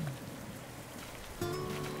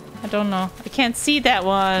 I don't know. I can't see that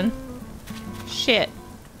one. Shit.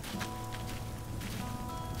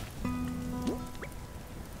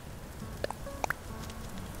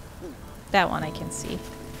 That one I can see.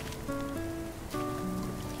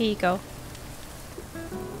 Here you go.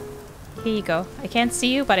 Here you go. I can't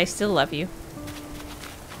see you, but I still love you.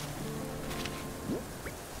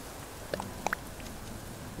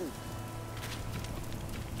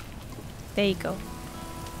 There you go.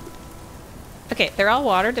 Okay, they're all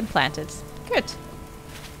watered and planted. Good.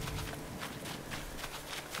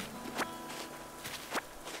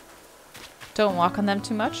 Don't walk on them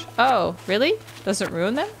too much. Oh, really? Does it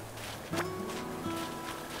ruin them?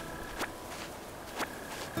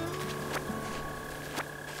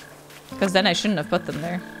 Because then I shouldn't have put them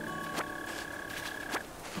there.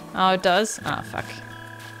 Oh, it does? Oh, fuck.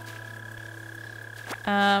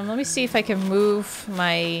 Let me see if I can move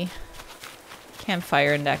my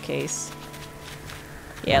campfire in that case.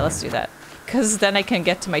 Yeah, let's do that. Because then I can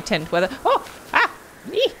get to my tent whether— Oh! Ah!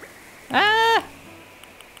 Eee! Ah!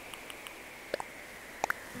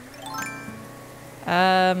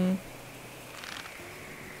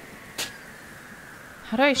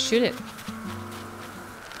 How do I shoot it?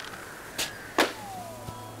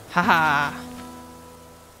 Haha.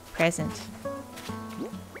 Present.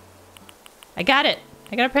 I got it.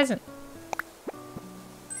 I got a present.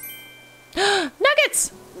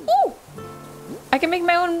 Nuggets! Ooh! I can make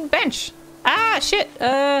my own bench. Ah, shit.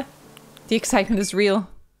 The excitement is real.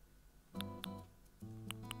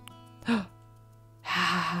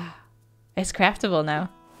 It's craftable now.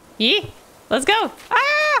 Yee! Let's go!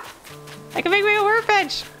 Ah! I can make my own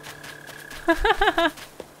workbench!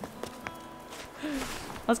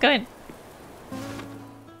 Let's go in.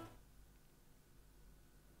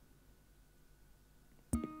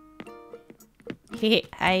 Hey,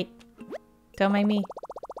 hi. Don't mind me.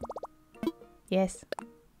 Yes.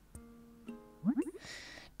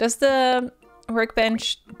 Does the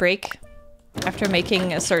workbench break after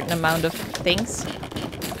making a certain amount of things?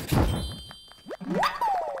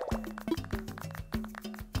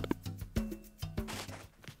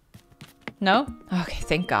 No? Okay,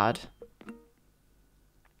 thank God.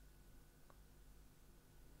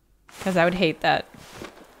 Because I would hate that.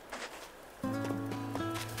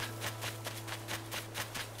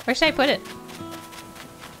 Where should I put it?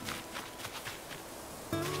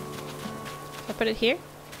 Should I put it here?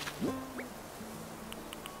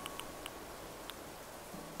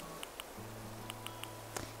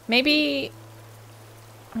 Maybe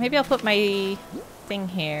I'll put my thing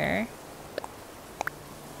here.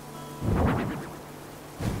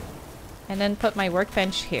 And then put my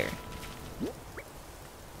workbench here.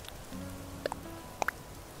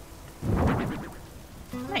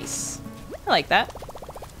 Nice. I like that.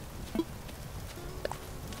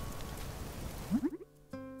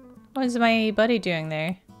 What is my buddy doing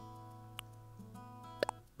there?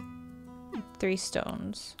 3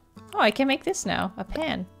 stones. Oh, I can make this now. A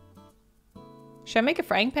pan. Should I make a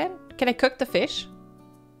frying pan? Can I cook the fish?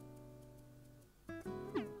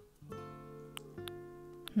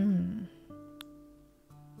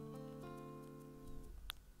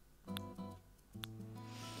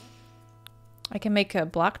 I can make a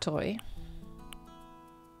block toy.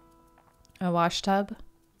 A wash tub.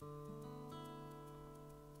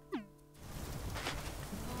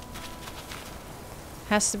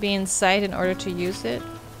 Has to be inside in order to use it.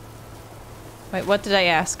 Wait, what did I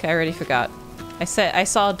ask? I already forgot. I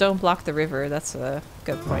saw don't block the river. That's a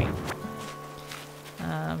good point.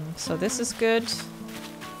 So this is good.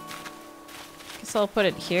 Guess I'll put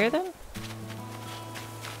it here then.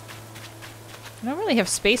 I don't really have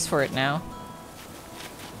space for it now.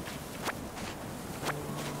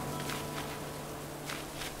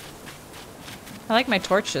 I like my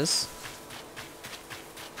torches.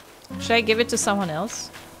 Should I give it to someone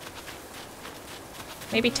else?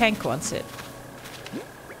 Maybe Tank wants it.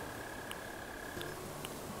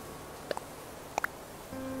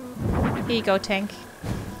 Here you go, Tank.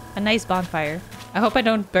 A nice bonfire. I hope I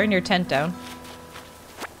don't burn your tent down.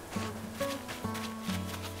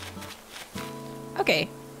 Okay.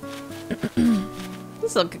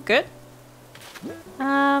 This looks good.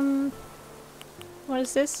 What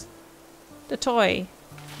is this? The toy.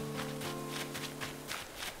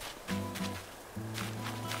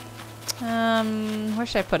 Where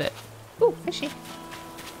should I put it? Ooh, fishy.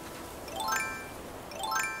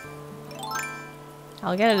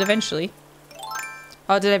 I'll get it eventually.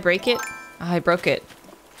 Oh, did I break it? Oh, I broke it.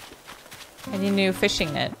 I need a new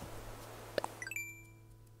fishing net.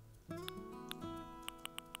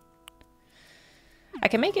 I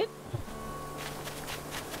can make it.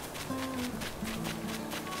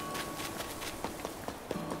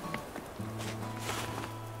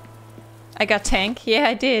 I got Tank. Yeah,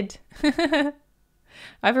 I did.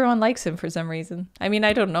 Everyone likes him for some reason. I mean,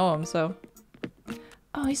 I don't know him, so...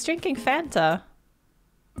 Oh, he's drinking Fanta.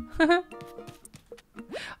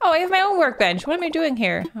 Oh, I have my own workbench. What am I doing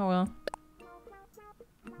here? Oh, well.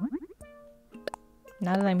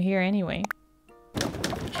 Now that I'm here anyway.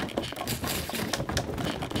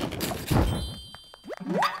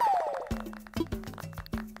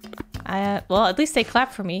 Well, at least they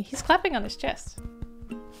clap for me. He's clapping on his chest.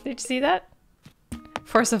 Did you see that?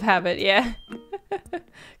 Force of habit, yeah.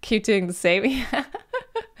 Keep doing the same.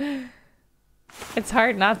 It's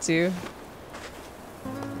hard not to.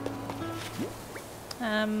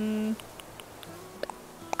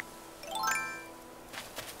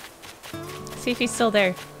 See if he's still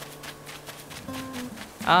there.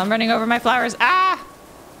 Oh, I'm running over my flowers. Ah!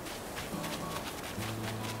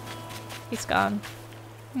 He's gone.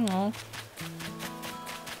 Aww.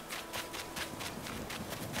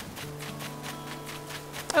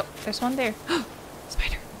 Oh, there's one there.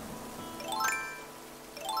 Spider.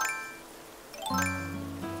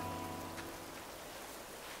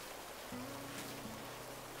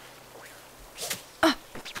 Ah!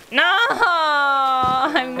 No!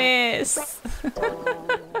 I missed.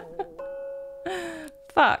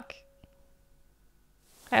 Fuck.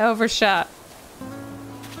 I overshot.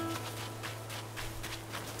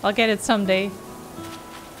 I'll get it someday.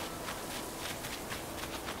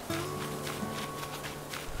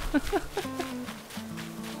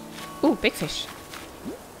 Ooh, big fish.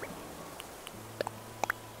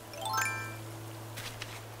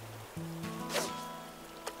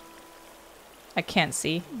 I can't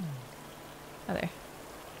see. Oh, there.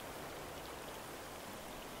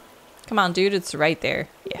 Come on, dude, it's right there.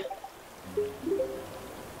 Yeah.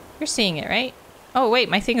 You're seeing it, right? Oh, wait,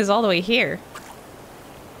 my thing is all the way here.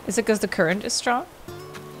 Is it because the current is strong?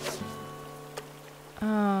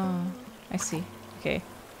 Oh, I see. Okay.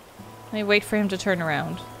 Let me wait for him to turn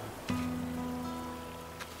around.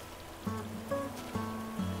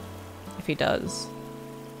 If he does.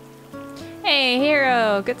 Hey,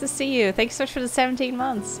 Hero! Good to see you. Thanks so much for the 17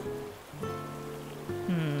 months.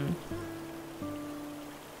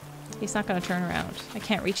 He's not gonna turn around. I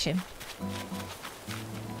can't reach him.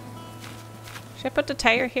 Should I put the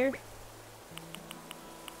tire here?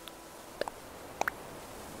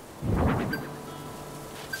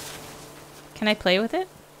 Can I play with it?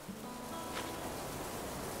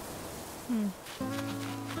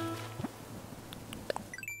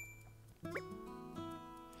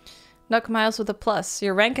 Nook Miles with a plus.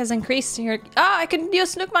 Your rank has increased and you're... Ah, I can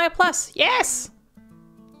use Nook Mile Plus! Yes!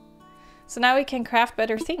 So now we can craft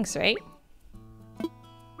better things, right?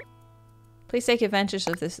 Please take advantage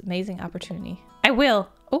of this amazing opportunity. I will!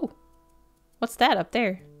 Oh! What's that up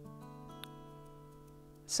there?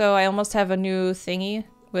 So I almost have a new thingy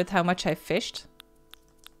with how much I fished.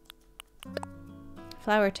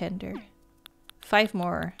 Flower tender. 5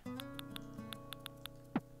 more.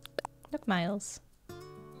 Nook Miles.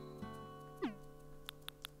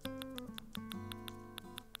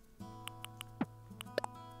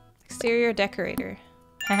 Exterior decorator.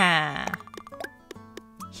 Haha.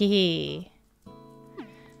 Hee hee.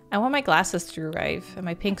 I want my glasses to arrive and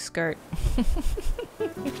my pink skirt.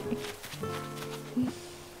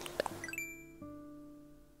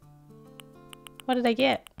 What did I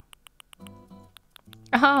get?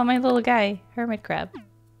 Oh, my little guy. Hermit crab.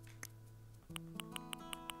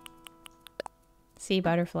 Sea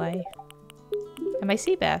butterfly. And my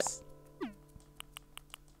sea bass.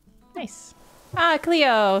 Nice. Ah,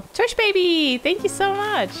 Cleo! Twitch baby! Thank you so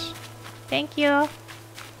much! Thank you.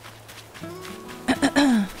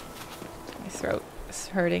 My throat is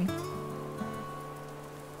hurting.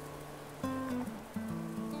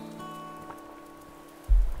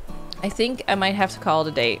 I think I might have to call it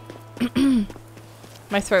a day.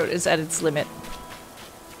 My throat is at its limit.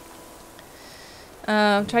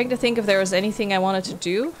 I'm trying to think if there was anything I wanted to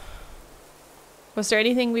do. Was there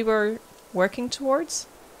anything we were working towards?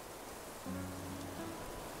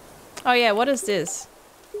 Oh yeah, what is this?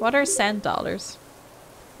 What are sand dollars?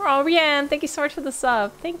 Oh, Rianne, thank you so much for the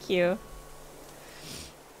sub. Thank you.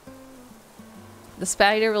 The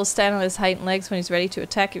spider will stand on his hind legs when he's ready to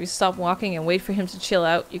attack. If you stop walking and wait for him to chill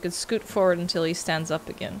out, you can scoot forward until he stands up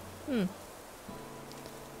again.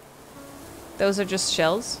 Those are just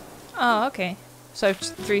shells? Oh, okay. So I have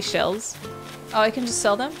 3 shells. Oh, I can just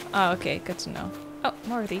sell them? Oh, okay. Good to know. Oh,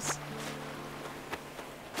 more of these.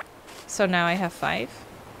 So now I have 5.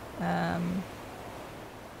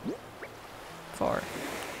 4.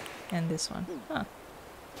 And this one. Huh.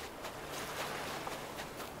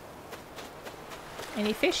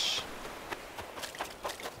 Any fish?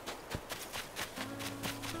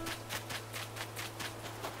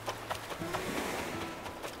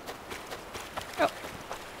 Oh.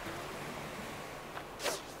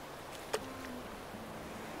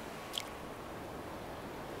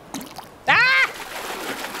 Ah!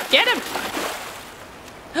 Get him!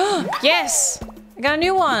 Yes! I got a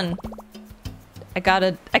new one! I caught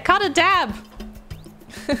a dab!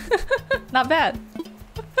 Not bad.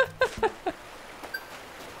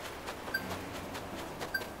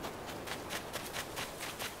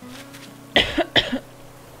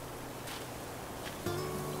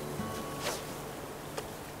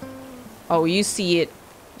 Oh, you see it.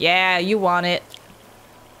 Yeah, you want it.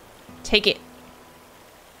 Take it.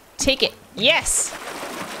 Take it. Yes!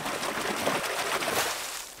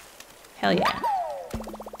 Hell yeah.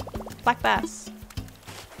 Black bass.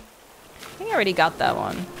 I think I already got that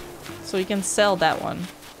one. So we can sell that one.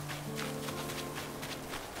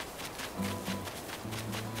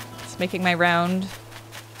 It's making my round.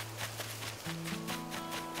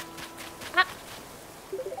 Ah!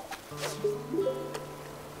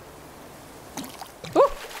 Ooh!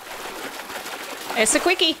 It's a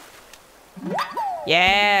quickie!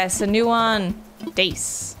 Yes, a new one!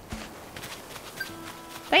 Dace.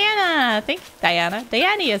 Diana!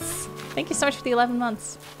 Dianius! Thank you so much for the 11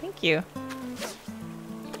 months. Thank you.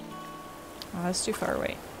 Oh, that's too far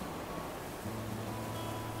away.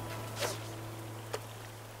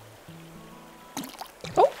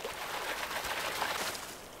 Oh!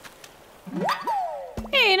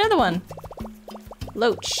 Hey, another one!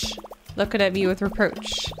 Loach. Looking at me with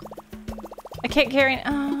reproach. I can't carry...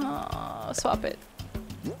 Oh, swap it.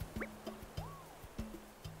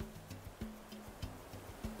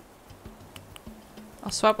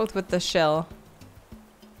 I'll swap with the shell.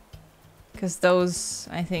 Because those,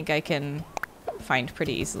 I think I can find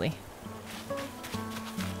pretty easily.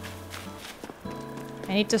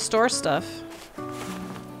 I need to store stuff.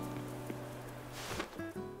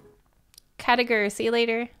 Cadiger, see you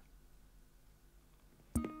later.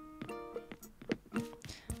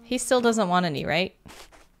 He still doesn't want any, right?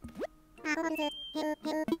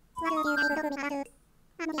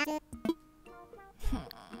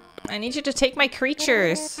 I need you to take my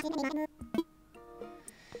creatures.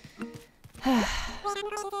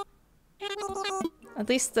 At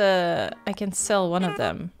least I can sell one of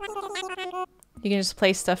them. You can just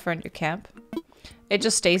place stuff around your camp. It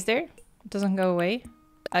just stays there. It doesn't go away.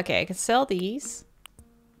 Okay, I can sell these.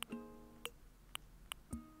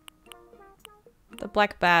 The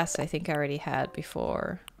black bass I think I already had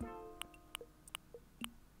before.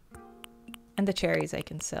 And the cherries I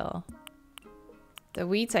can sell. The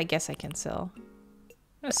weeds I guess I can sell. I'm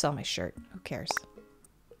gonna sell my shirt. Who cares?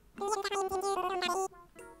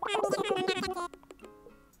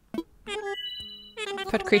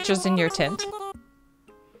 Put creatures in your tent.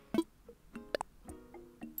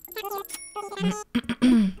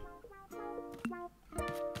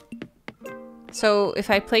 So if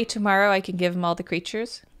I play tomorrow, I can give him all the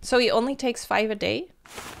creatures. So he only takes 5 a day?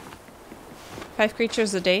 5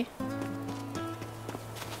 creatures a day?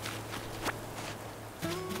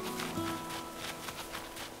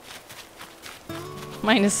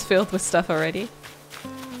 Mine is filled with stuff already.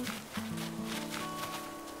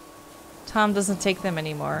 Tom doesn't take them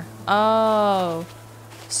anymore. Oh.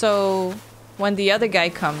 So when the other guy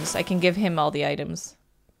comes, I can give him all the items.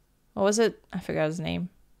 What was it? I forgot his name.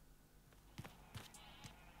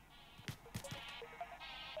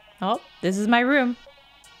 Oh, this is my room.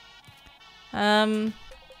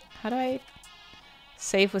 How do I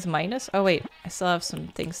save with minus? Oh wait, I still have some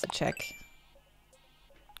things to check.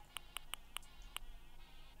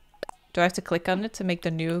 Do I have to click on it to make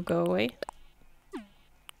the new go away?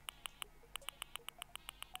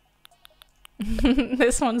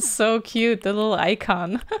 This one's so cute, the little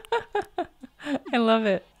icon. I love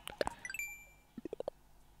it.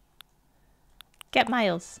 Get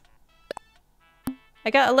Miles.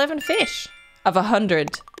 I got 11 fish of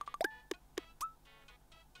 100.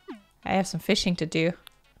 I have some fishing to do.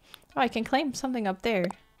 Oh, I can claim something up there.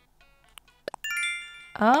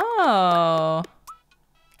 Oh.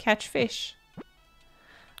 Catch fish.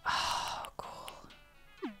 Oh, cool.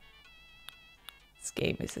 This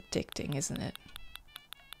game is addicting, isn't it?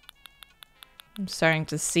 I'm starting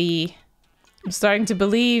to see. I'm starting to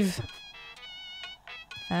believe.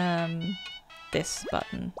 This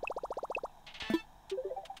button.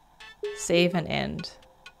 Save and end.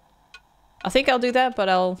 I think I'll do that, but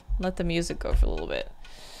I'll let the music go for a little bit.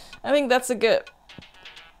 I think that's a good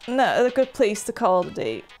place to call it a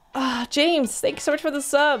day. Ah, James, thank you so much for the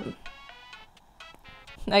sub.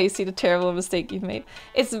 Now you see the terrible mistake you've made.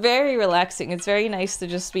 It's very relaxing. It's very nice to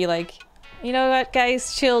just be like, you know what,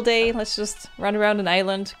 guys, chill day. Let's just run around an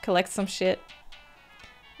island, collect some shit.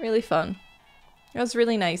 Really fun. It was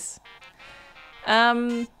really nice.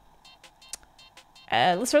 Let's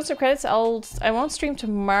run some credits. I won't stream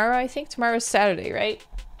tomorrow, I think. Tomorrow's Saturday, right?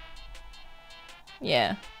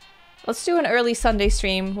 Yeah. Let's do an early Sunday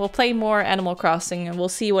stream. We'll play more Animal Crossing and we'll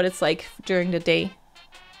see what it's like during the day.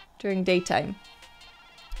 During daytime.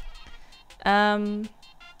 But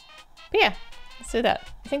yeah, let's do that.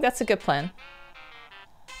 I think that's a good plan.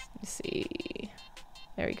 Let me see.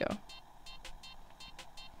 There we go.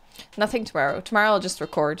 Nothing tomorrow. Tomorrow I'll just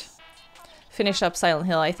record. Finish up Silent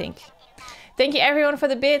Hill, I think. Thank you everyone for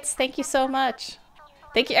the bits. Thank you so much.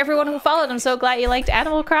 Thank you everyone who followed. I'm so glad you liked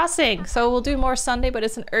Animal Crossing. So we'll do more Sunday, but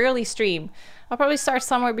it's an early stream. I'll probably start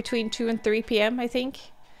somewhere between 2 and 3 p.m. I think.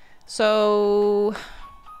 So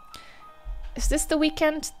is this the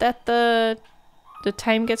weekend that the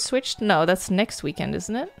time gets switched? No, that's next weekend,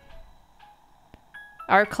 isn't it?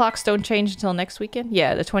 Our clocks don't change until next weekend?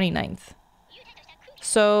 Yeah, the 29th.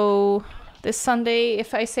 So this Sunday,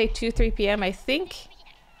 if I say 2, 3 p.m., I think...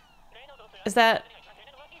 Is that...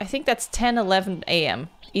 I think that's 10, 11 a.m.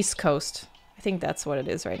 East Coast. I think that's what it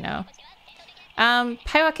is right now.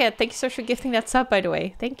 Pyrocat, thank you so much for gifting that sub, by the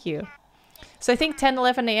way. Thank you. So I think 10,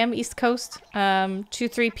 11 a.m. East Coast. 2,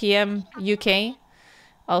 3 p.m. UK.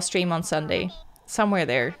 I'll stream on Sunday. Somewhere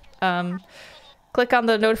there. Click on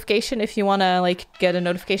the notification if you want to like get a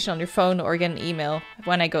notification on your phone or get an email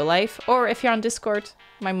when I go live. Or if you're on Discord,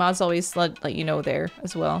 my mods always let you know there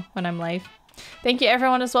as well when I'm live. Thank you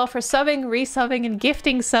everyone as well for subbing, resubbing, and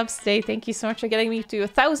gifting subs today. Thank you so much for getting me to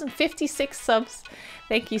 1,056 subs.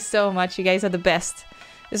 Thank you so much. You guys are the best.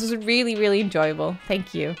 This was really, really enjoyable.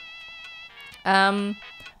 Thank you.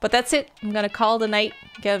 But that's it. I'm gonna call the night.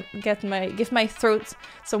 Give my throat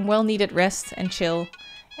some well-needed rest and chill.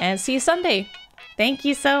 And see you Sunday. Thank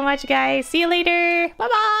you so much, guys. See you later.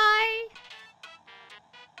 Bye-bye.